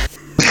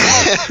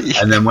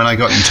 And then when I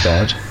got into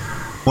bed,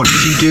 what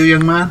did you do,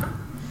 young man?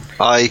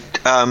 I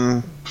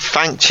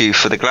thanked you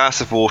for the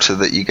glass of water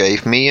that you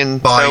gave me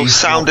and fell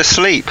sound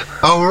asleep.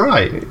 Oh,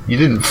 right. You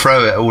didn't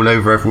throw it all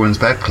over everyone's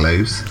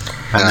bedclothes.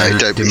 No,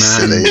 don't be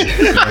silly.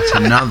 Yet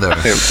another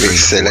Don't be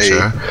silly.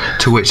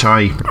 To which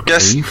I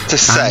just gave. to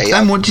say.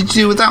 And what did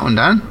you do with that one,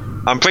 Dan?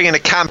 I'm bringing a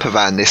camper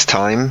van this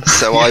time,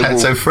 so I will.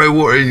 So throw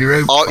water in your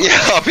own.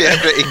 I'll be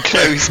able to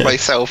enclose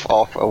myself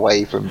off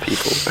away from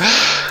people.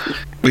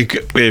 I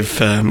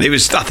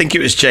think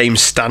it was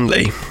James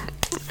Stanley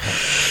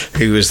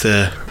who was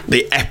the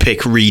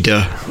epic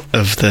reader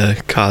of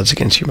the Cards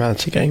Against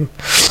Humanity game.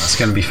 It's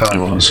going to be fun.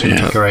 It was,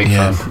 yeah. Great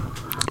fun.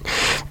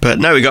 But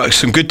no, we got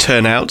some good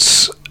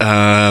turnouts.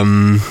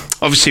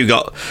 Obviously, we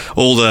got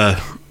all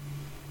the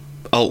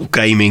alt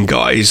gaming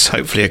guys.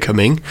 Hopefully, are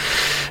coming,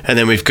 and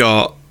then we've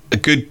got a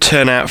good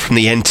turnout from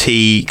the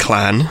NT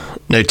clan,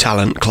 No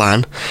Talent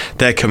clan.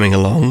 They're coming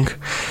along.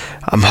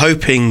 I'm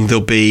hoping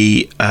there'll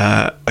be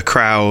a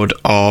crowd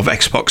of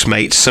Xbox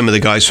mates, some of the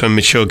guys from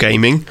Mature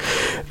Gaming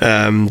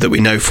that we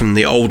know from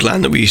the old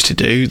land that we used to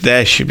do.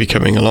 They should be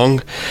coming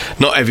along.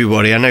 Not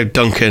everybody. I know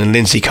Duncan and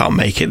Lindsay can't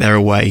make it. They're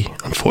away,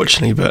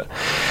 unfortunately. But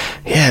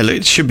yeah, look,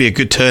 it should be a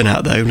good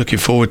turnout, though. Looking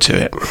forward to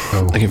it.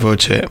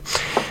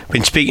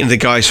 Been speaking to the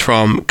guys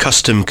from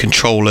Custom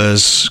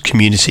Controllers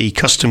Community,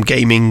 Custom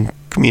Gaming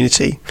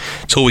Community.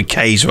 It's all with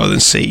K's rather than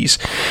C's.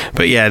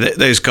 But yeah,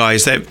 those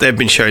guys, they've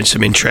been showing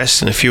some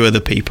interest, and a few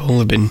other people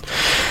have been.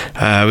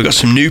 We've got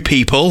some new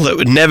people that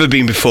had never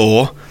been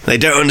before. They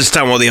don't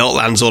understand what the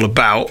Altland's all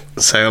about,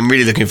 so I'm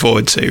really looking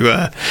forward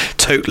to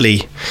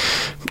totally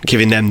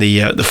giving them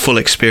the full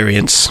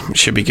experience. It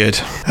should be good.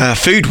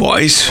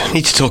 Food-wise, we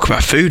need to talk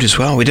about food as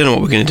well. We don't know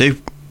what we're going to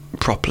do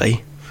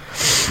properly.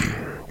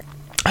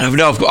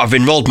 I've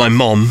enrolled my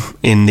mom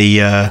in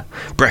the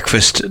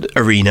breakfast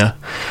arena,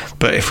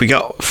 but if we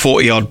got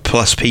 40 odd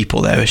plus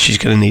people there, she's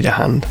going to need a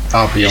hand.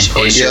 I'll be on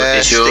point. Is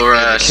your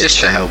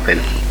sister helping?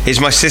 Is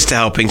my sister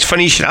helping? It's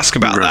funny you should ask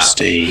about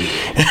Rusty.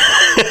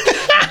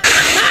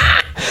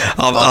 that.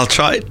 I'll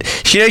try.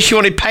 She knows she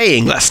wanted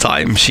paying last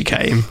time she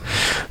came,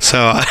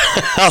 so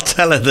I'll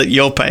tell her that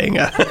you're paying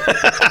her.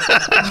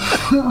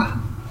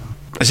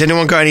 Has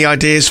anyone got any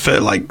ideas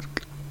for like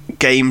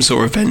games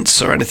or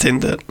events or anything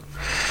that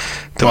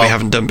we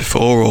haven't done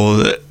before,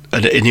 or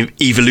an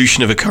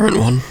evolution of a current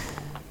one?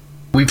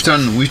 We've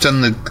done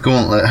the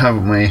gauntlet,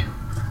 haven't we?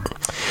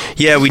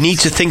 Yeah, we need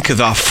to think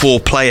of our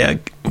 4-player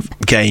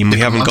game. We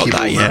haven't got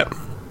that yet.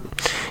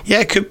 Yeah,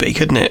 it could be,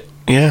 couldn't it?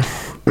 Yeah.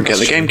 Get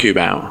the GameCube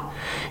out.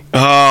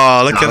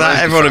 Oh, look at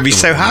that. Everyone would be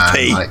so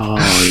happy.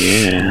 Oh,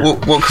 yeah.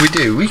 What could we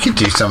do? We could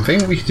do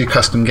something. We could do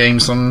custom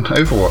games on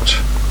Overwatch.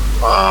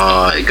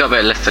 Oh, you got a bit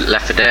of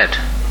Left 4 Dead.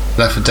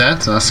 Left 4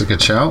 Dead, that's a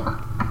good shout.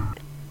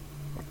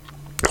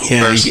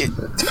 Yeah.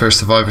 First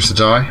survivors to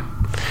die.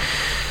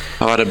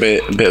 I've had a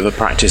bit of a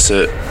practice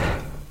at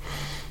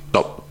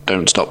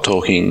Don't Stop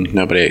Talking,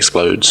 Nobody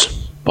Explodes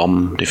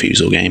bomb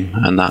defusal game,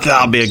 and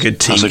that'll be a good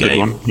team that's a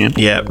game. good one.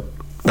 Yeah,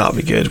 that'll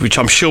be good. Which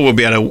I'm sure we'll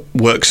be able to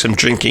work some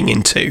drinking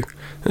into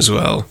as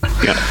well.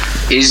 Yeah.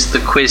 Is the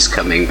quiz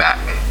coming back?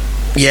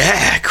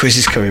 Yeah, quiz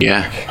is coming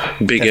back. Yeah,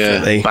 bigger,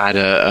 Definitely.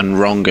 badder, and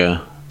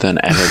wronger than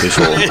ever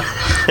before.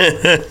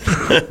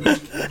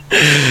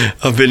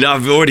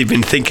 I've already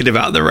been thinking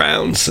about the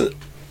rounds,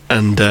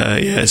 and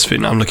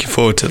I'm looking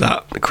forward to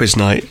that quiz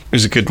night. It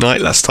was a good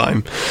night last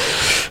time.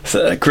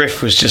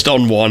 Griff was just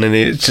on one, and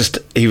anyone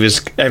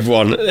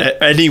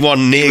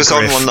near He was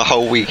Griff, on one the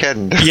whole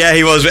weekend. Yeah,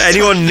 he was. But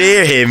anyone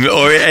near him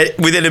or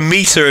within a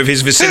metre of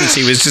his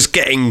vicinity was just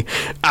getting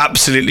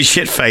absolutely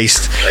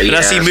shit-faced. And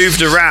as he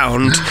moved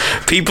around,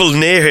 people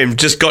near him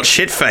just got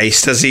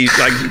shit-faced as he,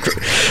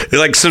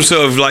 like some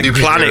sort of like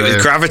planet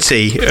with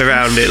gravity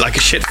around it, like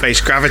a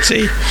shit-faced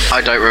gravity.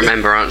 I don't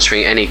remember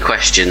answering any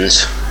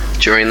questions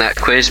during that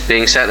quiz,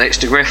 being sat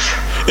next to Griff.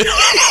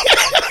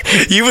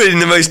 You were in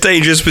the most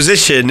dangerous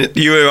position.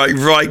 You were like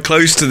right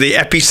close to the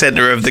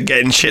epicenter of the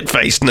getting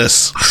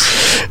shit-facedness.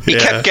 He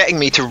kept getting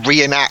me to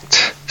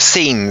reenact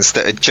scenes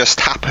that had just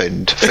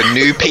happened for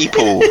new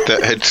people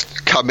that had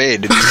come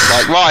in, and he was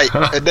like, right,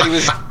 and then he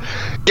was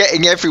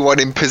getting everyone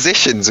in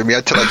positions, and we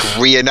had to like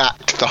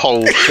reenact the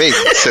whole thing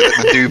so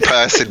that the new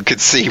person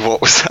could see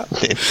what was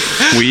happening.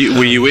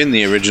 Were you in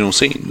the original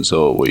scenes,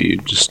 or were you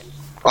just...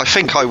 I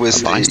think I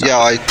was. Yeah,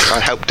 I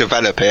helped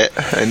develop it,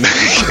 and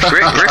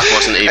Griff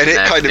wasn't even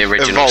there for the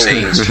original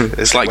scenes.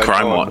 It's like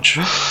Crime Watch.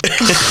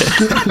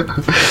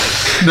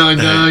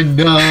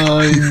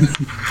 999.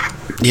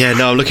 Yeah,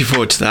 no, I'm looking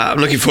forward to that. I'm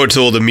looking forward to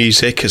all the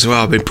music as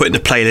well. I've been putting the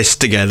playlist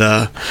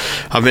together.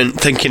 I've been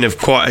thinking of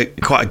quite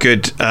a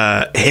good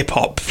hip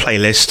hop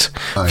playlist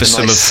for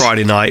some of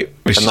Friday night.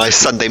 A nice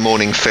Sunday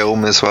morning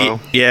film as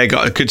well. Yeah,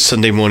 got a good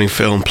Sunday morning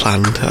film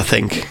planned, I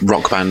think.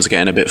 Rock band's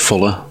getting a bit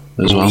fuller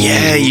as well.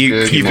 Yeah,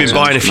 you've been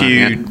buying a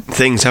few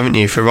things, haven't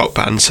you, for Rock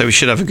Band? So we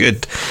should have a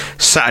good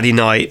Saturday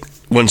night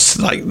once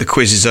like the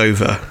quiz is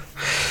over.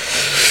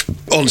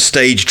 On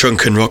stage,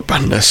 drunken rock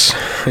bandness.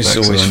 It's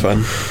always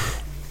fun.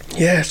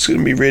 Yeah, it's going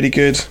to be really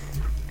good.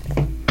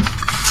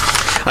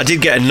 I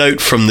did get a note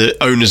from the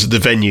owners of the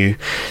venue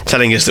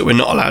telling us that we're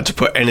not allowed to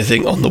put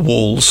anything on the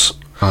walls.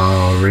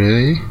 Oh,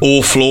 really?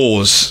 Or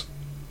floors.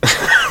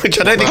 Which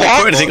I don't think we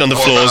put anything on the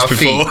floors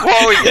before.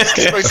 Whoa, you're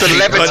supposed to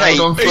levitate.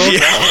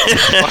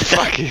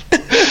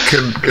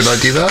 Can I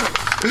do that?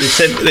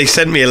 They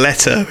sent me a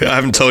letter. I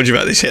haven't told you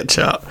about this yet,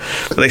 Chart.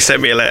 But they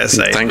sent me a letter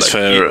saying... Thanks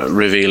for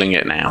revealing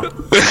it now.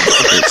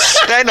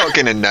 They're not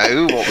going to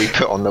know what we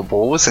put on the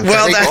walls.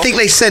 Well, I think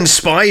they send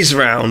spies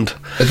around.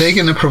 Are they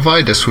going to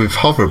provide us with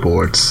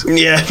hoverboards?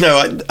 Yeah,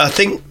 no, I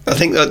think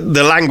that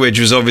the language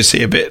was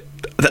obviously a bit...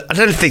 I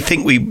don't know if they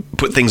think we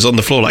put things on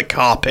the floor like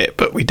carpet,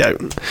 but we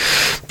don't.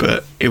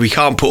 But we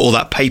can't put all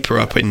that paper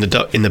up in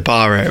the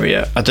bar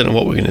area. I don't know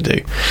what we're going to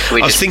do.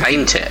 We just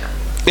paint it.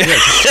 Yeah,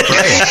 just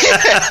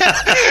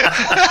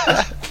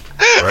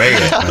spray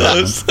it.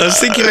 I was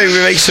thinking maybe we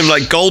make some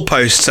like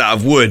goalposts out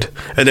of wood,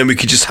 and then we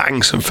could just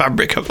hang some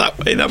fabric up that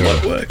way. That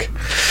might work.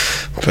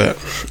 But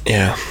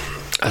yeah,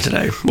 I don't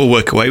know. We'll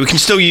work away. We can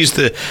still use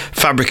the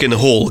fabric in the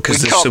hall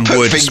because there's some wood.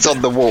 We can't put things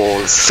on the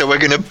walls, so we're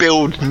going to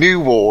build new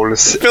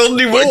walls. Build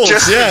new walls,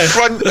 just yeah. in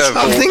front of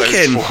all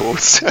those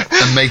walls.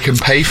 And make them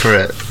pay for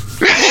it.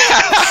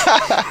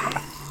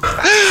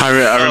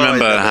 I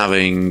remember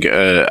having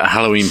a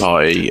Halloween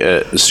party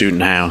at the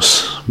student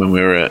house when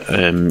we were at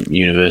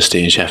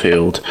university in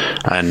Sheffield,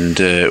 and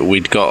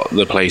we'd got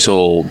the place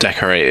all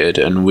decorated,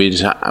 and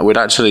we'd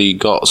actually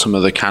got some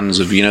of the cans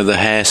of, you know, the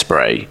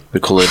hairspray,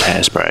 the coloured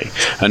hairspray,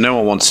 and no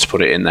one wanted to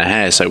put it in their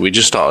hair, so we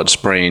just started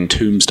spraying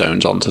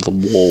tombstones onto the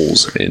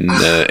walls in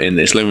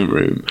this living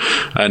room,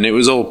 and it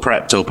was all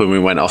prepped up, and we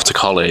went off to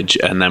college,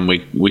 and then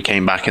we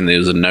came back, and there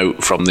was a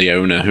note from the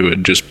owner who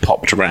had just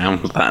popped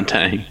around that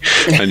day.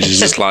 And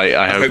she's just like,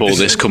 I hope all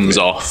this comes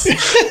off.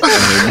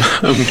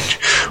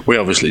 We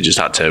obviously just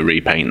had to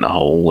repaint the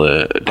whole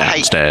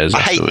downstairs. I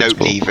hate note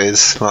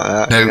leavers like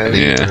that. Note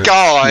leavers.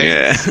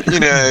 Guy,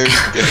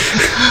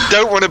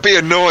 don't want to be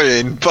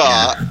annoying,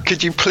 but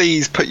could you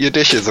please put your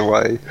dishes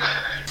away?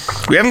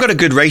 We haven't got a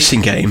good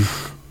racing game.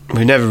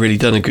 We've never really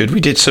done a good.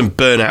 We did some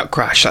Burnout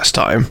Crash last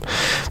time,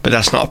 but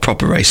that's not a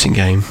proper racing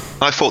game.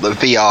 I thought that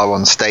VR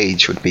on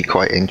stage would be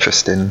quite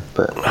interesting,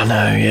 but I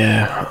know,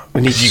 yeah.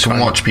 We need. You can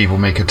watch people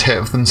make a tit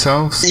of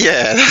themselves.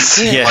 Yeah, that's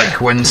it. Yeah.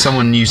 Like when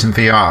someone using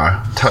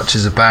VR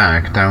touches a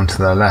bag down to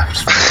their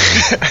left,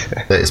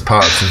 that it's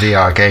part of the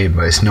VR game,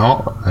 but it's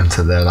not,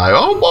 until they're like,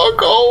 "Oh my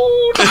god!"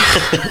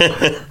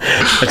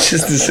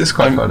 It's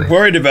quite funny.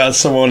 Worried about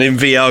someone in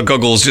VR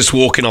goggles just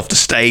walking off the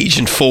stage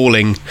and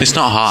falling. It's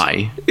not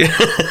high.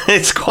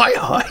 It's quite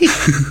high.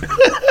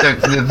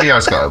 The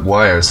VR's got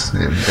wires.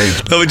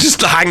 They were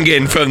just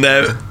hanging from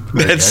their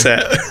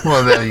headset.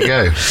 Well, there you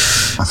go.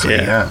 That's what you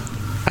get.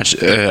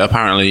 Actually,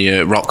 apparently,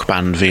 Rock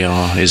Band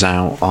VR is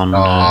out on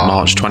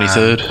March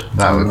 23rd. Man,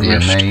 that would be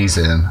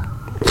amazing.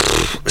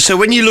 So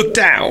when you look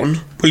down,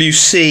 will you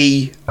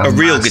see a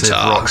real massive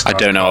guitar? rockstar I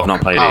don't know. I've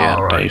not played it rock. yet,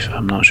 Oh, right. Dave.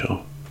 I'm not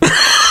sure.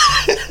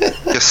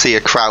 Just see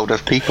a crowd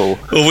of people.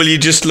 Or will you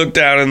just look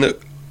down and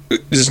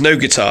there's no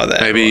guitar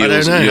there? Maybe I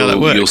don't know how that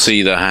works. you'll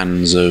see the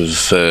hands of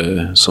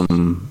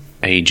some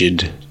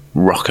aged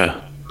rocker,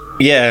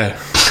 Yeah.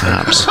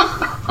 perhaps,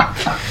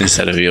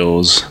 instead of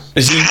yours.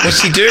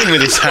 What's he doing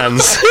with his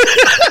hands?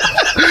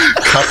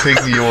 Cupping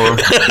your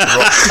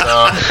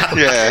rockstar.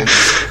 Yeah.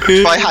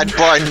 If I had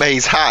Brian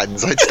May's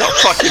hands, I'd stop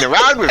fucking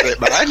around with it,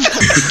 man.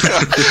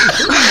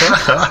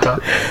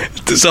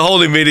 There's a whole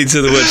new meaning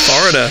to the word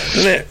foreigner,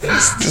 isn't it?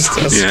 That's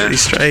pretty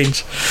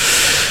strange.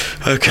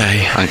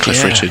 Okay. And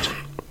Cliff Richard.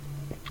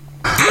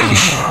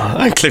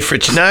 And Cliff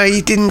Richard. No,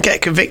 he didn't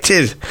get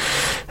convicted.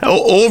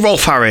 Or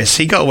Rolf Harris.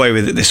 He got away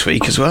with it this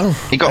week as well.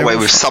 He got away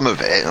with some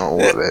of it, not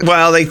all of it.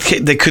 Well, they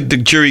could. The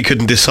jury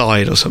couldn't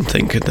decide or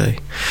something, could they?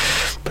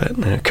 But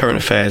no, current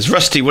affairs.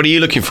 Rusty, what are you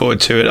looking forward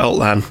to at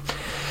Altland?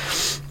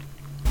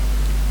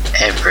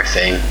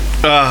 Everything.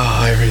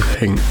 Oh,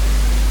 everything.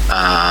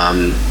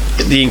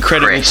 The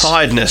incredible Chris.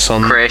 tiredness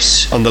on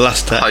Chris the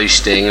last day.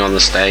 hosting on the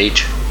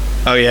stage.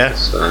 Oh yeah,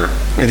 So,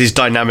 with his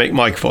dynamic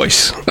mic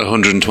voice.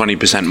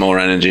 120% more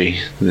energy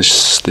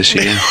this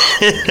year.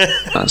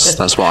 That's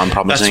what I'm That's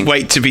promising.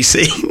 wait to be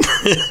seen.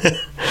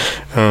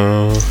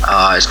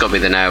 it's got to be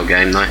the nail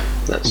game though.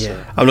 That's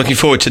I'm looking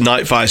forward to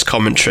Nightfire's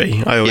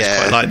commentary. I always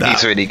quite like that.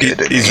 he's really good.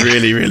 isn't He's he?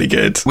 really, really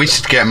good. We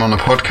should get him on a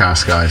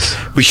podcast, guys,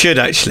 We should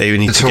actually. We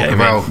need to to talk get him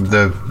about in.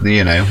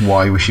 the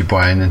why we should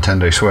buy a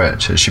Nintendo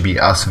Switch. It should be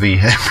us v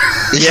him.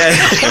 Yeah,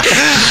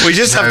 we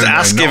just have to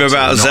ask him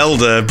about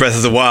Zelda Breath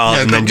of the Wild,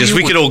 Yeah, and then but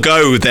we could all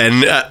go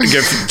then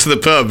go to the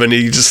pub, and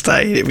he just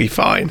stay. It'd be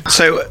fine.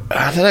 So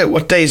I don't know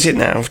what day is it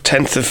now.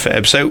 10th of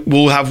Feb. So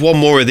we'll have one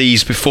more of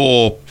these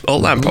before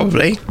Altland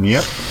probably.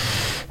 Yep.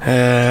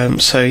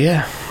 So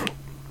yeah,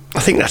 I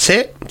think that's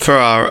it for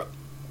our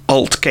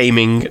Alt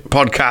Gaming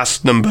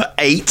podcast number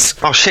 8.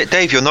 Oh shit,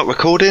 Dave, you're not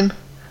recording?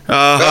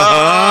 How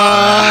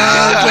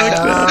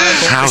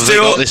have they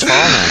got this far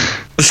now?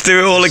 Let's do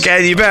it all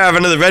again. You better have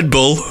another Red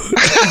Bull.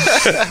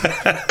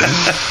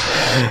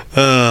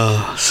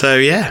 So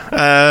yeah,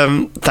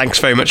 thanks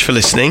very much for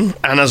listening.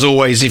 And as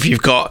always, if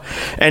you've got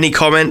any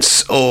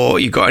comments or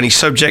you've got any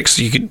subjects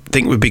you could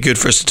think would be good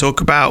for us to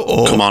talk about,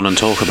 or Come on and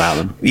talk about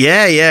them.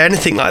 yeah,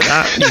 anything like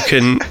that, you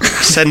can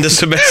send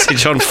us a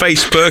message on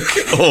Facebook,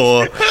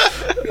 or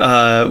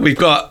we've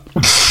got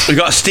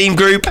a Steam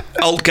group,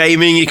 Alt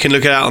Gaming. You can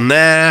look it out on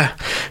there.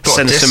 Got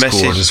Send a us a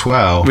Discord message as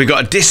well. We've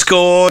got a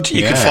Discord.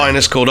 You can Yeah. find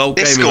us called Alt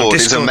Gaming on Discord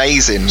is Discord.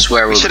 amazing. It's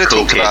where all We the should have cool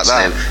talked about kids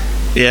that. live.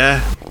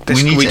 Yeah,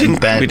 We need to didn't.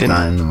 embed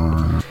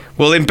that.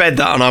 We'll embed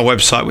that on our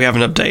website. We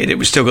haven't updated it.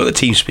 We've still got the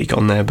TeamSpeak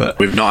on there, but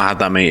We've not had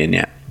that meeting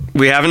yet.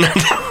 we haven't.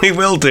 We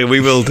will do.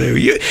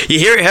 You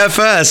hear it here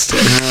first.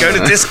 Go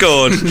to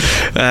Discord.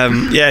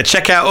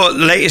 Check out all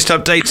the latest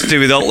updates to do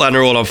with Altland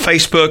are all on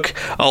Facebook,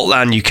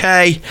 Altland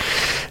UK.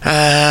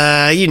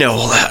 You know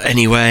all that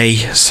anyway,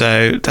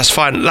 so that's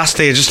fine.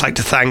 Lastly, I'd just like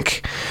to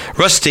thank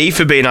Rusty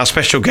for being our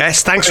special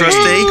guest. Thanks,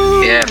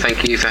 Rusty. Yeah,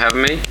 thank you for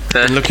having me.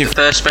 The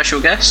first special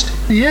guest.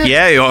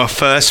 Yeah, you're our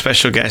first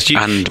special guest.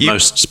 And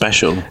most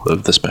special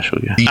of the special,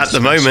 yeah. at the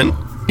moment.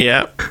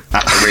 Yeah.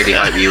 I really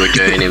hope you were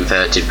doing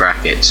inverted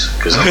brackets,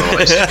 because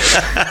otherwise.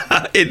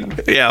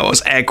 It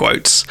was air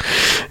quotes.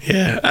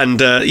 Yeah, and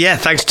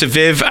thanks to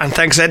Viv and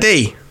thanks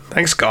Eddie.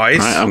 Thanks, guys.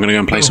 Right, I'm going to go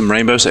and play some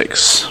Rainbow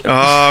Six.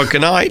 Oh,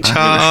 good night,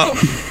 chap.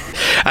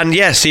 And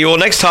see you all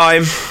next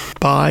time.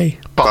 Bye.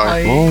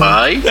 Bye.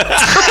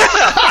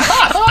 Bye.